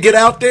True. wanted to get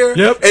out there.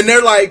 Yep. And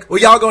they're like, well,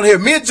 y'all gonna hear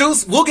me and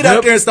Juice, we'll get out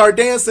Yep. there and start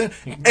dancing.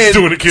 And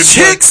Doing the kids'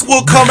 chicks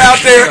will come out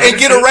there and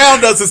get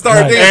around us and start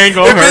Right. dancing. Ain't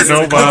gonna If hurt it's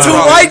nobody. The 2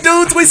 white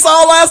dudes we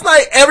saw last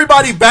night,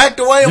 everybody backed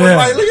away and was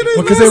like, look at this.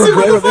 Because they let's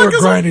were see what the fuck is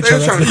grinding on- each other.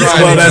 They were trying to That's-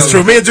 grind Well, each that's other.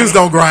 true. Me and Juice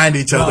don't grind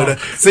each other.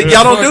 See,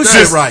 y'all don't do Fuck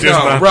shit that. right. Just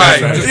No, not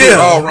right. that. Just do it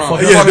all wrong.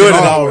 Yeah, doing it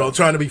Fucking all wrong,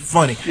 trying to be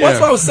funny. Well, that's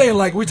what I was saying.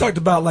 Like we talked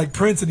about, like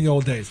Prince in the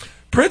old days.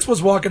 Prince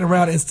was walking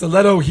around in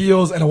stiletto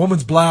heels and a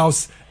woman's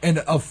blouse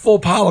and a full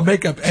pile of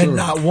makeup, and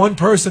not one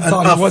person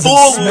thought A he wasn't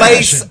full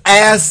lace smashing.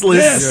 assless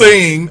Yes.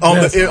 thing on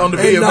Yes. the And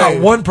VMA. not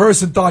one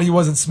person thought he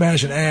wasn't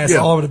smashing ass Yeah.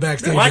 all over the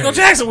backstage. Michael area.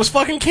 Jackson was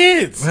fucking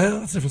kids. Well,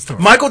 that's a different story.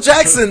 Michael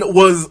Jackson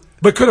was,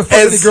 But could have fucked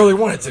As- any girl he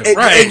wanted to. and,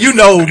 Right. and you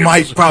know,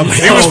 Mike probably.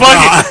 He was Oh,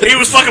 God. fucking. He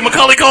was fucking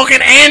Macaulay Culkin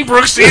and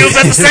Brooke Shields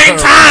at the same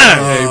time.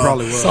 Yeah, he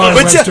probably was. Sorry,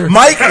 But Webster. yeah,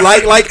 Mike,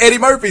 like Eddie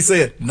Murphy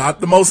said, not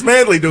the most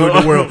manly dude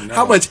in the world.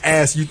 How much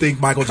ass you think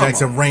Michael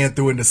Jackson ran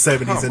through in the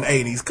 70s and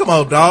 80s? Come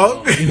on,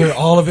 dog. Either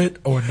all of it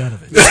or none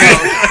of it. No,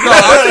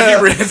 I think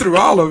he ran through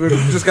all of it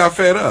and just got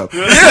fed up.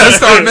 Yeah. He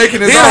started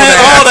making his He own had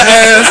all ass. the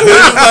ass. He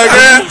was like,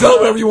 man. Tell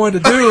whatever you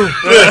wanted to do.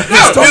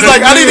 He's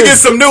like, I need to get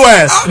some new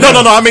ass. No,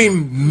 I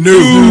mean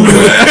new.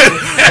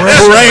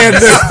 Brand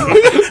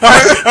new. All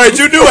right,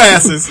 you new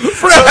asses.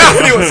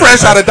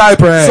 Fresh out of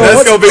diaper ass.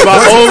 That's going to be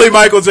my only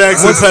Michael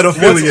Jackson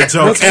pedophilia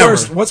joke What's ever.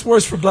 worse? What's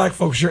worse for black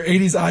folks? Your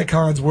 80s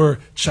icons were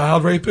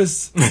child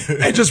rapists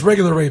and just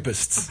regular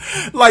rapists.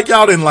 Like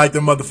y'all didn't like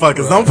them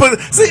motherfuckers. Don't put.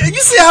 See, you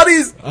see how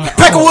these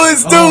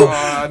Peckerwoods do?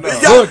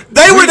 Y'all- Look,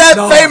 they were that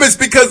no. famous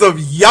because of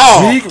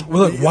y'all.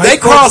 Look, white They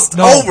folks- crossed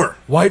no. over.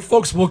 White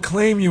folks will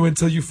claim you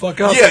until you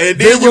fuck up. Yeah, and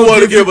then you we'll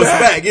want to give you us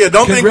back. Yeah,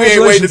 don't think we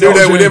ain't waiting to do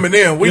Congratulations, that with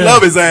OJ. Eminem. We Yeah.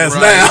 love his ass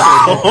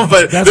now,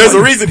 but That's there's why a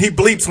you- reason he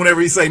bleeps whenever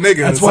he say nigga.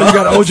 That's why you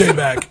got OJ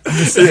back. I'm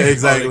just saying. Yeah,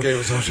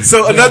 exactly.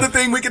 So another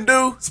thing we can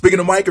do, speaking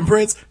of Mike and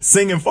Prince,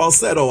 sing in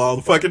falsetto all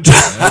the fucking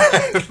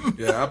time.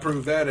 Yeah, I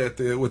proved that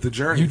with the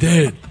Journey. You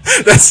did.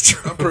 That's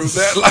true. I proved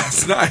that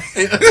last night.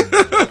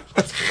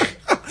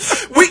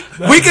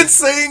 We can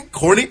sing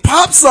corny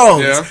pop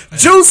songs. Yeah.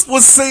 Juice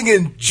was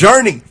singing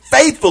Journey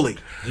faithfully,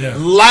 Yeah.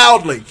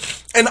 loudly.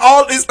 And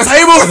all this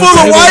table full of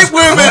table white was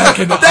women,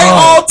 cracking they up.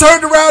 all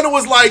turned around and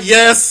was like,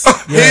 yes,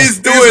 he's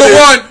doing He's the it.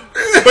 one.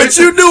 But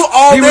you knew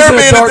all He was their in a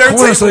men at dark their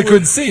corner so they table.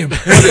 couldn't see him.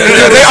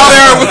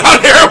 All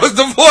there was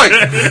the voice.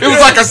 It was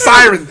like a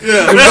siren.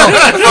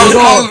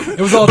 It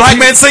was all Black teeth.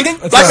 man singing?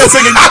 That's Black man right.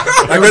 singing?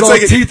 It Black was man all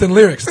singing? teeth and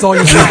lyrics. That's all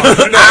you saw.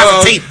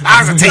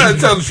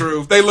 Tell the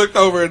truth. They looked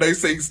over and they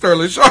sing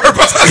Sterling Sharp on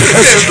the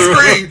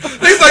screen.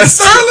 He's like,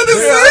 Sterling is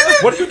singing?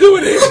 What are you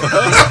doing here?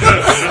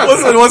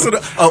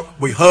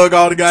 We hug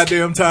all the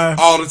goddamn time.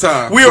 All the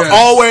time. We are Yeah.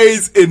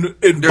 always in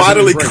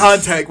bodily embrace.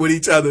 contact with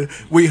each other.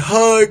 We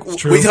hug.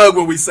 We hug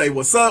when we say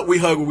what's up. We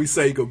hug when we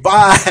say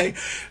goodbye.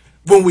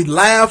 When we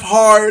laugh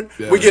hard,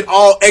 we get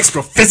all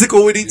extra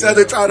physical with each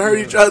other, trying to hurt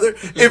each other.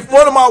 If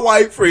one of my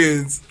white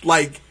friends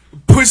like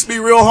pushed me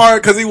real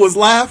hard because he was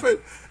laughing,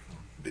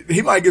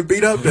 he might get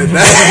beat up that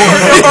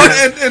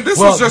night. and this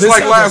was just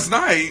like last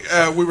night.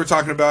 We were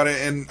talking about it,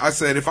 and I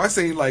said, if I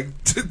see like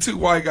two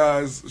white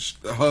guys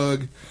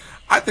hug,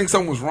 I think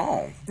something was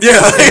wrong. Yeah.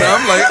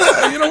 I'm like,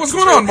 what's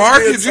going on,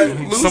 Mark? Did you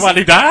lose?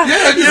 Somebody died?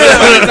 Yeah.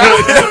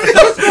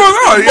 What's going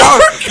on?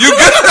 You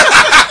good?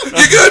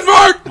 You good,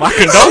 Mark? My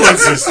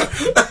condolences.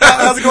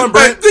 How's it going,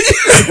 Brent?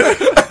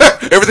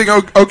 Everything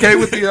okay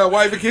with the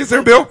wife and kids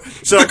there, Bill?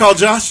 Should I call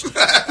Josh?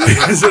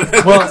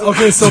 Well,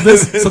 okay, so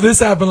this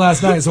happened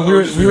last night. So we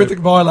were at the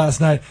bar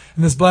last night,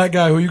 and this black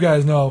guy who you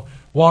guys know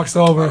walks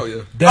over,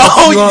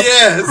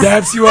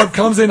 dabs you up,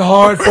 comes in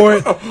hard for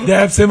it,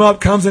 dabs him up,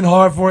 comes in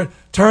hard for it,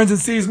 turns and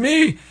sees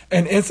me,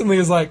 and instantly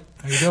is like,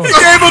 how you doing? He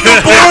gave him the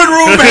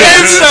boardroom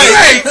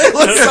handshake. It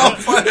was so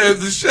funny. It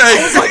was a shake.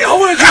 I was like, I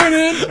want to join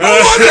in.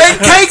 And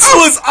Cakes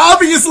was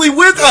obviously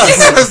with us.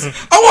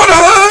 Yes. I want a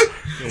hug.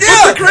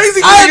 Yeah, the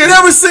crazy I thing had is-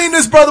 never seen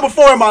this brother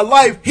before in my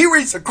life. He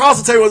reached across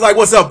the table and was like,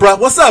 "What's up, bro?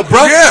 What's up,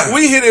 bro?" Yeah.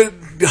 We hit it,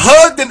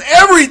 hugged and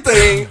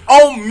everything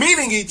on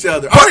meeting each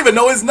other. I don't even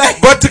know his name.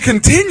 But to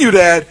continue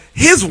that,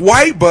 his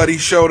white buddy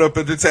showed up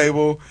at the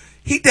table.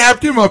 He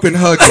dapped him up and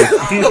hugged him.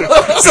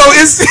 So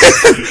it was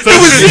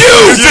you.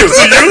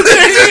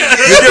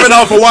 You're giving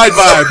off a white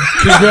vibe.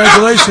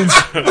 Congratulations,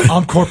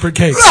 I'm Corporate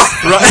Cakes.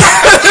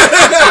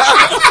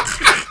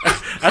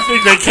 I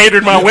think they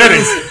catered my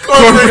wedding.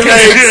 Corporate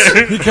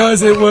Cakes.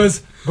 Because it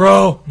was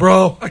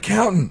bro,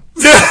 accountant.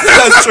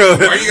 That's true.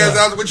 Are you guys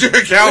out with your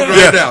account right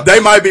Yeah, now? they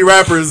might be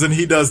rappers and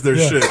he does their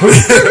shit.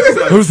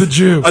 Who's the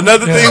Jew?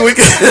 Another thing we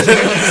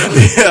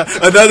can,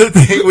 another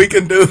thing we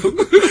can do,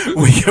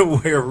 we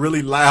can wear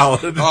really loud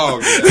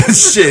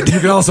shit. You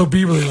can also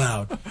be really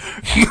loud.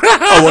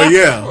 Oh well,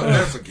 yeah,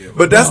 That's a gift.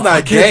 but that's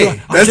not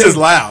gay. That's just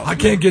loud. I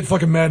can't get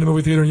fucking mad in the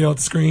movie theater and yell at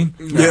the screen.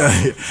 Yeah,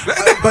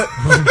 but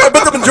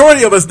the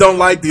majority of us don't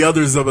like the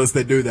others of us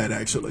that do that.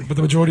 Actually, But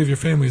the majority of your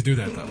families do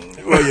that,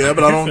 though. well, yeah,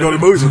 but I don't go to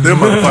movies with them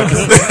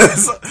motherfuckers.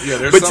 Yeah,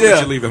 there's But some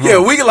that you leave at home. yeah,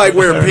 we can like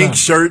wear pink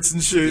shirts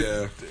and shit.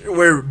 Yeah.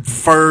 Wear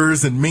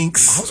furs and I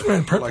minks. was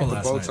wearing purple Like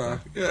the last bow night.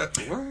 tie. Yeah.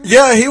 What?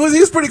 Yeah, he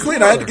was pretty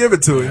clean. I had to give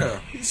it to him. Yeah.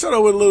 He showed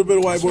up with a little bit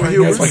of white boy That's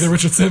humor. like the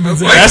Richard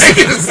Simmons.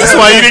 That's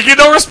why you didn't get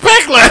no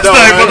respect last No,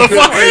 night, man.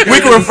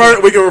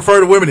 motherfucker. We can refer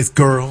to women as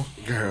girl.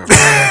 Girl.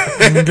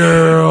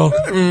 Girl.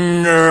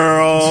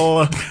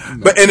 Girl.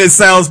 But and it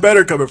sounds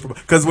better coming from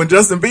because when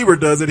Justin Bieber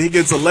does it, he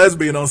gets a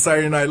lesbian on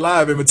Saturday Night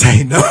Live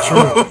imitating them.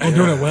 And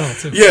doing it well,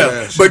 too.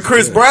 Yeah, she's but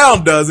Chris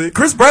Brown does it.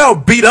 Chris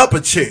Brown beat up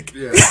a chick.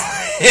 Yeah.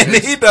 And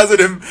he does it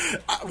in.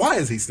 Why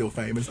is he still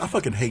famous? I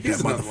fucking hate He's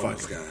that another one of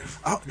motherfucker.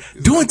 those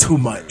guys. Doing too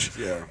much.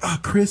 Yeah.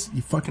 Chris,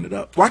 you fucking it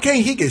up. Why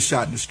can't he get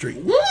shot in the street?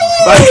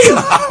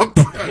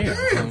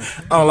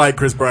 I don't like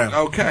Chris Brown.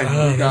 Okay.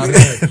 Oh, You got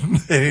that's it. He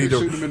They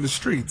don't- shoot him in the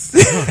streets.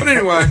 But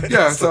anyway,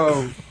 yeah.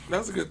 So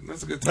that's a good.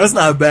 Time. That's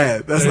not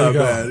bad. That's There not you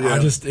go. bad. Yeah. I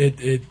just,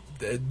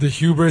 the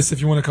hubris, if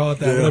you want to call it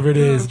that, Yeah. whatever it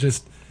is,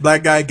 just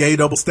Black guy, gay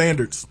double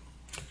standards.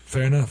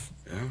 fair enough.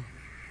 Yeah.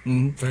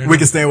 Fair We enough.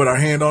 can stand with our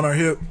hand on our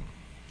hip,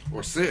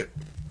 Or sit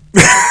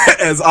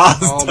as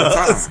Oz all the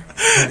does. time.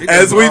 He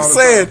As does it we've all the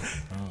said, time.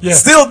 Yeah.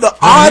 still the When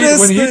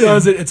oddest he thing.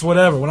 does it, it's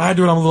whatever. When I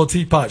do it, I'm a little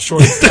teapot,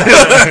 short.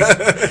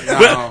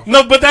 No,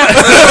 No, but that.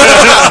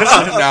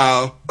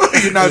 no,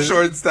 you're not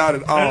short and stout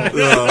at all.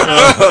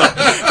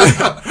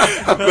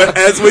 But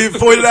as we've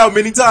pointed out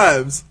many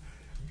times,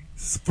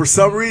 for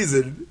some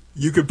reason,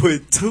 you can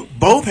put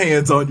both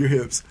hands on your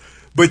hips,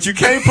 but you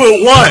can't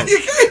put one.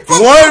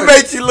 One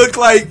makes you look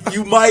like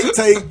you might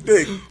take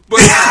dick.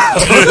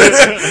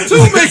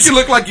 Two make you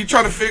look like you're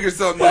trying to figure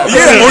something out.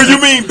 Yeah, or you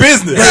mean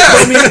business.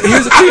 I mean,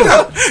 here's the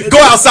deal. Go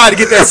outside to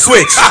get that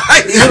switch.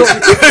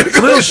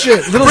 Little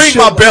shit. Little Bring shit.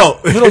 my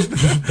belt.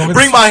 Don't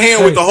Bring my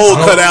hand with the hole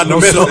cut out in the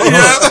middle.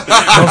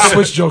 No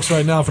switch jokes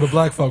right now for the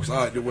black folks. All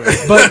right, well,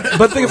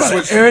 But think about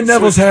it. Aaron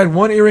Neville's had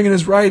one earring in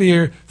his right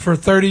ear for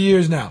 30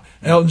 years now.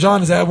 Elton John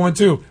has had one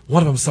too.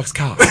 One of them sucks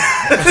cock.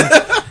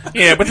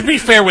 Yeah, but to be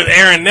fair with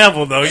Aaron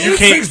Neville, though, you Sings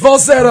can't.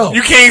 falsetto.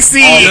 You can't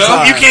see.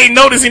 time. You can't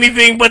notice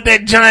anything but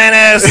that giant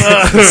ass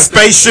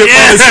Spaceship Yeah,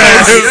 on his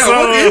face. Yeah,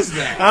 what is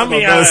that? I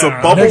mean, That's a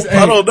I bubble. Next-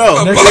 I don't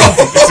know. Next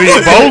time, see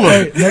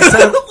Ebola.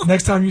 hey,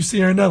 next time you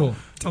see Aaron Neville,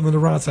 tell him to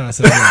run outside. I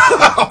said,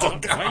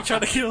 Why you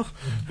trying to kill?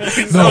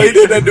 No, he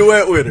did that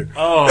duet with her.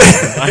 Oh,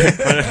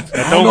 that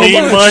don't know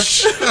mean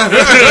much. much.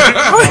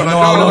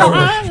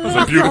 It's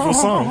a beautiful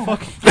song.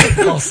 Fuck.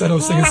 falsetto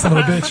singing son of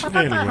a bitch.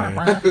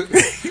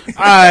 Anyway.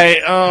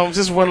 Alright,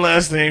 just one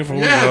last thing before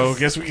we go.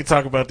 Guess we can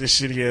talk about this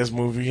shitty ass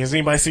movie. Has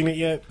anybody seen it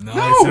yet?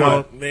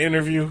 No. The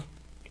interview?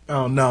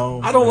 Oh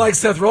no. I don't like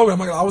Seth Rogen.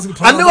 I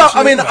wasn't. I knew.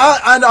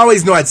 I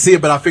always knew I'd see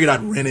it, but I figured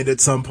I'd rent it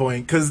at some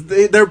point because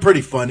they're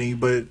pretty funny.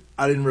 But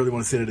I didn't really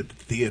want to see it at the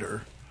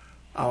theater.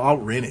 I'll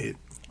rent it.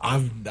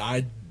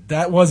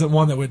 that wasn't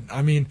one that would.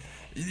 I mean,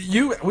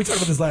 we talked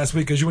about this last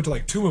week because you went to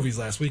like 2 movies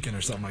last weekend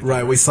or something like that.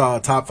 Right, we saw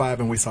Top 5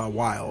 and we saw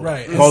Wild.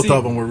 Right, and both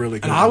of them were really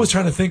good. And I was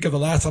trying to think of the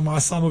last time I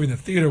saw a movie in the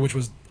theater, which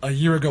was a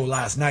year ago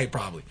last night,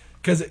 probably.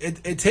 Because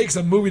it takes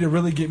a movie to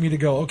really get me to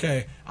go,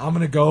 okay, I'm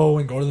going to go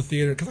to the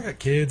theater. Because I got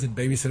kids and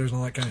babysitters and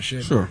all that kind of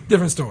shit. Sure.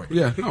 Different story.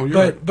 Yeah, no, you're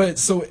right. But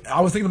so I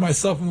was thinking to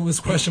myself when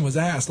this question was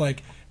asked,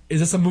 like,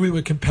 is this a movie that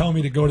would compel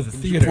me to go to the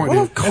theater? Well,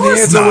 of And course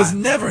the answer not. was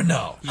never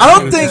no. I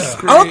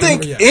don't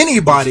think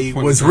anybody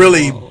was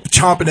really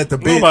chomping at the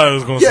bit. Nobody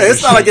was gonna see it's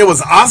this not shit. like it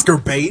was Oscar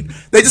bait.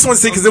 They just want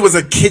to see because it was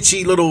a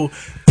kitschy little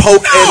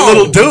poke at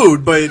little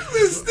dude. But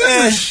This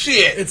is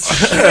shit. It's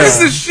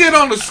This is shit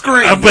on the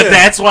screen. But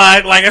that's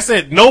why, like I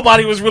said,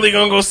 nobody was really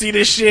gonna go see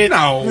this shit.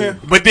 No. Yeah.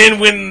 But then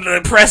when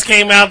the press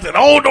came out that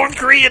North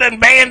Korea done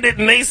banned it,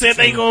 and they said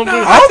they gonna do.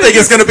 I don't think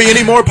it's going to be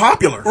any more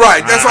popular.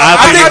 Right. That's why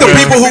I think the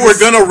I people who were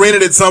going to rent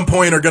it at some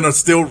point are going to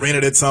still rent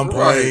it at some point.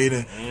 Right.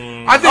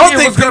 And- I think I don't it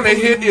was think going to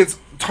hit its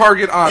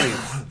target audience.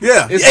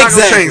 Yeah, It's not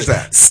gonna exactly. change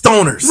that.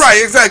 Stoners.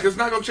 Right, exactly. It's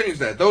not going to change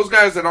that. Those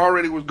guys that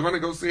already was going to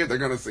go see it, they're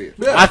going to see it.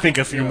 I think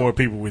a few more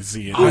people would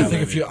see it. I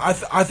think if you, I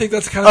think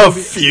that's kind A of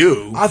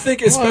few. I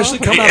think especially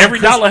Well, coming out every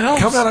on Christ- dollar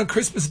helps. coming out on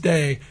Christmas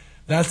Day,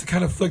 that's the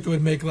kind of flick that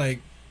would make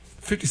like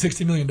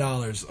 $50-60 million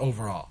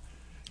overall.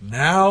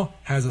 Now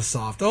has a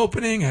soft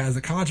opening, has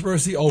a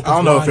controversy. Opens I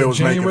don't know if wide it in was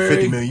January. making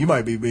 50 million. You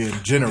might be being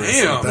generous.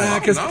 Damn. with that.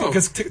 Because No.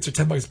 tickets are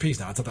 $10 a piece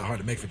now. It's not that hard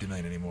to make $50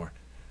 million anymore.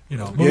 You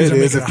know, Yeah, movies it are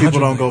is. making If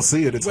people 100 don't go million.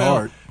 see it, it's Well,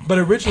 hard. But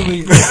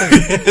originally,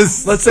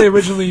 let's say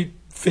originally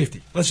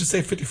 50. Let's just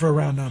say 50 for a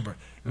round number.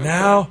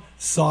 Now,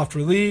 soft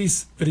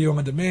release, video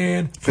on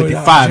demand, put it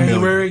out 55 in million.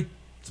 January.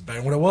 It's better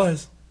than what it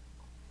was.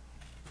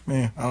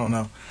 Man, I don't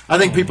know. I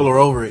think people are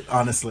over it,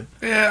 honestly.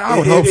 Yeah, I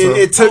would hope so.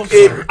 It took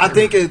it. I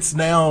think it's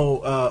now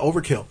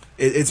overkill.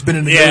 It's been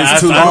in the Yeah,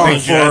 news too I long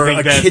think for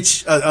a that-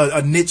 kitsch,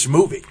 a niche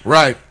movie.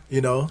 Right. You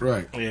know,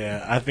 Right.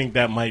 Yeah, I think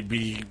that might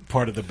be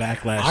part of the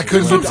backlash. I as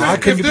couldn't well. get, I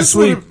couldn't If get to this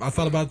sleep. would've- I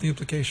thought about the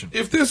implication.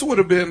 If this would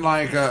have been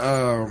like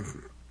an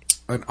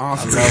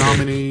Oscar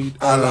nominee,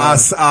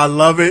 I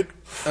love it.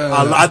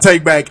 I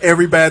take back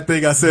every bad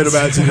thing I said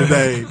about you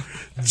today,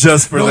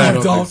 just for No, that.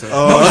 you don't.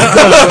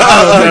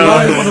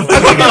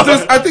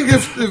 I think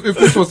if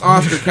this was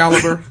Oscar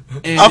caliber,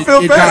 and I feel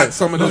it bad. got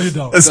some of No, the, you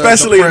don't.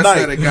 Especially the at press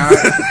night. that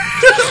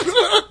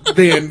it got,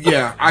 then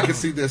yeah, I can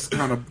see this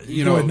kind of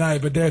Go at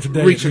night, but day after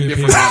day, reaching it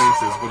different appears.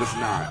 audiences, but it's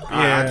not.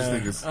 I just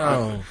think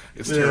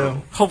it's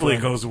terrible. Hopefully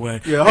it goes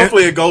away. Yeah,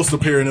 hopefully a ghost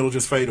appear and it'll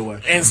just fade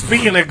away. And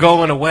speaking of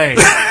going away,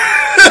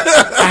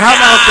 how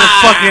about the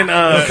fucking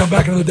I'll come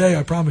back another day,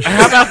 I promise you.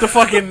 how about the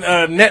fucking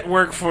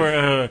network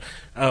for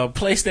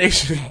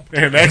PlayStation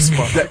and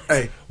Xbox?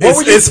 Hey, What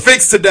were you- it's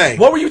fixed today.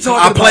 What were you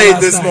talking I about played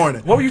last this night?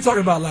 morning. What were you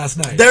talking about last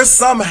night? There's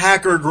some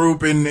hacker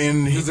group in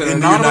it the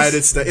anonymous?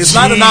 United States. It's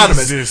not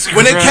anonymous. Jesus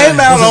When it Christ. came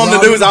out Was it on the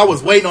anonymous? news, I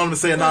was waiting on them to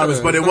say anonymous,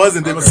 but it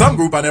wasn't. It was some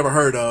group I never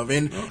heard of,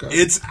 and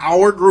it's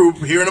our group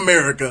here in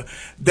America.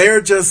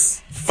 They're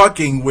just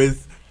fucking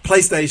with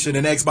PlayStation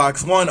and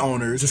Xbox One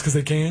owners Just because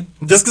they can?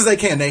 just because they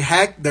can. They've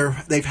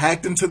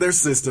hacked into their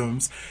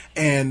systems,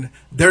 and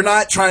they're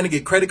not trying to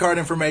get credit card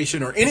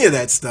information or any of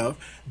that stuff.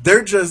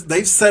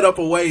 They've set up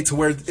a way to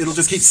where it'll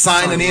just keep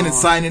signing in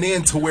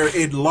to where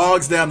it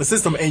logs down the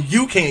system and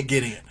you can't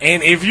get in.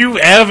 And if you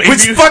ever,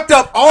 Which fucked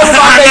up all of our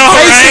I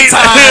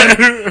know,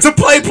 vacation time to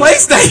play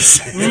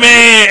PlayStation.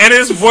 man, and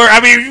it's work. I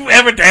mean, if you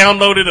ever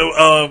downloaded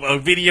a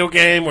video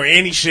game or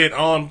any shit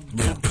on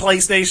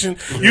PlayStation,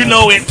 you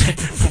know it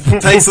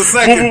Takes a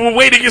second.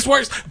 Wait, it gets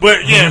worse.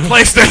 But yeah,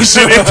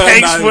 PlayStation, it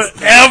takes Nice.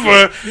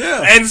 forever.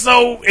 Yeah. And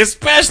so,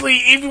 especially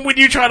even when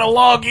you try to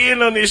log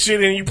in on this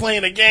shit and you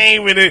playing a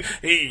game and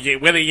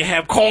whether you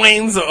have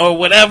coins or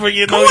whatever,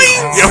 you know,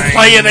 your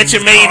player that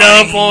you made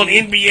up on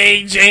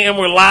NBA Jam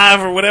or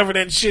Live or whatever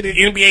that shit is,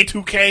 NBA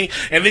 2K,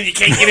 and then you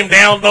can't get him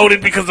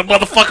downloaded because the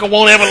motherfucker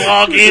won't ever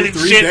log in and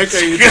 3 shit.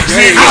 decades.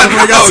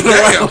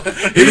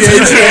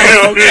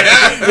 Oh,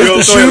 damn. You know,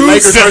 throwing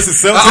Lakers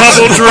versus Celtics.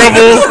 Double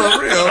dribble.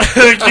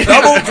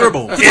 Double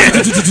dribble.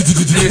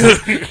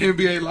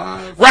 NBA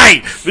Live.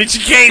 Right. But you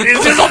can't.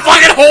 It's just so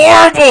fucking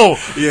horrible.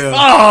 Yeah,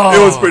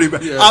 Oh. it was pretty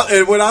bad. Yeah.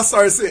 And when I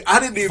started seeing, I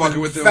didn't even. Fucking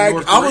with them fact,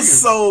 North I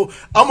was Koreans.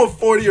 I'm a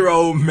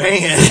 40-year-old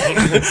man.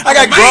 I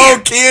got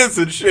grown kids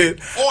and shit.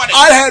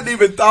 I hadn't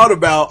even thought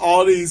about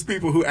all these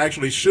people who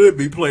actually should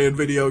be playing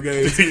video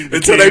games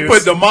until they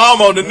put the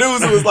mom on the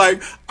news. It was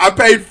like, I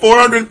paid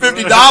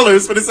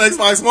 $450 for this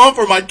Xbox One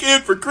for my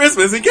kid for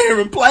Christmas and can't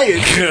even play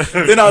it.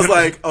 Then I was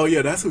like, oh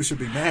yeah, that's who should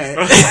be mad.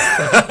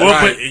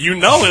 Well, but you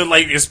know it,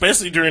 like,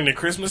 especially during the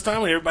Christmas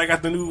time when everybody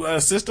got the new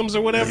systems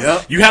or whatever.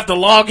 Yep. You have to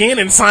log in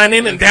and sign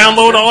in and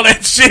download all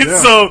that shit.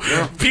 Yeah. So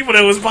people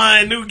that was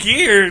buying new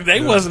gear,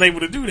 they wasn't able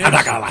to do that. I'm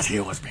not gonna lie to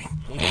you, it was me.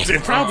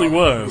 It probably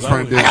was.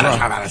 Frank did I gotta right.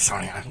 talk about it,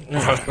 Sonya.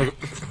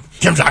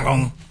 Kim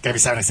Jong-un gave me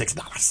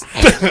 $76.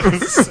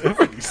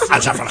 I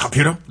jumped on the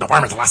computer. The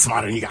worm is a lot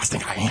smarter than you guys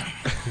think I am.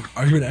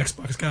 Are you an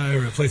Xbox guy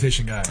or a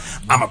PlayStation guy?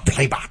 I'm a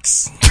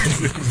Playbox.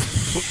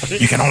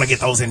 You can only get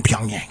those in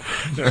Pyongyang.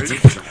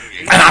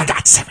 And I've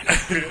got 7.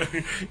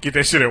 Get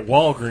that shit at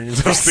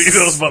Walgreens. I've seen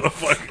those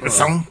motherfuckers.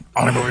 So,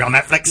 only movie on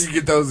Netflix. You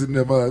get those in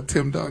them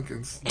Tim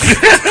Duncans.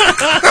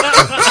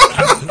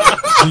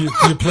 Do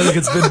you play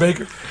against Ben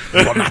Baker?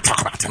 We will not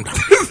talk about Tim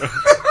Duncan.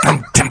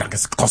 Tim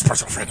Duncan's a close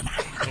personal friend of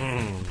mine.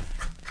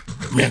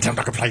 Me and Tim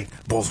Duncan play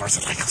Bulls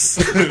versus Lakers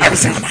every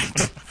single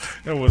night.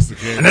 That was the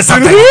game. And there's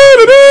something.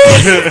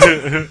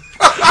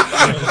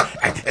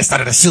 Instead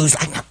of the shoes,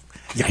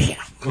 yeah.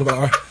 What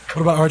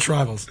about arch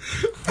rivals?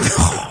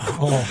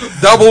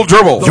 Double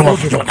dribble. You will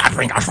not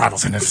bring arch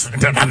rivals into this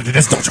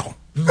dojo.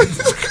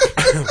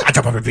 I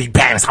jump up and beat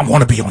badass. I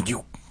want to be on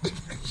you.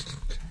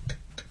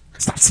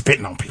 Stop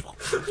spitting on people.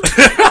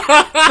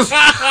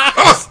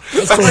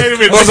 Those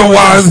are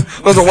wise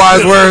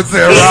words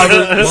there,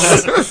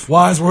 Robert.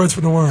 Wise words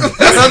from the worm.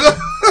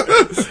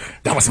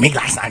 That was me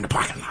last night in the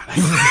parking lot.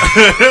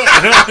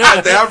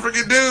 The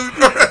African dude.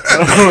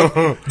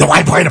 The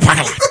white boy in the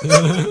parking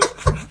lot.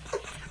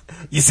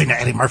 You seen the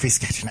Eddie Murphy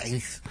sketch in the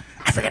 80s?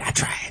 I figured I'd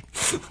try it.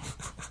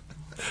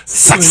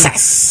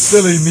 Success.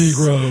 Silly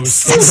Negroes.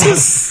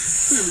 Success.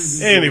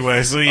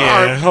 Anyway, so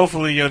yeah,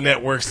 hopefully your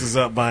networks is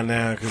up by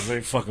now because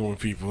they fucking with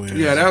people.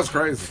 Yeah, that was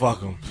crazy.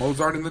 Fuck them.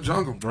 Mozart in the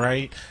Jungle.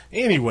 Right?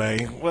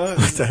 Anyway, well.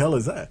 What the hell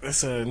is that?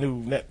 That's a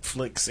new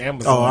Netflix,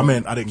 Amazon. Oh, I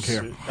mean, I didn't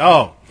care.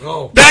 Oh.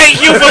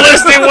 Thank you for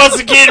listening once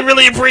again.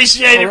 Really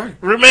appreciate it. Right.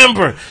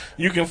 Remember,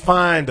 you can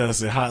find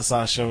us at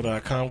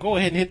hotsauceshow.com. Go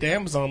ahead and hit the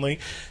Amazon link.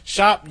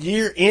 Shop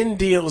year-end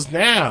deals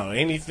now.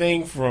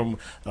 Anything from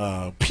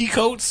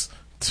Peacoats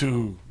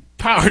to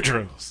power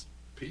drills.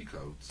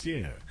 Peacoats?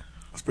 Yeah.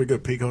 That's pretty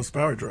good. Peacoats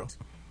power drills.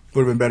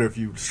 Would have been better if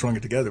you strung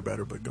it together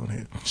better, but go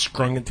ahead.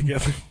 Strung it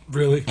together?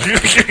 Really?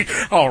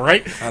 All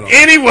right.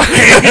 Anyway.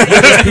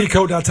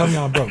 Peacoat, now tell me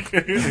I'm broke.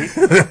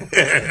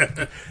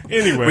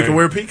 Anyway. We can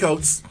wear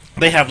peacoats.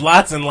 They have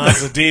lots and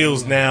lots of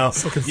deals now.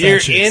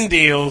 Year-end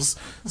deals.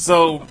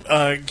 So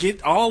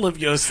get all of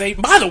your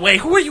savings. By the way,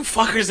 who are you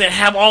fuckers that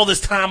have all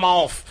this time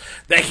off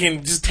that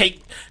can just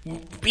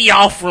be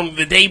off from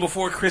the day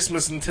before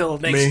Christmas until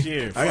next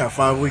year? I got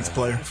 5 weeks,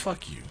 player.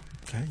 Fuck you.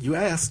 Okay, you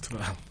asked.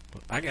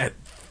 I got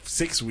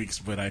 6 weeks,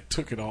 but I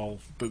took it all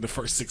the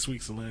first 6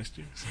 weeks of last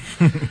year.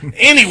 So.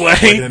 Anyway.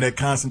 In that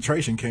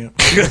concentration camp.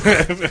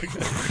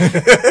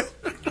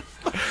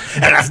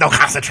 And there's no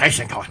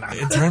concentration going on.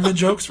 Internment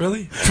jokes,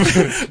 really?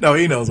 No,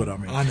 he knows what I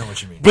mean. I know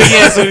what you mean. But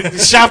yeah, so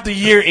shop the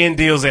year-end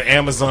deals at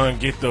Amazon.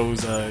 Get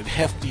those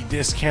hefty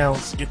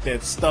discounts. Get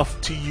that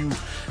stuff to you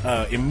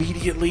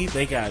immediately.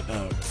 They got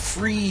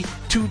free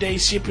 2-day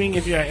shipping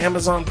if you're an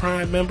Amazon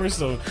Prime member.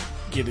 So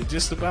get it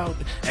just about.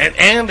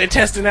 And they're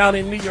testing out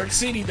in New York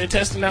City. They're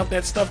testing out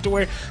that stuff to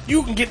where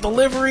you can get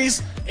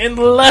deliveries in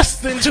less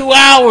than 2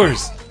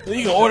 hours. So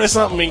you can order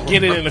something and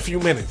get it in a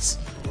few minutes.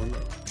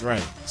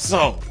 Right.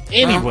 So,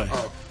 anyway,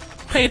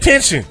 pay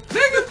attention.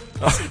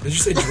 Did you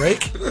say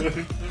Drake?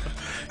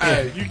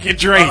 Hey, you get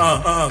Drake.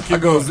 I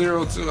go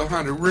 0 to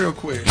 100 real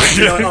quick.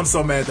 You know, I'm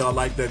so mad that I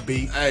like that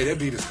beat. Hey, that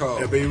beat is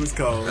cold. That beat was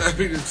cold. That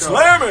beat is cold.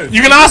 Slamming.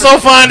 You can also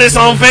find us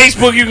on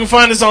Facebook. You can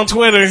find us on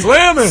Twitter.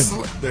 Slamming.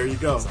 There you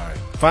go. Sorry.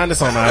 Find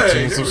us on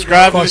iTunes.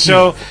 Subscribe to the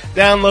show.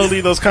 Download,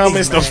 leave those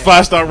comments, those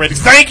 5-star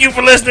ratings. Thank you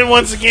for listening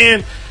once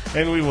again.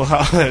 And we will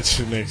holler at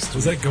you next.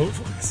 Was that goat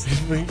voice?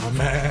 I'm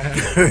mad.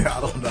 I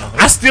don't know.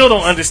 I still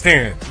don't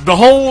understand. The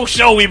whole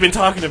show we've been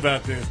talking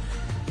about this.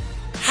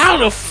 How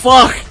the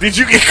fuck did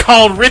you get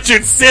called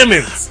Richard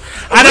Simmons?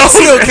 I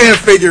still can't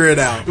figure it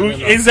out.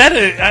 Is that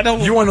a? I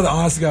don't. You want to know the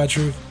honest to God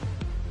truth?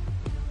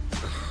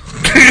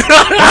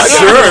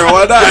 Sure,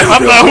 why not?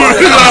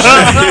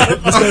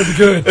 That's gonna be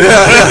good. I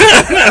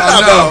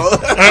know.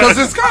 Because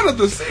it's kind of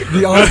the secret.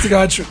 The honest to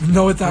God truth.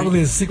 No, it's not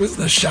really a secret. It's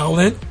the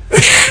Shaolin.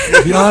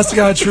 The honest to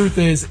God truth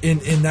is,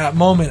 in that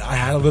moment, I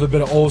had a little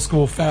bit of old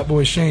school fat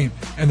boy shame.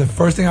 And the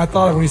first thing I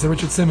thought of when he said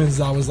Richard Simmons,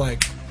 I was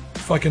like,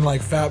 fucking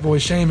like fat boy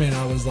shaming.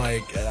 I was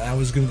like, I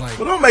was gonna like.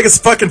 Well, don't make us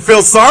fucking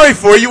feel sorry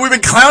for you. We've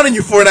been clowning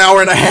you for an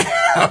hour and a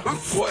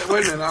half. Wait a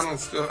minute, I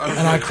don't.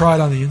 And I cried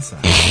on the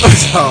inside.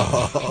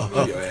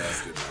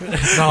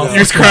 No, you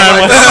was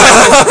crying.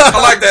 I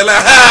like that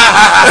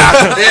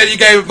laugh. Yeah, you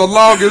gave him the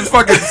longest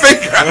fucking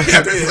finger I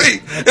ever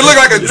seen. It looked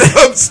like a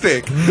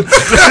drumstick.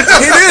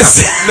 It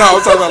is. No,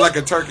 I'm talking about like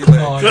a turkey leg.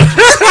 Oh,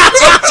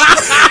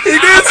 He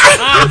did.